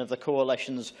rejection of the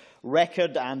Coalition's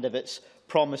record and of its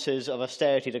promises of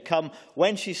austerity to come.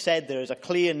 When she said there is a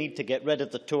clear need to get rid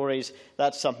of the Tories,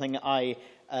 that's something I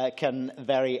can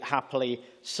very happily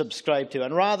subscribe to.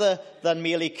 And rather than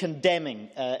merely condemning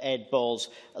Ed Balls,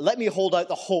 let me hold out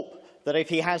the hope that if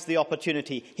he has the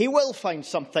opportunity, he will find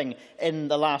something in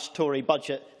the last Tory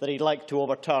budget that he'd like to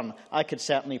overturn. I could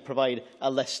certainly provide a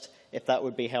list if that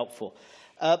would be helpful.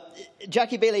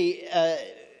 Jackie Baillie,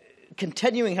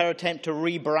 continuing her attempt to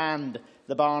rebrand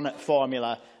the Barnett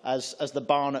formula as the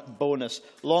Barnett bonus,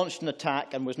 launched an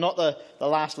attack and was not the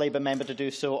last Labour member to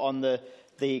do so on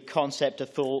the concept of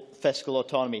full fiscal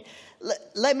autonomy.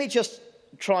 Let me just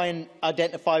try and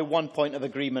identify one point of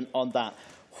agreement on that.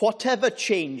 Whatever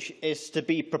change is to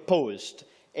be proposed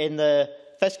in the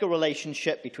fiscal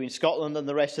relationship between Scotland and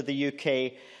the rest of the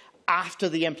UK after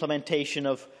the implementation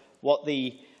of what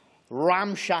the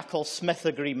ramshackle Smith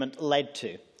Agreement led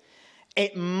to,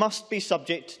 it must be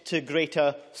subject to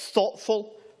greater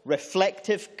thoughtful,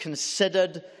 reflective,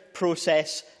 considered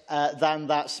process than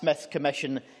that Smith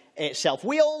Commission itself.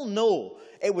 We all know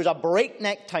it was a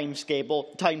breakneck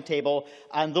timetable,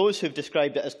 and those who have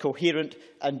described it as coherent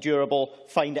and durable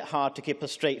find it hard to keep a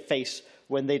straight face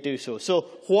when they do so. So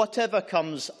whatever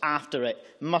comes after it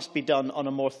must be done on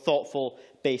a more thoughtful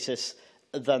basis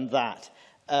than that.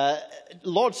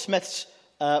 Lord Smith's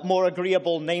more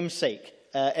agreeable namesake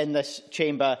in this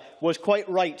chamber was quite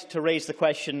right to raise the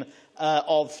question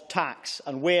of tax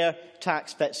and where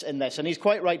tax fits in this. And he's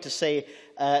quite right to say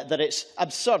that it's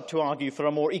absurd to argue for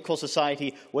a more equal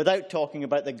society without talking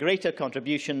about the greater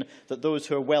contribution that those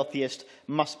who are wealthiest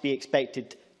must be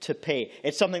expected to pay.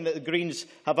 It's something that the Greens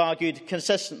have argued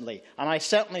consistently, and I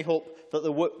certainly hope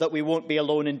that we won't be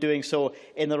alone in doing so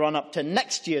in the run-up to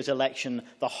next year's election,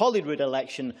 the Holyrood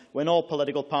election, when all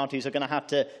political parties are going to have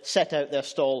to set out their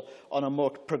stall on a more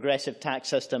progressive tax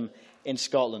system in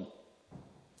Scotland.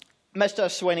 Mr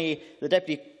Swinney, the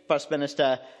Deputy First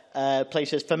Minister,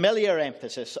 places familiar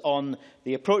emphasis on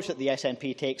the approach that the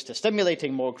SNP takes to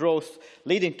stimulating more growth,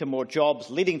 leading to more jobs,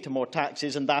 leading to more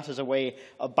taxes, and that is a way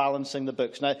of balancing the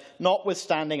books. Now,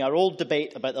 notwithstanding our old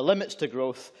debate about the limits to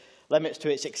growth, limits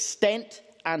to its extent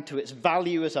and to its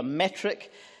value as a metric,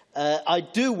 I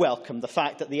do welcome the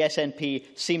fact that the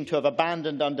SNP seem to have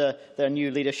abandoned under their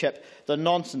new leadership the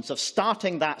nonsense of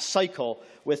starting that cycle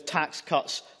with tax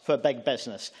cuts for big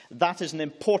business. That is an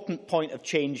important point of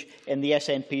change in the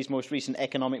SNP's most recent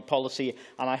economic policy,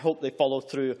 and I hope they follow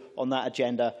through on that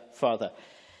agenda further.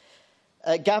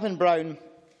 Gavin Brown,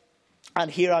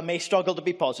 and here I may struggle to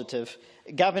be positive,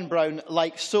 Gavin Brown,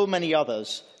 like so many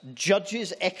others,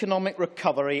 judges economic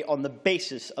recovery on the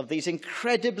basis of these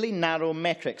incredibly narrow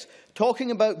metrics, talking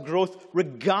about growth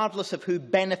regardless of who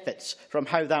benefits from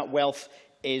how that wealth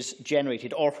is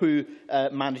generated or who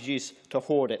manages to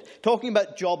hoard it. Talking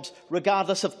about jobs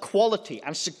regardless of quality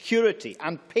and security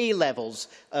and pay levels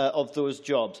of those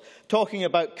jobs. Talking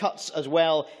about cuts as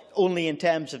well only in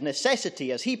terms of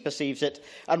necessity as he perceives it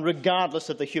and regardless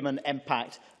of the human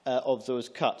impact of those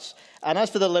cuts. And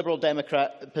as for the Liberal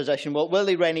Democrat position, well,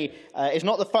 Willie Rennie is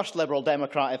not the first Liberal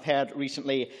Democrat I've heard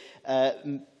recently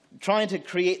trying to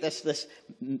create this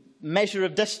measure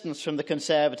of distance from the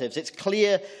Conservatives. It's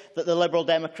clear that the Liberal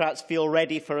Democrats feel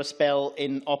ready for a spell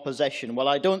in opposition. Well,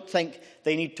 I don't think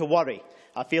they need to worry.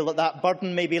 I feel that that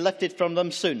burden may be lifted from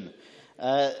them soon.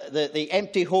 The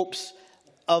empty hopes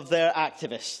of their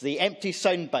activists, the empty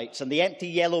soundbites and the empty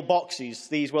yellow boxes,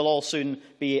 these will all soon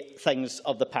be things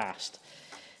of the past.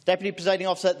 Deputy Presiding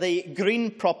Officer, the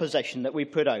Green proposition that we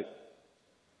put out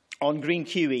on Green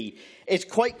QE is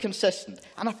quite consistent,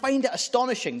 and I find it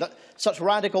astonishing that such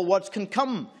radical words can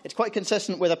come. It's quite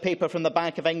consistent with a paper from the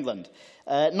Bank of England,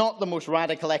 not the most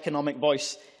radical economic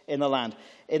voice in the land.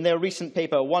 In their recent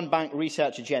paper, One Bank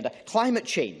Research Agenda, climate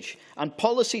change and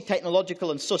policy,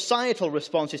 technological and societal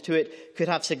responses to it could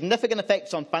have significant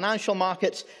effects on financial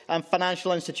markets and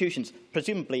financial institutions,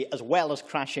 presumably as well as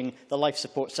crashing the life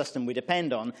support system we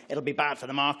depend on. It'll be bad for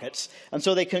the markets. And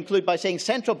so they conclude by saying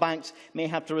central banks may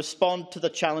have to respond to the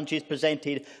challenges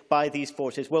presented by these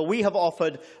forces. Well, we have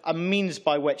offered a means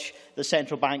by which the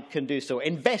central bank can do so,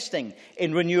 investing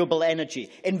in renewable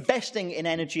energy, investing in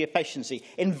energy efficiency,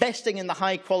 investing in the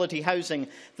high-quality housing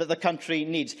that the country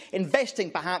needs, investing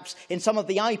perhaps in some of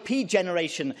the IP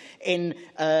generation in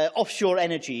offshore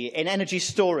energy, in energy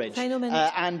storage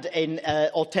and in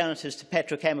alternatives to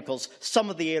petrochemicals, some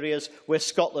of the areas where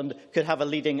Scotland could have a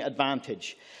leading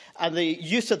advantage. and the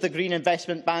use of the Green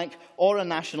Investment Bank or a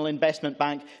national investment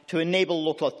bank to enable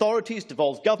local authorities,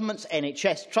 devolved governments,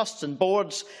 NHS trusts and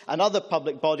boards and other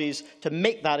public bodies to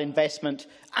make that investment.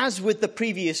 As with the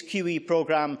previous QE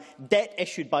programme, debt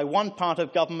issued by one part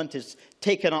of government is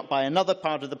taken up by another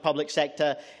part of the public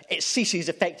sector. It ceases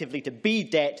effectively to be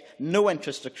debt, no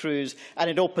interest accrues, and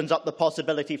it opens up the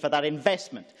possibility for that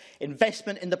investment.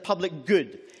 Investment in the public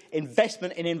good,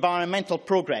 investment in environmental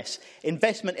progress,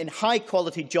 investment in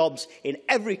high-quality jobs in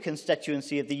every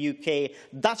constituency of the UK.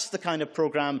 That's the kind of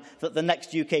programme that the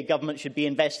next UK government should be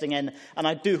investing in, and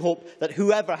I do hope that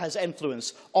whoever has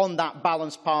influence on that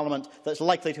balanced parliament that's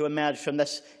likely to emerge from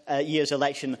this year's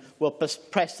election will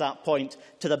press that point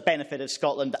to the benefit of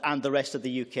Scotland and the rest of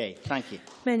the UK. Thank you.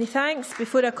 Many thanks.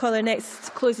 Before I call our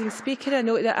next closing speaker, I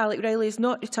note that Alec Rowley has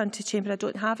not returned to chamber. I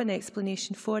don't have an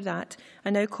explanation for that.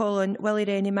 I now call on Willie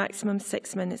Rennie. Maximum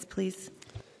 6 minutes, please.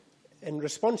 In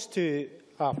response to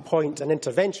a point, an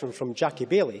intervention from Jackie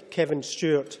Baillie, Kevin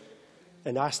Stewart,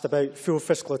 and asked about full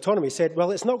fiscal autonomy, said, well,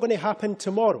 it's not going to happen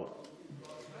tomorrow.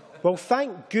 Well,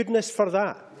 thank goodness for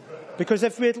that. Because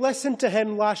if we had listened to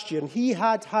him last year and he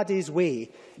had had his way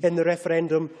in the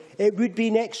referendum, it would be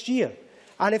next year.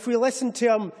 And if we listened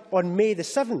to him on May the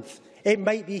 7th, it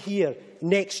might be here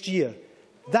next year.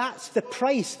 That's the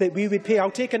price that we would pay.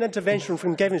 I'll take an intervention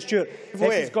from Kevin Stewart if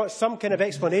he's got some kind of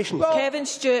explanation. Well, Kevin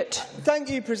Stewart. Thank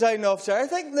you, Presiding Officer. I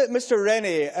think that Mr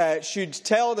Rennie should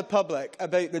tell the public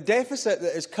about the deficit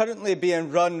that is currently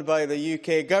being run by the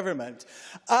UK government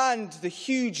and the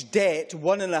huge debt,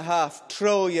 £1.5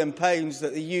 trillion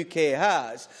that the UK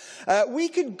has. We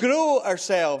could grow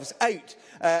ourselves out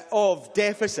of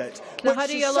deficit, which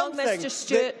is something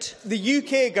that the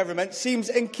UK government seems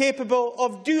incapable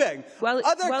of doing.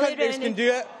 Other countries can do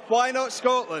it. Why not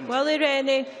Scotland? Willie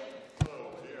Rennie.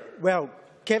 Well,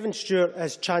 Kevin Stewart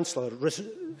as Chancellor,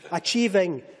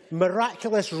 achieving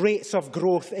miraculous rates of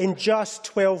growth in just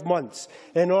 12 months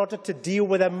in order to deal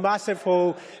with a massive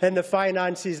hole in the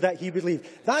finances that he would leave.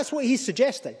 That's what he's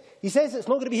suggesting. He says it's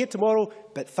not going to be here tomorrow,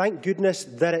 but thank goodness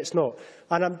that it's not.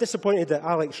 And I'm disappointed that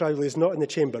Alex Rowley is not in the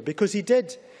chamber, because he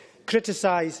did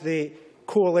criticise the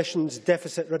Coalition's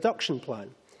deficit reduction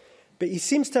plan. But he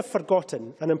seems to have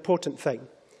forgotten an important thing,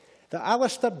 that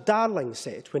Alistair Darling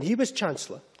said when he was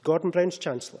Chancellor, Gordon Brown's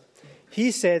Chancellor. He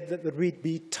said that there would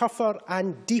be tougher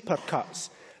and deeper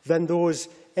cuts than those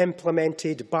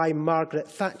implemented by Margaret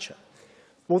Thatcher.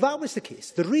 Well, that was the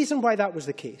case. The reason why that was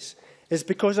the case is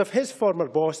because of his former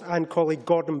boss and colleague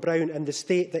Gordon Brown and the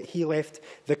state that he left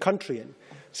the country in.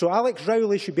 So Alex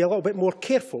Rowley should be a little bit more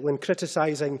careful in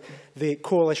criticising the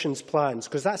Coalition's plans,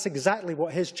 because that's exactly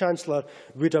what his Chancellor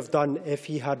would have done if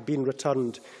he had been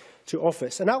returned to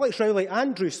office. And Alex Rowley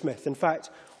and Drew Smith, in fact,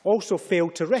 also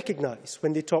failed to recognise,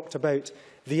 when they talked about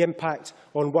the impact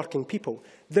on working people,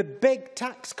 the big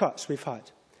tax cuts we've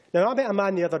had. Now, I met a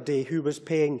man the other day who was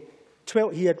paying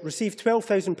he had received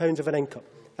 £12,000 of an income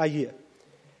a year.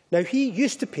 Now, he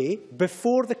used to pay,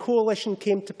 before the Coalition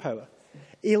came to power,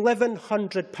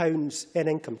 £1,100 in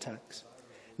income tax.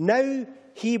 Now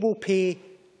he will pay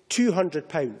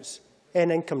 £200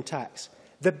 in income tax.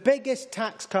 The biggest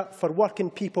tax cut for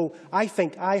working people I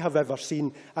think I have ever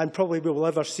seen, and probably will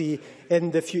ever see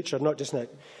in the future, not just now.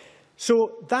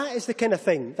 So that is the kind of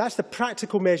thing, that's the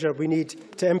practical measure we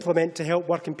need to implement to help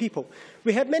working people.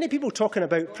 We had many people talking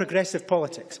about progressive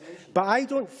politics, but I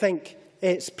don't think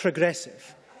it's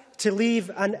progressive to leave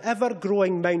an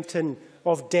ever-growing mountain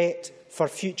of debt for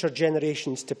future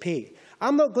generations to pay.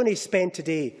 I'm not going to spend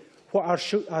today what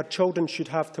our children should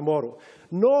have tomorrow,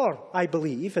 nor, I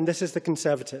believe, and this is the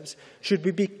Conservatives, should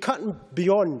we be cutting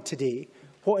beyond today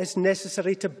what is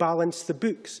necessary to balance the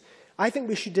books. I think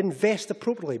we should invest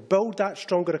appropriately, build that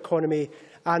stronger economy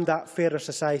and that fairer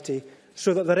society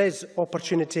so that there is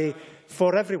opportunity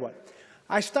for everyone.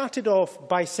 I started off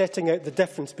by setting out the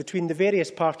difference between the various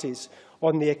parties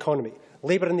on the economy.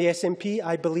 Labour and the SNP,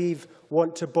 I believe,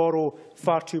 want to borrow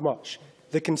far too much.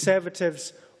 The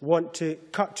Conservatives want to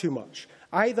cut too much.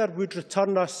 Either would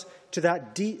return us to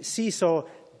that seesaw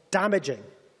damaging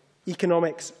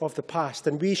economics of the past,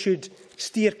 and we should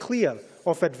steer clear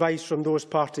of advice from those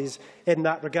parties in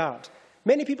that regard.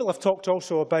 Many people have talked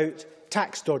also about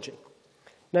tax dodging.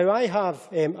 Now, I have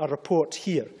a report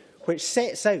here which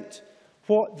sets out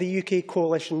what the UK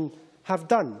Coalition have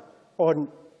done on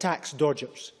tax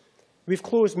dodgers. We've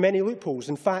closed many loopholes,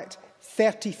 in fact,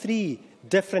 33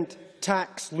 different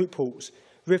tax loopholes.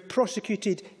 We've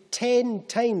prosecuted 10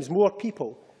 times more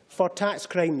people for tax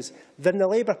crimes than the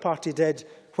Labour Party did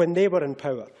when they were in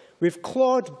power. We've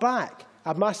clawed back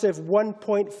a massive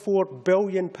 £1.4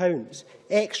 billion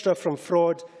extra from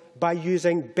fraud by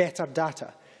using better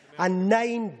data. and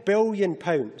 £9 billion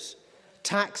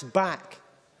tax back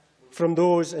from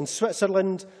those in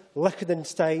Switzerland,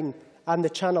 Liechtenstein and the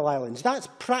Channel Islands. That's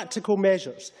practical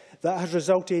measures that has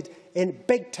resulted in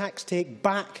big tax take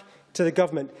back to the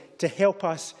government to help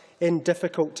us in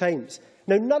difficult times.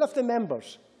 Now, none of the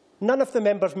members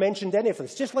mentioned any of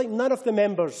this, just like none of the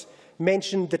members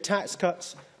mentioned the tax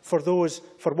cuts for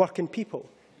working people.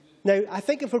 Now, I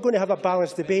think if we're going to have a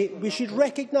balanced debate, we should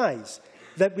recognise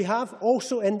that we have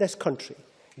also in this country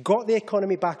got the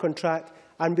economy back on track,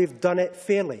 and we've done it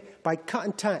fairly by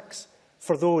cutting tax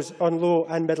for those on low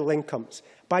and middle incomes,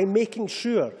 by making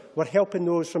sure we're helping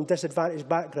those from disadvantaged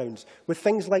backgrounds with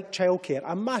things like childcare,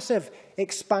 a massive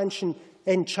expansion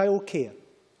in childcare.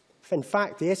 In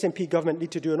fact, the SNP government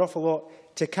need to do an awful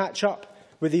lot to catch up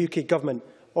with the UK government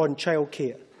on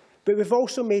childcare. But we've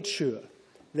also made sure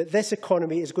that this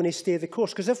economy is going to stay the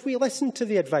course, because if we listen to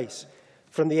the advice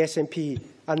from the SNP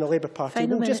and the Labour Party,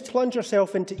 we'll just plunge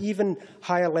ourselves into even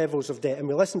higher levels of debt. And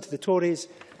we listen to the Tories,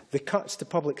 the cuts to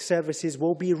public services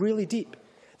will be really deep.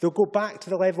 They'll go back to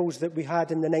the levels that we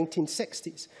had in the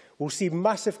 1960s. We'll see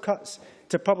massive cuts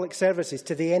to public services,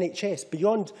 to the NHS,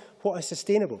 beyond what is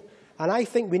sustainable. And I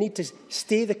think we need to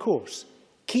stay the course,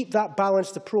 keep that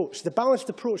balanced approach, the balanced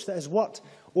approach that has worked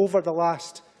over the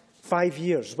last 5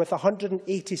 years, with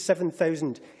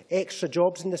 187,000 extra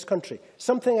jobs in this country.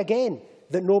 Something, again,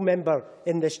 that no member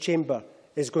in this chamber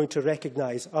is going to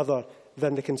recognise other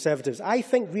than the Conservatives. I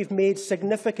think we've made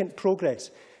significant progress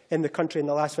in the country in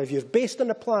the last 5 years, based on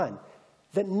a plan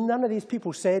that none of these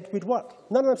people said would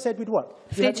work. None of them said would work.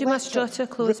 You must draw to a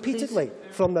close, repeatedly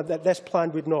please. From them that this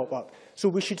plan would not work. So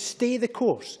we should stay the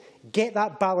course, get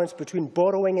that balance between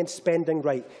borrowing and spending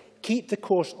right, keep the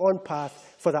course on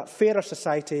path for that fairer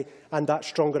society and that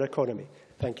stronger economy.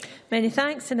 Thank you. Many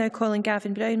thanks. And now calling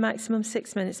Gavin Brown. Maximum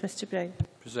 6 minutes, Mr Brown.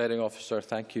 Presiding Officer,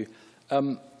 thank you.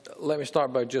 Let me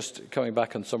start by just coming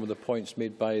back on some of the points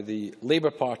made by the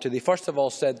Labour Party. They first of all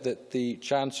said that the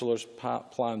Chancellor's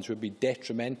plans would be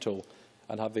detrimental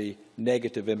and have a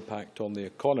negative impact on the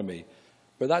economy.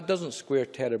 But that doesn't square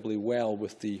terribly well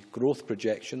with the growth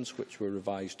projections, which were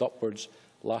revised upwards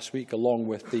last week, along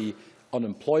with the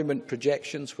unemployment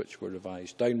projections, which were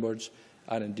revised downwards,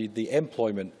 and indeed the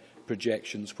employment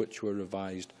projections, which were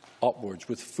revised upwards,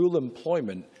 with full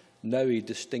employment now a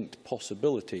distinct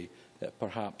possibility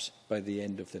perhaps by the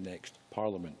end of the next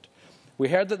Parliament. We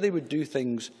heard that they would do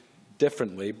things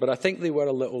differently, but I think they were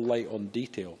a little light on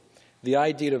detail. The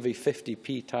idea of a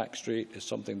 50p tax rate is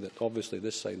something that obviously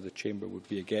this side of the chamber would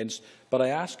be against, but I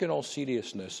ask in all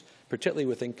seriousness, particularly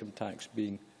with income tax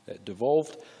being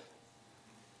devolved,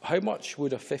 how much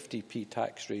would a 50p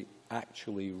tax rate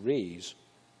actually raise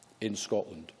in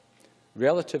Scotland?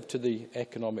 Relative to the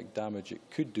economic damage it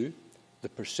could do, the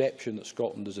perception that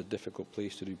Scotland is a difficult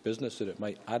place to do business that it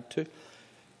might add to,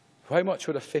 how much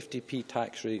would a 50p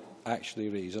tax rate actually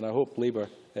raise? And I hope Labour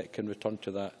can return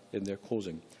to that in their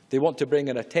closing. They want to bring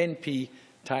in a 10p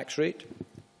tax rate,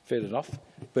 fair enough,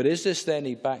 but is this then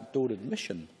a backdoor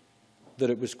admission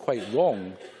that it was quite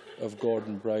wrong of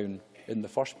Gordon Brown in the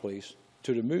first place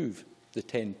to remove the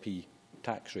 10p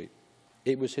tax rate?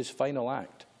 It was his final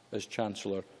act as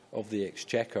Chancellor of the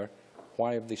Exchequer.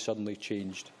 Why have they suddenly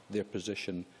changed their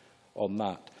position on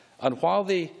that? And while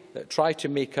they try to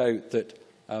make out that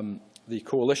the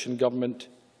coalition government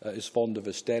is fond of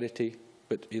austerity,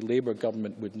 but a Labour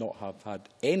government would not have had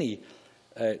any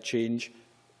change,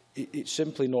 it's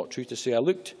simply not true to say. I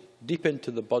looked deep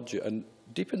into the budget, and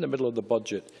deep in the middle of the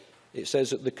budget, it says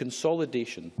that the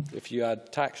consolidation, if you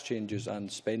add tax changes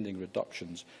and spending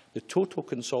reductions, the total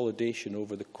consolidation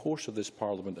over the course of this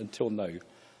Parliament until now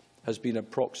has been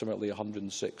approximately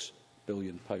 £106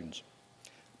 billion.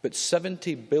 But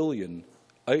 £70 billion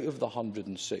out of the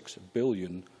 £106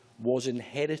 billion was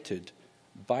inherited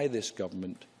by this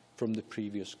government from the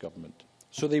previous government.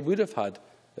 So they would have had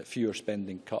fewer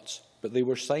spending cuts, but they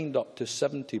were signed up to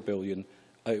 £70 billion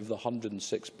out of the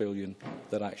 £106 billion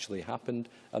that actually happened.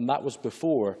 And that was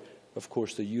before, of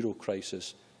course, the euro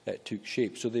crisis took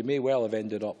shape. So they may well have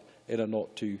ended up in a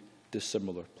not too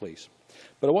dissimilar place.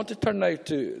 But I want to turn now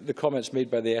to the comments made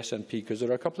by the SNP, because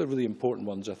there are a couple of really important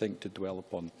ones, I think, to dwell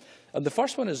upon. And the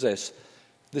first one is this: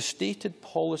 the stated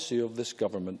policy of this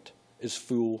government is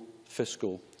full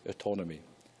fiscal autonomy.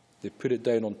 They put it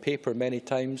down on paper many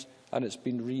times, and it's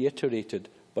been reiterated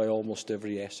by almost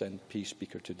every SNP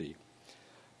speaker today.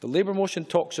 The Labour motion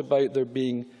talks about there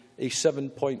being a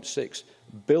 £7.6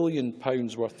 billion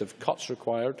worth of cuts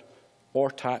required or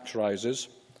tax rises.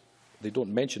 They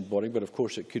don't mention borrowing, but of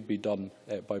course it could be done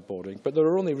by borrowing. But there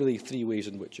are only really three ways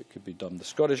in which it could be done. The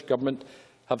Scottish Government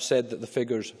have said that the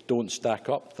figures don't stack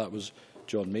up. That was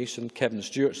John Mason. Kevin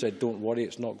Stewart said, don't worry,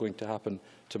 it's not going to happen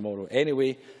tomorrow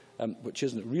anyway, which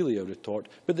isn't really a retort.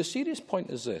 But the serious point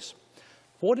is this.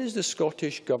 What is the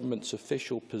Scottish Government's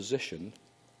official position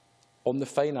on the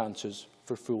finances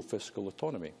for full fiscal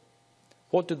autonomy?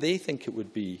 What do they think it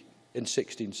would be in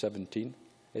 16-17,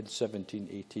 in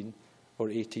 17-18 or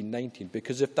 18-19?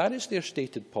 Because if that is their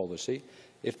stated policy,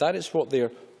 if that is what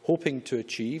they're hoping to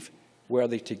achieve, were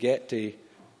they to get a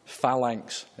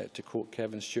phalanx, to quote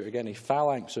Kevin Stewart again, a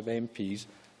phalanx of MPs,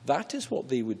 that is what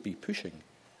they would be pushing.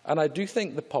 And I do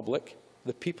think the public,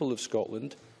 the people of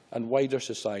Scotland and wider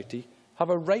society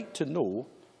have a right to know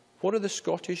what are the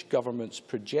Scottish Government's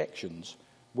projections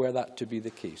were that to be the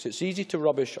case. It's easy to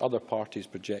rubbish other parties'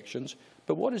 projections,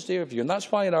 but what is their view? And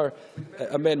that's why in our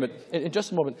amendment, in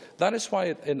just a moment, that is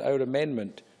why in our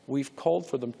amendment we've called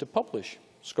for them to publish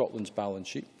Scotland's balance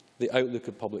sheet, the outlook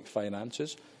of public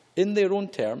finances, in their own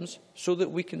terms, so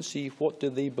that we can see what do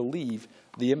they believe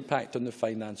the impact on the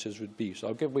finances would be. So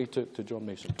I'll give way to John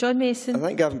Mason. John Mason. I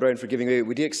thank Gavin Brown for giving way.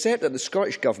 Would you accept that the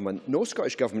Scottish Government, no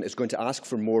Scottish Government, is going to ask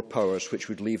for more powers which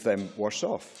would leave them worse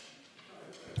off?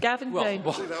 Gavin Brown.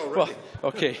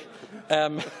 OK.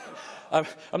 I'm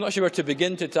not sure where to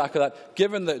begin to tackle that,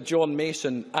 given that John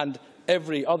Mason and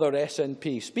every other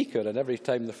SNP speaker, and every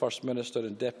time the First Minister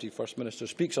and Deputy First Minister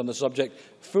speaks on the subject,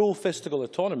 full fiscal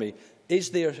autonomy is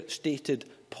their stated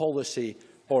policy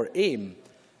or aim.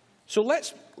 So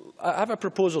I have a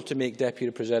proposal to make,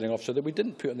 Deputy Presiding Officer, that we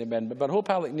didn't put in the amendment, but I hope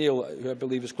Alec Neil, who I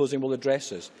believe is closing, will address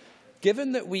this.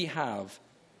 Given that we have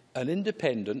an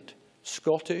independent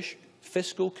Scottish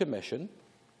Fiscal Commission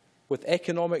with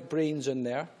economic brains in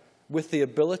there, with the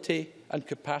ability and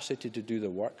capacity to do the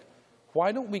work,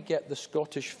 why don't we get the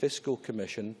Scottish Fiscal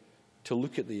Commission to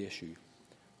look at the issue?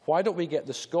 Why don't we get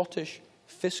the Scottish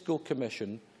Fiscal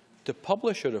Commission to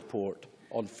publish a report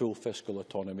on full fiscal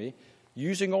autonomy,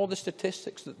 using all the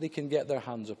statistics that they can get their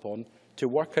hands upon to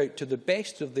work out to the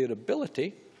best of their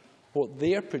ability what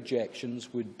their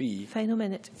projections would be Final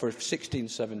minute. For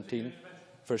 16-17,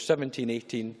 for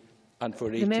 17-18 and for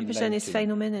 18-19. The member's in his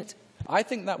final minute. I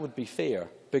think that would be fair,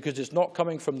 because it's not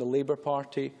coming from the Labour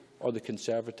Party or the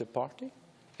Conservative Party.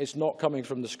 It's not coming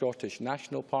from the Scottish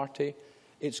National Party.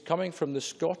 It's coming from the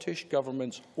Scottish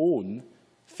Government's own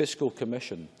Fiscal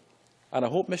Commission. And I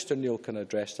hope Mr Neil can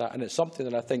address that, and it's something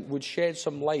that I think would shed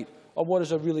some light on what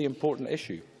is a really important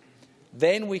issue.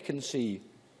 Then we can see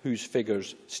whose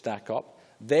figures stack up.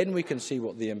 Then we can see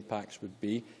what the impacts would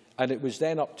be. And it was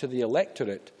then up to the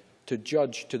electorate to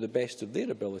judge to the best of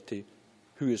their ability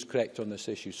who is correct on this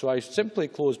issue. So I simply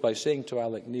close by saying to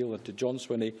Alec Neil and to John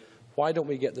Swinney, why don't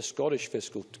we get the Scottish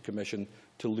Fiscal Commission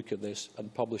to look at this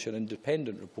and publish an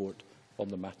independent report on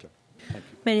the matter? Thank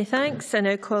you. Many thanks. I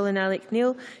now call on Alec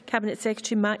Neil, Cabinet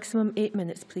Secretary. Maximum 8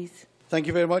 minutes, please. Thank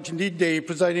you very much indeed,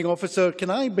 Presiding Officer. Can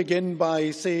I begin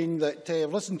by saying that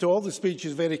I've listened to all the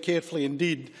speeches very carefully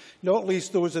indeed, not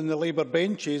least those in the Labour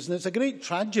benches, and it's a great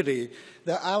tragedy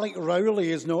that Alec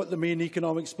Rowley is not the main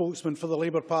economic spokesman for the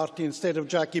Labour Party instead of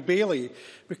Jackie Baillie,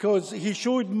 because he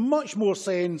showed much more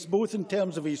sense, both in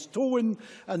terms of his tone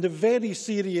and the very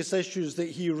serious issues that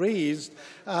he raised,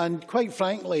 and quite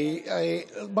frankly,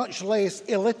 much less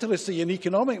illiteracy in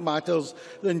economic matters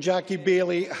than Jackie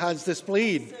Baillie has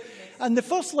displayed. And the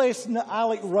first lesson that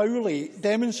Alec Rowley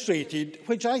demonstrated,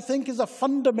 which I think is a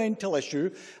fundamental issue,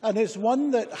 and it's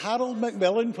one that Harold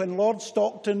Macmillan, when Lord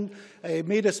Stockton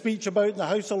made a speech about in the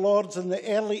House of Lords in the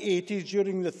early 80s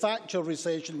during the Thatcher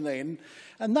recession then,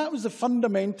 and that was the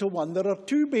fundamental one. There are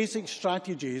two basic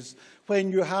strategies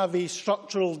when you have a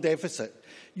structural deficit.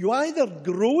 You either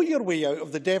grow your way out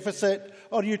of the deficit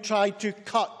or you try to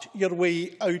cut your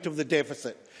way out of the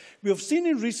deficit. We have seen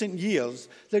in recent years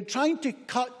that trying to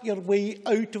cut your way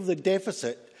out of the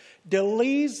deficit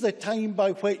delays the time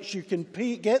by which you can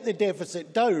get the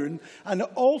deficit down, and it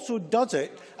also does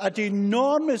it at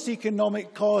enormous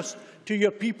economic cost to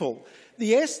your people.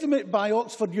 The estimate by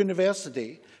Oxford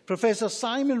University, Professor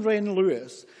Simon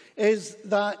Wren-Lewis, is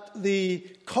that the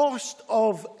cost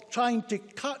of trying to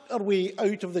cut our way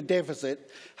out of the deficit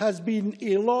has been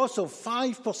a loss of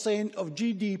 5% of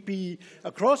GDP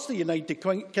across the United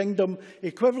Kingdom,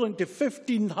 equivalent to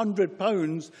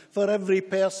 £1,500 for every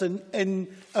person in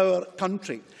our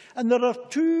country. And there are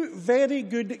two very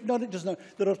good, not just now,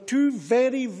 there are two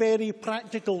very, very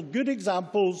practical good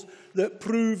examples that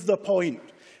prove the point.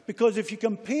 Because if you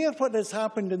compare what has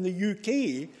happened in the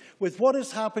UK with what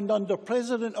has happened under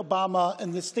President Obama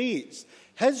in the States,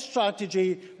 his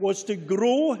strategy was to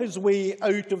grow his way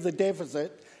out of the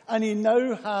deficit, and he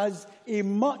now has a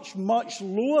much, much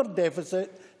lower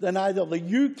deficit than either the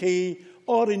UK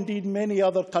or indeed many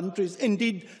other countries.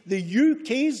 Indeed, the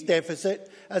UK's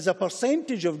deficit as a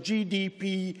percentage of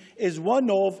GDP is one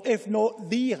of, if not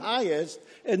the highest,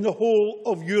 in the whole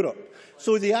of Europe.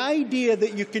 So the idea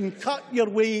that you can cut your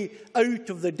way out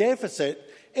of the deficit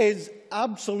is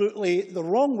absolutely the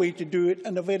wrong way to do it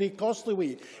and a very costly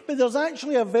way. But there's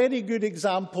actually a very good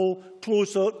example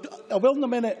closer. I will in a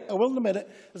minute.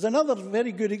 There's another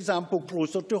very good example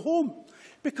closer to home.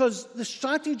 Because the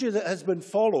strategy that has been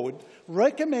followed,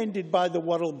 recommended by the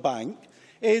World Bank,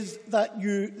 is that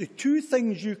the two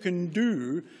things you can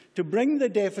do to bring the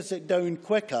deficit down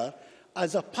quicker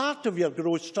as a part of your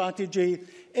growth strategy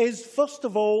is, first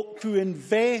of all, to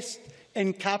invest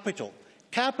in capital.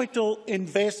 Capital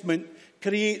investment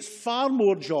creates far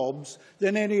more jobs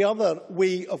than any other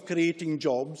way of creating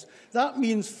jobs. That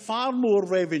means far more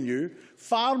revenue,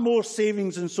 far more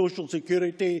savings in social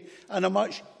security, and a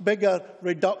much bigger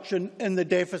reduction in the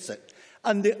deficit.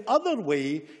 And the other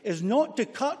way is not to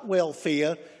cut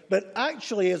welfare, but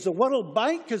actually, as the World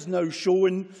Bank has now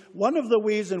shown, one of the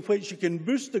ways in which you can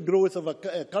boost the growth of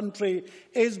a country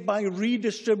is by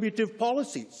redistributive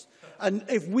policies. And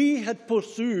if we had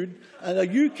pursued, at a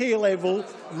UK level,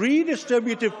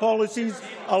 redistributive policies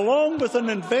along with an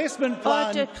investment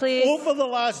plan over the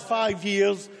last 5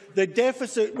 years, the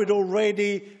deficit would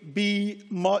already be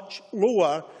much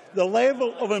lower. The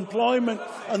level of employment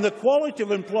and the quality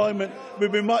of employment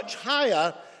would be much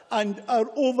higher, and our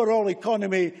overall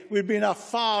economy would be in a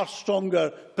far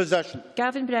stronger position.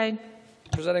 Gavin Brown.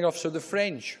 Presiding Officer, the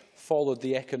French followed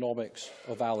the economics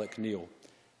of Alec Neil.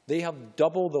 They have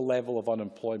double the level of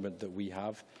unemployment that we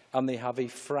have, and they have a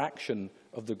fraction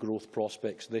of the growth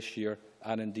prospects this year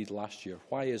and indeed last year.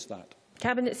 Why is that?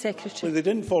 Cabinet Secretary. Well, they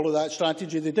didn't follow that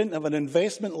strategy. They didn't have an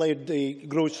investment-led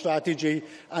growth strategy,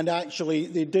 and actually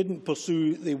they didn't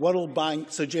pursue the World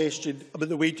Bank suggestion about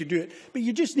the way to do it. But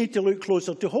you just need to look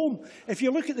closer to home. If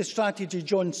you look at the strategy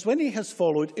John Swinney has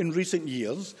followed in recent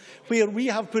years, where we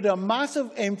have put a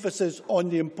massive emphasis on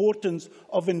the importance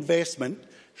of investment,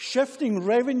 shifting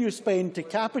revenue spend to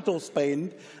capital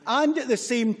spend, and at the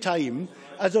same time,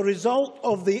 as a result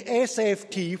of the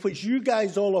SFT, which you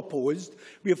guys all opposed,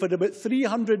 we have had about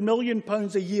 £300 million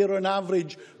a year on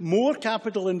average more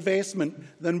capital investment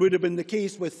than would have been the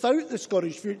case without the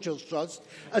Scottish Futures Trust.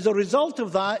 As a result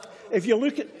of that, if you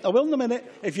look at,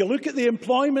 if you look at the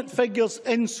employment figures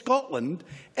in Scotland,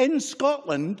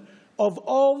 of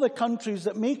all the countries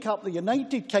that make up the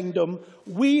United Kingdom,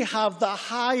 we have the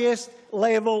highest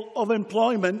level of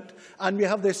employment, and we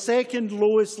have the second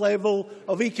lowest level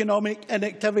of economic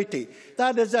inactivity.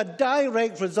 That is a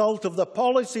direct result of the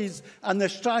policies and the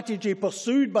strategy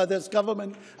pursued by this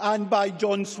government and by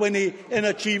John Swinney in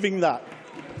achieving that.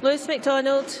 Lewis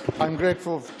MacDonald. I'm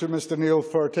grateful to Mr Neil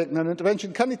for taking an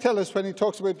intervention. Can he tell us, when he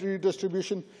talks about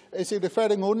redistribution, is he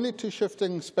referring only to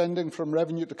shifting spending from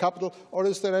revenue to capital, or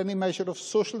is there any measure of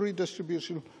social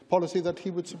redistribution policy that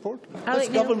he would support? This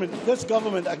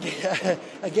government,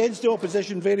 against the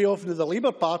opposition very often, the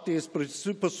Labour Party has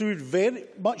pursued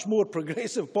much more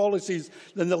progressive policies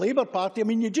than the Labour Party. I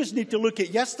mean, you just need to look at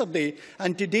yesterday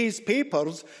and today's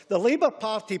papers. The Labour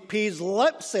Party pays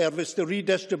lip service to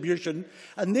redistribution,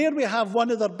 and there we have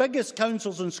one of the biggest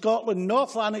councils in Scotland,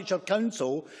 North Lanarkshire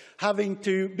Council, having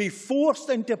to be forced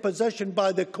into a position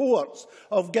by the courts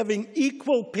of giving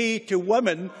equal pay to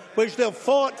women, which they've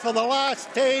fought for the last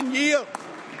 10 years.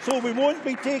 So we won't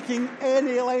be taking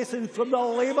any lessons from the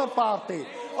Labour Party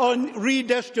on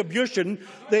redistribution.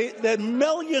 The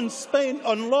millions spent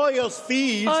on lawyers'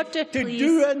 fees to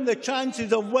do in the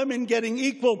chances of women getting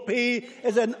equal pay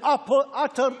is an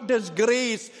utter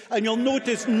disgrace, and you'll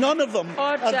notice none of them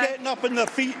are getting up on their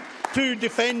feet to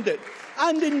defend it.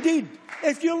 And indeed,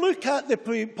 if you look at the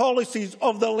policies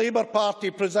of the Labour Party,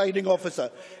 presiding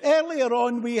officer, earlier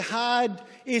on we had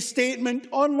a statement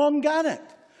on Longannet.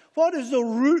 What is the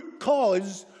root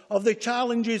cause of the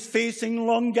challenges facing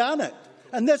Longannet?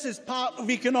 And this is part of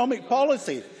economic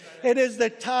policy. It is the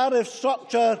tariff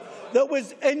structure that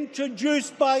was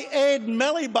introduced by Ed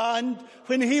Miliband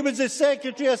when he was the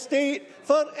Secretary of State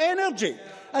for Energy.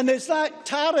 And it's that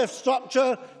tariff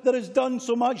structure that has done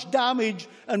so much damage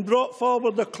and brought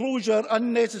forward the closure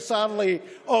unnecessarily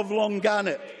of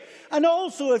Longannet. And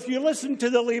also, if you listen to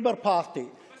the Labour Party,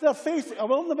 they're facing,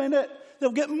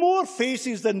 they'll get more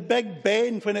faces than Big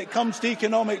Ben when it comes to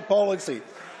economic policy.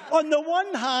 On the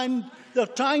one hand, they're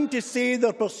trying to say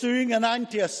they're pursuing an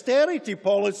anti-austerity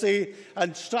policy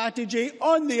and strategy.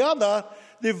 On the other,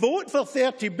 they vote for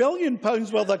 £30 billion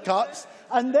worth of cuts,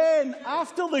 and then,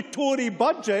 after the Tory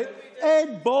budget,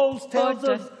 Ed Balls tells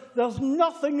us there's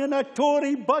nothing in a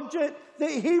Tory budget that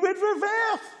he would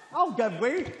reverse. I'll give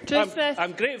way.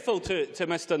 I'm grateful to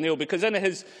Mr Neil because in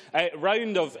his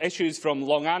round of issues from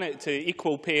Longannet to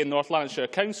equal pay in North Lanarkshire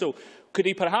Council, could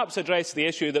he perhaps address the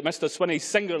issue that Mr Swinney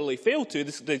singularly failed to,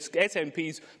 the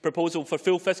SNP's proposal for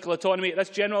full fiscal autonomy at this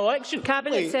general election?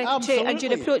 Cabinet Secretary, absolutely. and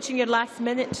you're approaching your last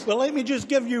minute. Well, let me just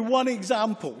give you one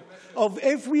example of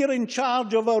if we're in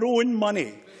charge of our own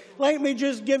money. Let me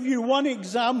just give you one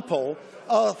example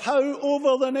of how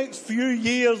over the next few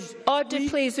years... Order,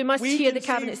 please. We must hear the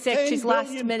Cabinet Secretary's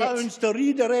last minute. £10 billion to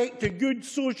redirect to good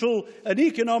social and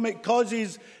economic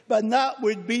causes, but that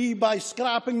would be by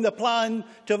scrapping the plan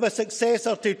to have a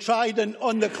successor to Trident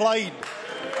on the Clyde.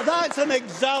 That's an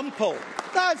example.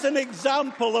 That's an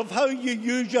example of how you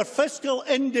use your fiscal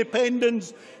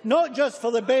independence, not just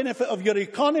for the benefit of your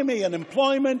economy and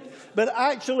employment, but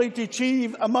actually to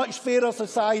achieve a much fairer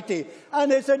society.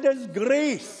 And it's a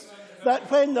disgrace that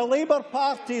when the Labour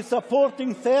Party is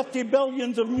supporting 30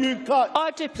 billion of new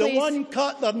cuts, the one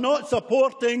cut they're not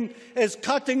supporting is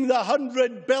cutting the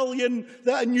 100 billion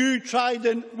that a new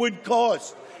Trident would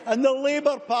cost. And the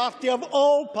Labour Party, of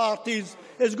all parties,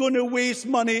 is going to waste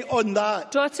money on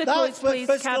that. That's what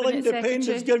fiscal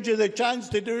independence gives you the chance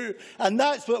to do, and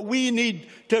that's what we need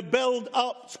to build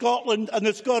up Scotland and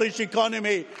the Scottish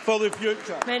economy for the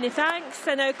future. Many thanks.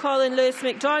 I now call on Lewis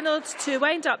MacDonald to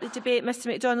wind up the debate. Mr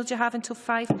MacDonald, you have until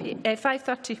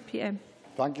 5:30 p.m.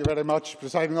 Thank you very much,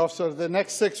 Presiding Officer. The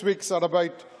next 6 weeks are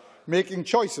about making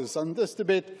choices, and this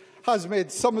debate has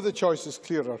made some of the choices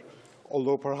clearer,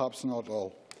 although perhaps not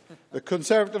all. The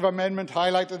Conservative amendment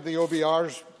highlighted the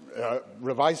OBR's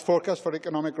revised forecast for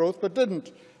economic growth, but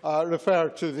didn't refer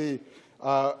to the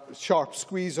sharp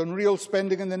squeeze on real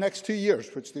spending in the next 2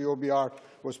 years, which the OBR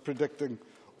was predicting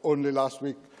only last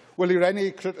week. Willie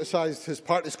Rennie criticised his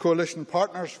party's coalition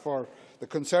partners for the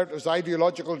Conservatives'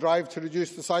 ideological drive to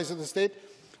reduce the size of the state,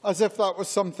 as if that was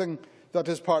something that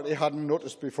his party hadn't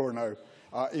noticed before now,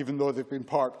 even though they've been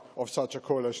part of such a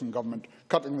coalition government,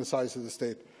 cutting the size of the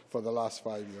state for the last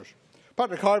 5 years.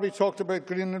 Patrick Harvey talked about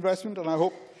green investment, and I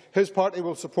hope his party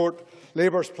will support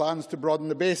Labour's plans to broaden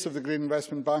the base of the Green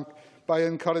Investment Bank by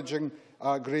encouraging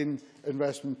green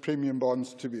investment premium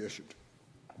bonds to be issued.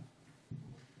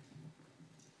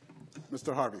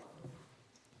 Mr Harvey.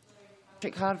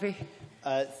 Patrick Harvey.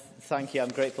 Thank you. I'm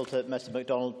grateful to Mr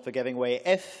MacDonald for giving way.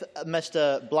 If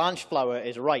Mr Blanchflower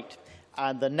is right,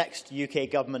 and the next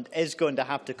UK government is going to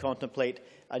have to contemplate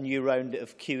a new round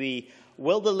of QE,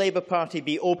 will the Labour Party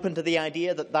be open to the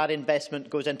idea that that investment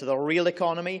goes into the real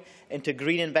economy, into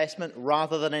green investment,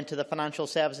 rather than into the financial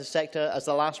services sector, as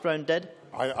the last round did?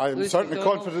 I am certainly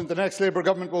confident the next Labour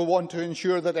government will want to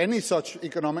ensure that any such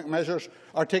economic measures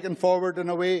are taken forward in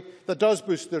a way that does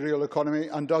boost the real economy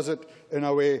and does it in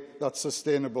a way that's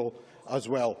sustainable as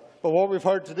well. But what we've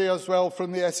heard today as well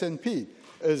from the SNP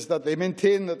is that they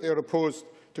maintain that they are opposed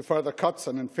to further cuts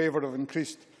and in favour of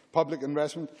increased public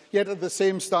investment, yet at the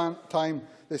same time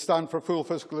they stand for full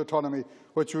fiscal autonomy,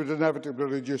 which would inevitably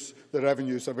reduce the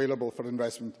revenues available for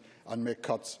investment and make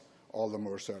cuts all the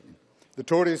more certain. The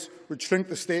Tories would shrink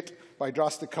the state by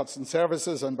drastic cuts in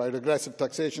services and by regressive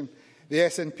taxation. The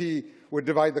SNP would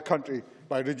divide the country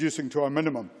by reducing to a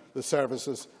minimum the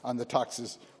services and the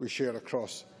taxes we share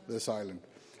across this island.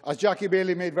 As Jackie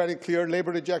Bailey made very clear,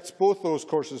 Labour rejects both those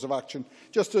courses of action,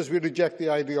 just as we reject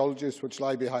the ideologies which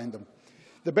lie behind them.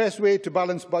 The best way to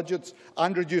balance budgets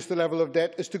and reduce the level of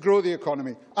debt is to grow the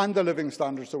economy and the living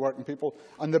standards of working people,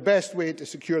 and the best way to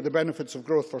secure the benefits of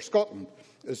growth for Scotland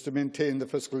is to maintain the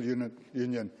fiscal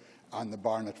union and the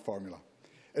Barnett formula.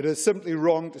 It is simply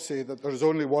wrong to say that there is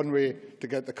only one way to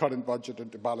get the current budget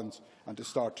into balance and to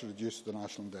start to reduce the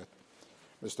national debt.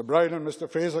 Mr Brown and Mr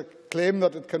Fraser claim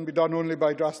that it can be done only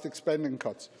by drastic spending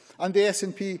cuts, and the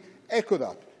SNP echo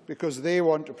that, because they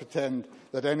want to pretend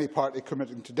that any party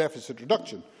committing to deficit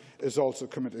reduction is also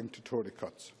committing to Tory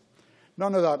cuts.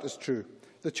 None of that is true.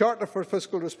 The Charter for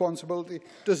Fiscal Responsibility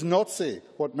does not say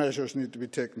what measures need to be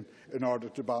taken in order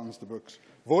to balance the books.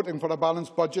 Voting for a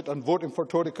balanced budget and voting for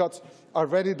Tory cuts are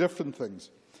very different things,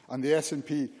 and the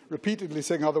SNP repeatedly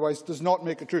saying otherwise does not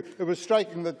make it true. It was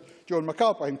striking that Joan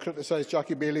McAlpine criticised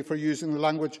Jackie Bailey for using the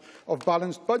language of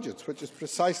balanced budgets, which is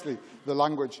precisely the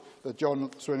language that John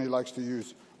Swinney likes to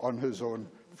use on his own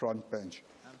front bench.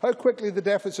 How quickly the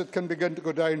deficit can begin to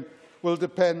go down will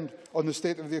depend on the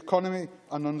state of the economy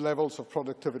and on levels of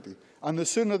productivity. And the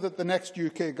sooner that the next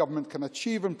UK government can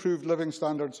achieve improved living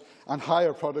standards and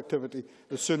higher productivity,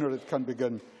 the sooner it can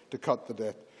begin to cut the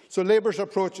debt. So Labour's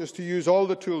approach is to use all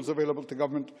the tools available to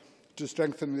government to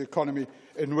strengthen the economy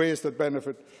in ways that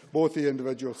benefit both the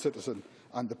individual citizen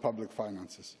and the public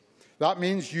finances. That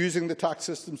means using the tax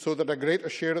system so that a greater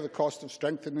share of the cost of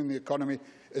strengthening the economy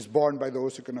is borne by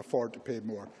those who can afford to pay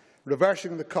more,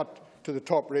 reversing the cut to the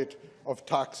top rate of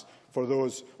tax for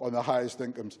those on the highest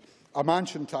incomes, a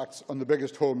mansion tax on the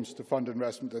biggest homes to fund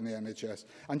investment in the NHS.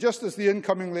 And just as the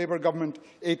incoming Labour government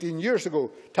 18 years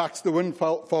ago taxed the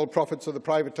windfall profits of the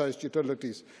privatised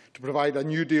utilities to provide a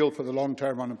new deal for the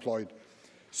long-term unemployed,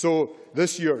 so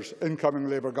this year's incoming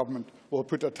Labour government will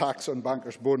put a tax on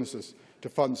bankers' bonuses to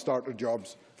fund starter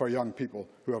jobs for young people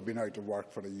who have been out of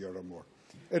work for a year or more.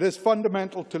 It is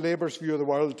fundamental to Labour's view of the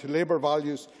world, to Labour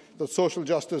values, that social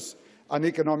justice and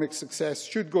economic success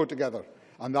should go together,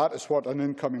 and that is what an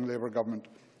incoming Labour government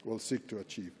will seek to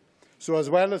achieve. So, as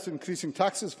well as increasing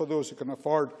taxes for those who can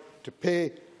afford to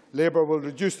pay, Labour will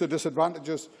reduce the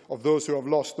disadvantages of those who have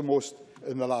lost the most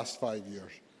in the last 5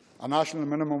 years. A national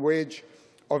minimum wage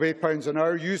of £8 an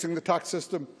hour, using the tax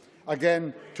system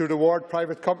again to reward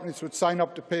private companies which sign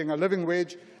up to paying a living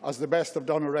wage, as the best have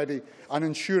done already, and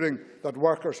ensuring that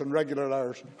workers on regular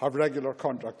hours have regular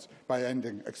contracts by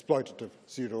ending exploitative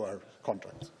zero-hour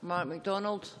contracts. Mark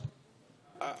MacDonald.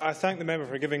 I thank the member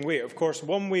for giving way. Of course,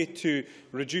 one way to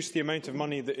reduce the amount of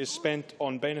money that is spent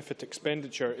on benefit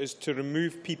expenditure is to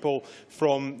remove people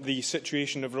from the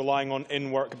situation of relying on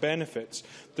in-work benefits.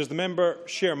 Does the member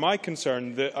share my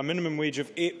concern that a minimum wage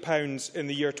of £8 in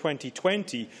the year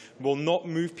 2020 will not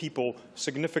move people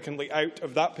significantly out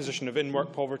of that position of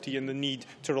in-work poverty and the need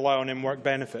to rely on in-work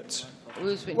benefits?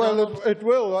 Well, it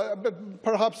will. But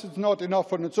perhaps it's not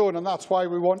enough on its own, and that's why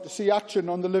we want to see action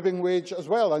on the living wage as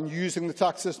well, and using the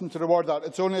tax system to reward that.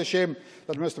 It's only a shame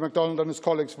that Mr MacDonald and his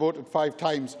colleagues voted 5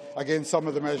 times against some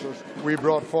of the measures we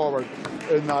brought forward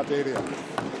in that area.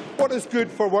 What is good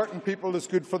for working people is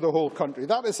good for the whole country.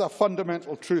 That is a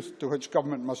fundamental truth to which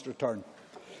government must return.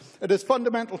 It is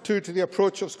fundamental, too, to the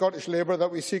approach of Scottish Labour that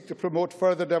we seek to promote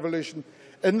further devolution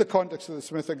in the context of the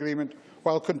Smith Agreement,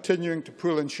 while continuing to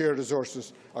pool and share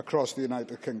resources across the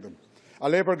United Kingdom. A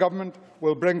Labour government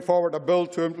will bring forward a bill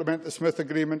to implement the Smith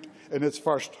Agreement in its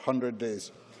first 100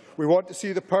 days. We want to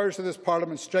see the powers of this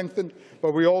Parliament strengthened,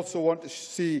 but we also want to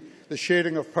see the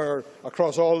sharing of power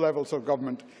across all levels of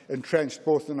government entrenched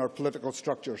both in our political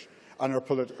structures and our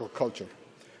political culture.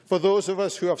 For those of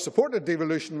us who have supported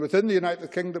devolution within the United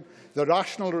Kingdom, the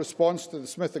rational response to the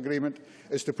Smith Agreement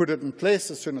is to put it in place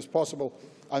as soon as possible,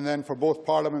 and then for both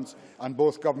parliaments and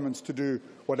both governments to do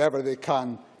whatever they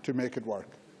can to make it work.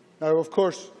 Now, of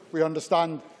course, we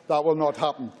understand that will not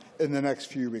happen in the next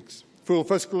few weeks. Full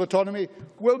fiscal autonomy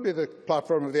will be the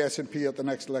platform of the SNP at the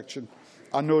next election,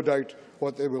 and no doubt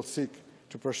what they will seek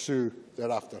to pursue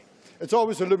thereafter. It's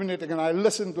always illuminating, and I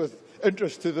listened with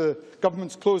interest to the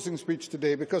government's closing speech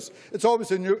today, because it's always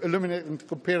illuminating to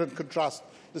compare and contrast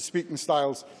the speaking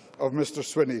styles of Mr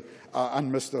Swinney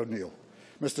and Mr Neil.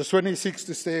 Mr Swinney seeks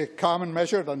to stay calm and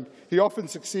measured, and he often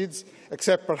succeeds,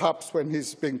 except perhaps when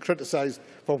he's being criticised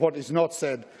for what he's not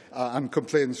said and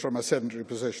complains from a sedentary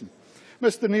position.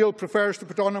 Mr Neil prefers to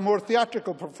put on a more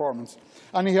theatrical performance,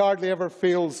 and he hardly ever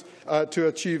fails to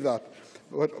achieve that.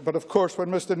 But of course, when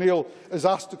Mr Neil is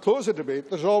asked to close a debate,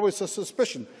 there is always a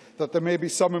suspicion that there may be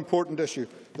some important issue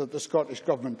that the Scottish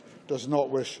Government does not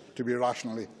wish to be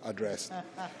rationally addressed.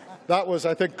 That was,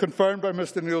 I think, confirmed by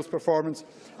Mr Neil's performance,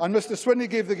 and Mr Swinney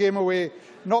gave the game away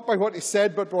not by what he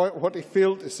said, but by what he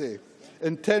failed to say.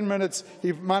 In 10 minutes,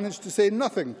 he managed to say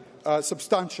nothing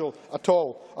substantial at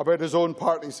all about his own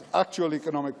party's actual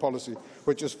economic policy,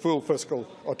 which is full fiscal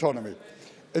autonomy.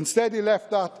 Instead, he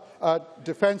left that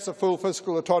defence of full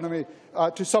fiscal autonomy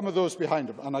to some of those behind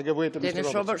him, and I give way to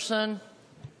Mr Robertson.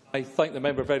 I thank the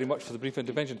member very much for the brief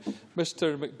intervention.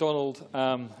 Mr MacDonald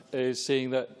is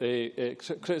saying that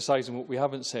criticising what we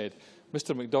haven't said.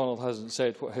 Mr MacDonald hasn't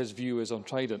said what his view is on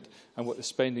Trident and what the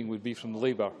spending would be from the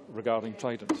Labour regarding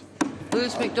Trident.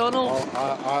 Lewis MacDonald.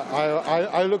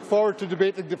 I look forward to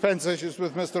debating defence issues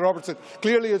with Mr Robertson.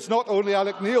 Clearly, it's not only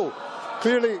Alec Neil.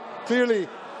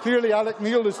 Clearly, Alec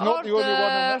Neil is not the only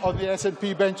one on the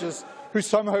SNP benches who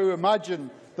somehow imagine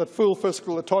that full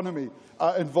fiscal autonomy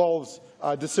involves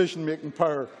decision-making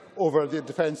power over the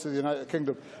defence of the United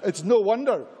Kingdom. It's no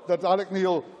wonder that Alec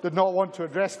Neil did not want to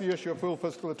address the issue of full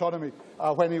fiscal autonomy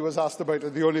when he was asked about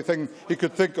it. The only thing he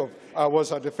could think of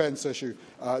was a defence issue,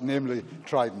 namely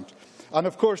Trident. And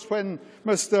of course, when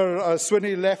Mr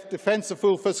Swinney left defence of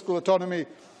full fiscal autonomy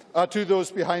to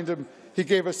those behind him, he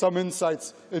gave us some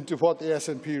insights into what the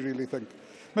SNP really think.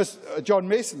 John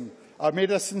Mason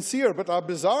made a sincere but a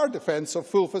bizarre defence of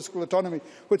full fiscal autonomy,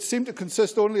 which seemed to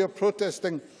consist only of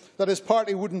protesting that his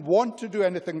party wouldn't want to do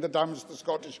anything that damaged the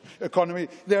Scottish economy,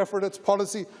 therefore its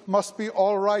policy must be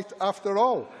all right after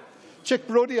all. Chick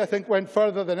Brodie, I think, went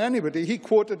further than anybody. He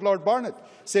quoted Lord Barnett,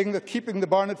 saying that keeping the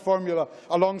Barnett formula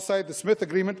alongside the Smith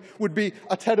agreement would be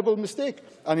a terrible mistake,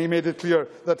 and he made it clear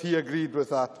that he agreed with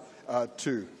that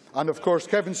too. And of course,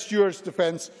 Kevin Stewart's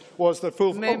defence was that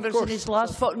full. Members in his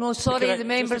last the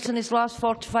members in his last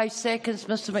 45 seconds,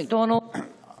 Mr. MacDonald.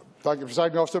 Thank you,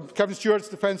 Presiding Officer. Kevin Stewart's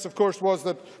defence, of course, was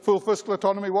that full fiscal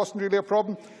autonomy wasn't really a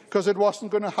problem because it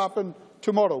wasn't going to happen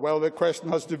tomorrow. Well, the question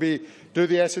has to be, do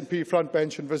the SNP front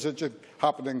bench envisage it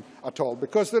happening at all?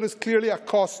 Because there is clearly a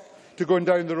cost to going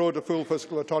down the road of full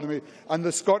fiscal autonomy, and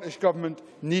the Scottish Government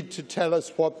need to tell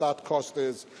us what that cost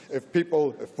is if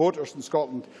voters in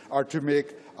Scotland are to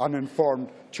make an informed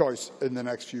choice in the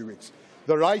next few weeks.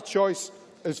 The right choice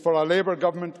is for a Labour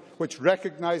government which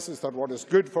recognises that what is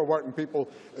good for working people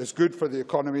is good for the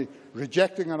economy,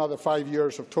 rejecting another 5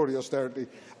 years of Tory austerity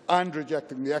and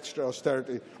rejecting the extra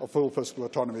austerity of full fiscal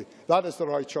autonomy. That is the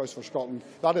right choice for Scotland.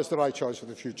 That is the right choice for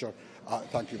the future.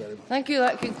 Thank you very much. Thank you.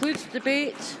 That concludes the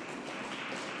debate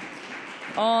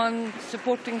on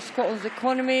supporting Scotland's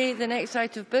economy. The next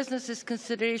item of business is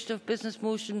consideration of business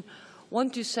motion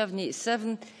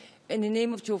 12787 in the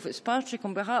name of Joe Fitzpatrick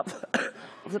on behalf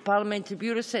of the Parliamentary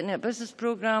Bureau setting out a business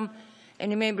programme.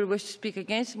 Any member who wishes to speak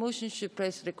against the motion should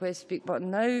press the request speak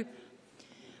button now.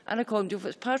 And I call on Joe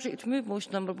Fitzpatrick to move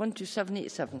motion number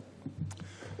 12787.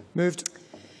 Moved.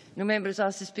 No member is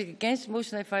asked to speak against the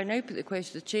motion. Therefore, I now put the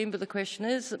question to the Chamber. The question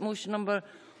is that motion number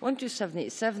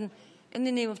 12787 in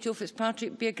the name of Joe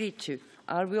Fitzpatrick be agreed to.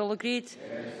 Are we all agreed?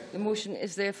 Yes. The motion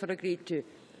is therefore agreed to.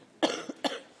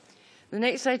 The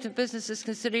next item of business is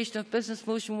consideration of business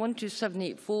motion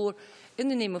 12784 in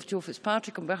the name of Joe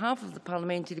Fitzpatrick on behalf of the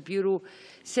Parliamentary Bureau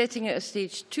setting out a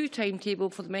stage 2 timetable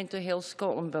for the Mental Health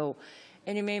Scotland Bill.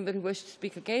 Any member who wishes to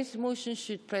speak against the motion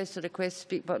should press the request to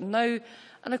speak button now.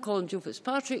 And I call on Joe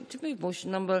Fitzpatrick to move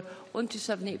motion number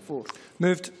 12784.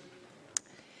 Moved.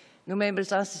 No member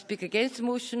is asked to speak against the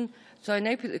motion, so I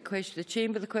now put the question to the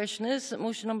Chamber. The question is that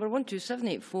motion number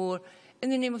 12784 in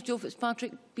the name of Joe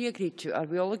Fitzpatrick be agreed to. Are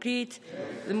we all agreed? Yes.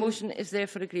 The motion is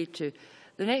therefore agreed to.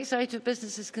 The next item of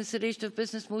business is consideration of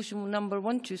business motion number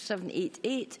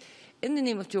 12788 in the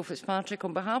name of Joe Fitzpatrick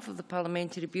on behalf of the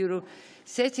Parliamentary Bureau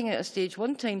setting out a stage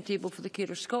 1 timetable for the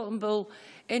Carer Scotland Bill.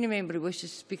 Any member who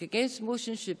wishes to speak against the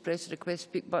motion should press the request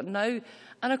speak button now.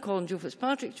 And I call on Joe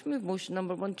Fitzpatrick to move motion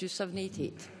number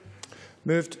 12788.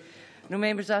 Moved. No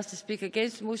members asked to speak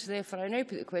against the motion. Therefore, I now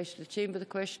put the question to the Chamber. The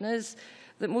question is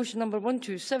that motion number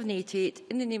 12788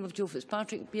 in the name of Joe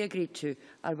Fitzpatrick be agreed to.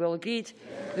 Are we all agreed?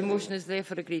 Yes. The motion is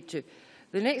therefore agreed to.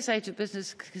 The next item of business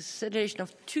is consideration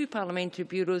of 2 parliamentary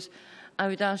bureaus. I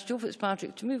would ask Joe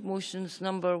Fitzpatrick to move motions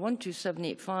number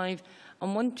 12785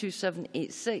 and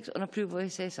 12786 on approval of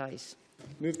SSIs.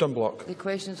 Moved on block. The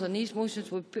questions on these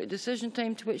motions will put a decision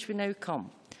time to which we now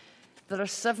come. There are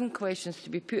 7 questions to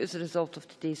be put as a result of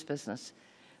today's business.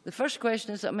 The first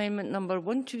question is amendment number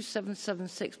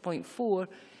 12776.4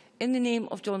 in the name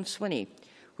of John Swinney,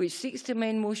 which seeks to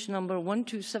amend motion number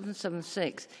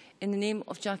 12776 in the name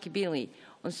of Jackie Baillie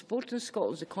on supporting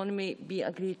Scotland's economy be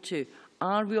agreed to.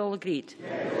 Are we all agreed?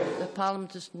 Yes. The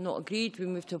Parliament is not agreed. We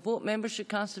move to a vote. Members should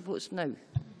cast their votes now.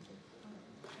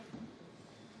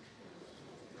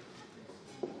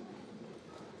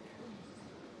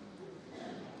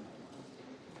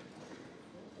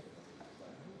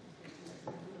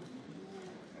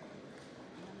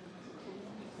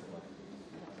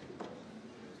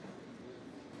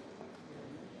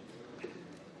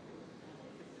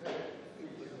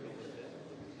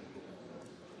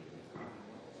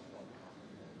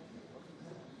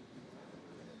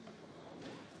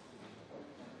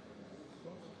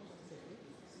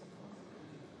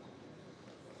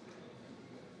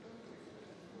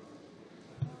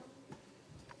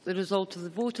 The result of the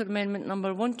vote on amendment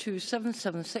number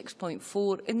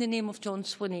 12776.4 in the name of John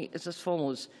Swinney is as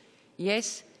follows.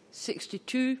 Yes,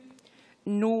 62.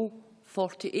 No,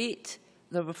 48.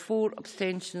 There were 4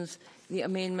 abstentions. The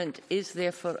amendment is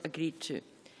therefore agreed to.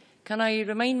 Can I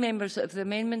remind members that if the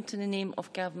amendment in the name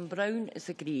of Gavin Brown is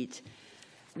agreed,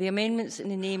 the amendments in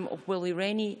the name of Willie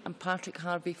Rennie and Patrick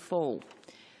Harvey fall.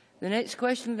 The next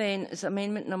question then is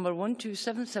amendment number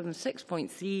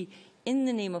 12776.3 in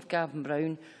the name of Gavin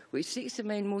Brown, which seeks to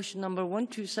amend motion number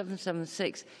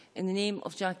 12776 in the name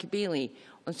of Jackie Baillie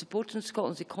on supporting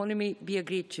Scotland's economy be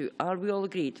agreed to. Are we all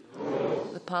agreed?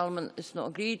 No. The Parliament is not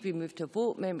agreed. We move to a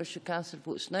vote. Members should cast their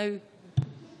votes now.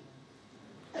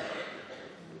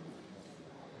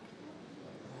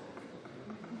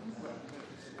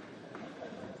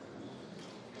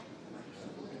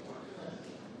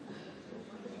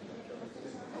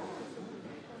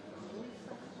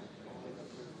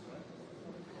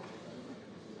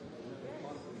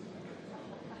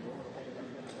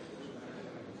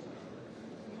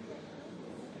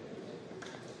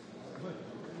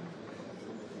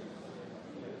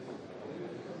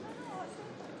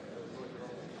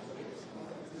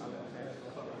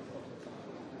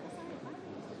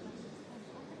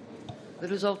 The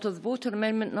result of the vote on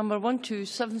amendment number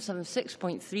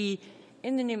 12776.3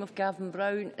 in the name of Gavin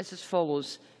Brown is as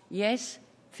follows. Yes,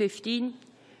 15.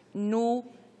 No,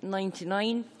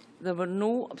 99. There were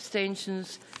no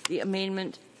abstentions. The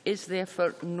amendment is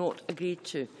therefore not agreed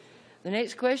to. The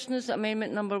next question is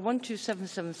amendment number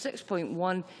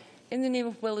 12776.1 in the name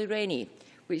of Willie Rennie,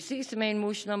 which seeks to amend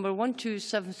motion number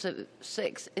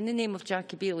 12776 in the name of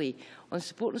Jackie Bailey on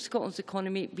supporting Scotland's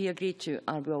economy be agreed to.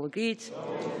 Are we all agreed?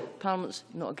 No. Parliament's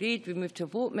not agreed. We move to a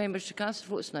vote. Members should cast their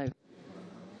votes now.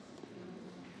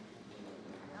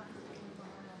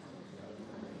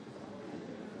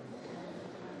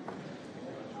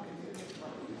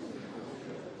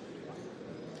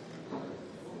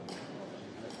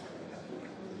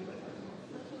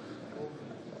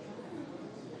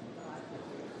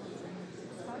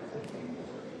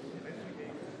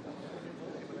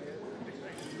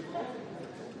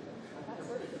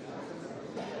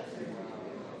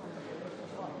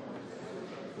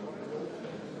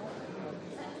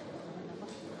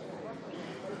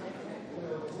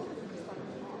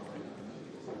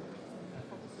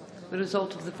 The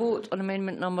result of the vote on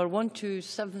amendment number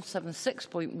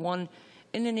 12776.1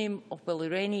 in the name of Willie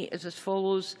Rennie is as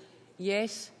follows.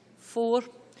 Yes, 4.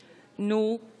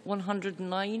 No,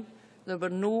 109. There were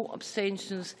no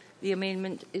abstentions. The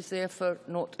amendment is therefore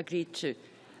not agreed to.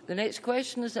 The next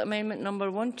question is amendment number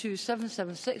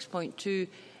 12776.2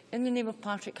 in the name of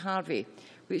Patrick Harvey,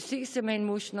 which seeks to amend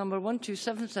motion number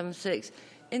 12776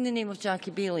 in the name of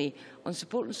Jackie Bailey on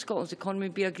supporting Scotland's economy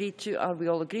be agreed to. Are we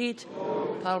all agreed?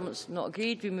 No. Parliament's not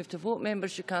agreed. We move to vote.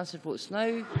 Members should cast their votes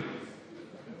now.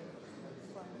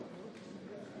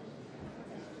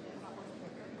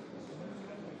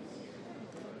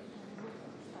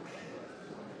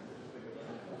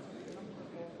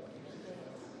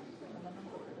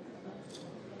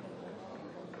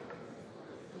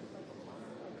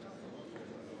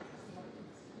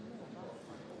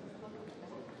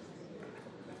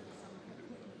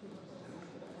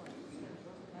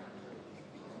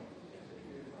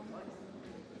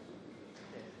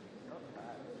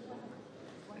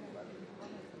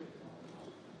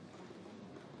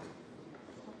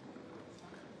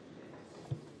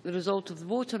 The result of the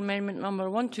vote on amendment number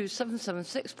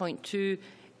 12776.2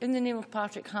 in the name of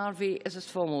Patrick Harvey is as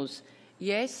follows.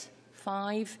 Yes,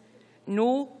 5.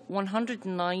 No,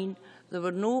 109. There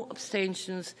were no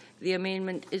abstentions. The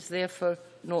amendment is therefore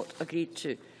not agreed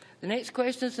to. The next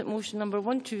question is that motion number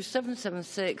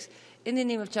 12776 in the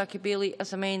name of Jackie Bailey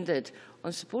as amended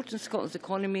on supporting Scotland's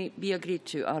economy be agreed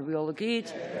to. Are we all agreed?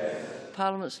 Yes.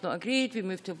 Parliament's not agreed. We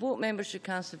move to a vote. Members should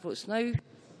cast their votes now.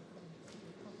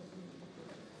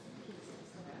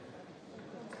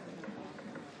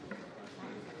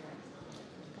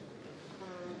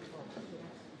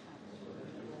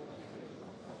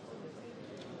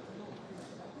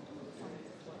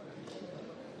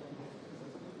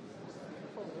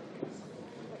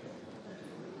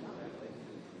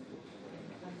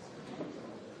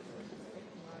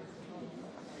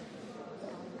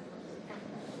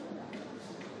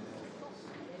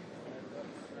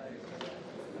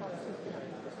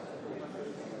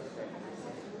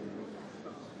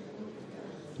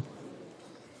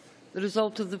 The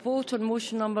result of the vote on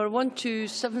motion number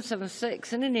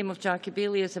 12776 in the name of Jackie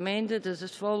Bailey as amended is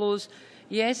as follows.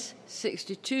 Yes,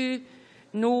 62.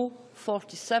 No,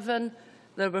 47.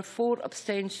 There were 4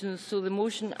 abstentions, so the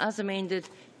motion as amended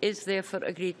is therefore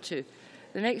agreed to.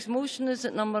 The next question is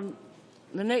that motion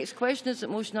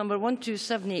number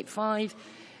 12785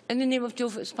 in the name of Joe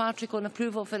Fitzpatrick on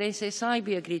approval for SSI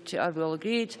be agreed to. Are we all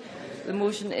agreed? The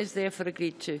motion is therefore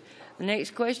agreed to. The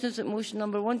next question is that motion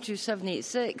number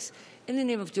 12786 in the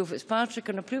name of Joe Fitzpatrick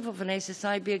on approval of an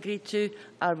SSI be agreed to.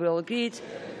 Are we all agreed?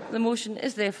 The motion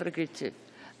is therefore agreed to.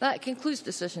 That concludes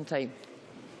decision time.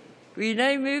 We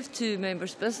now move to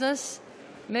members' business.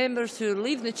 Members who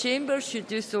leave the chamber should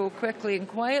do so quickly and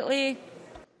quietly.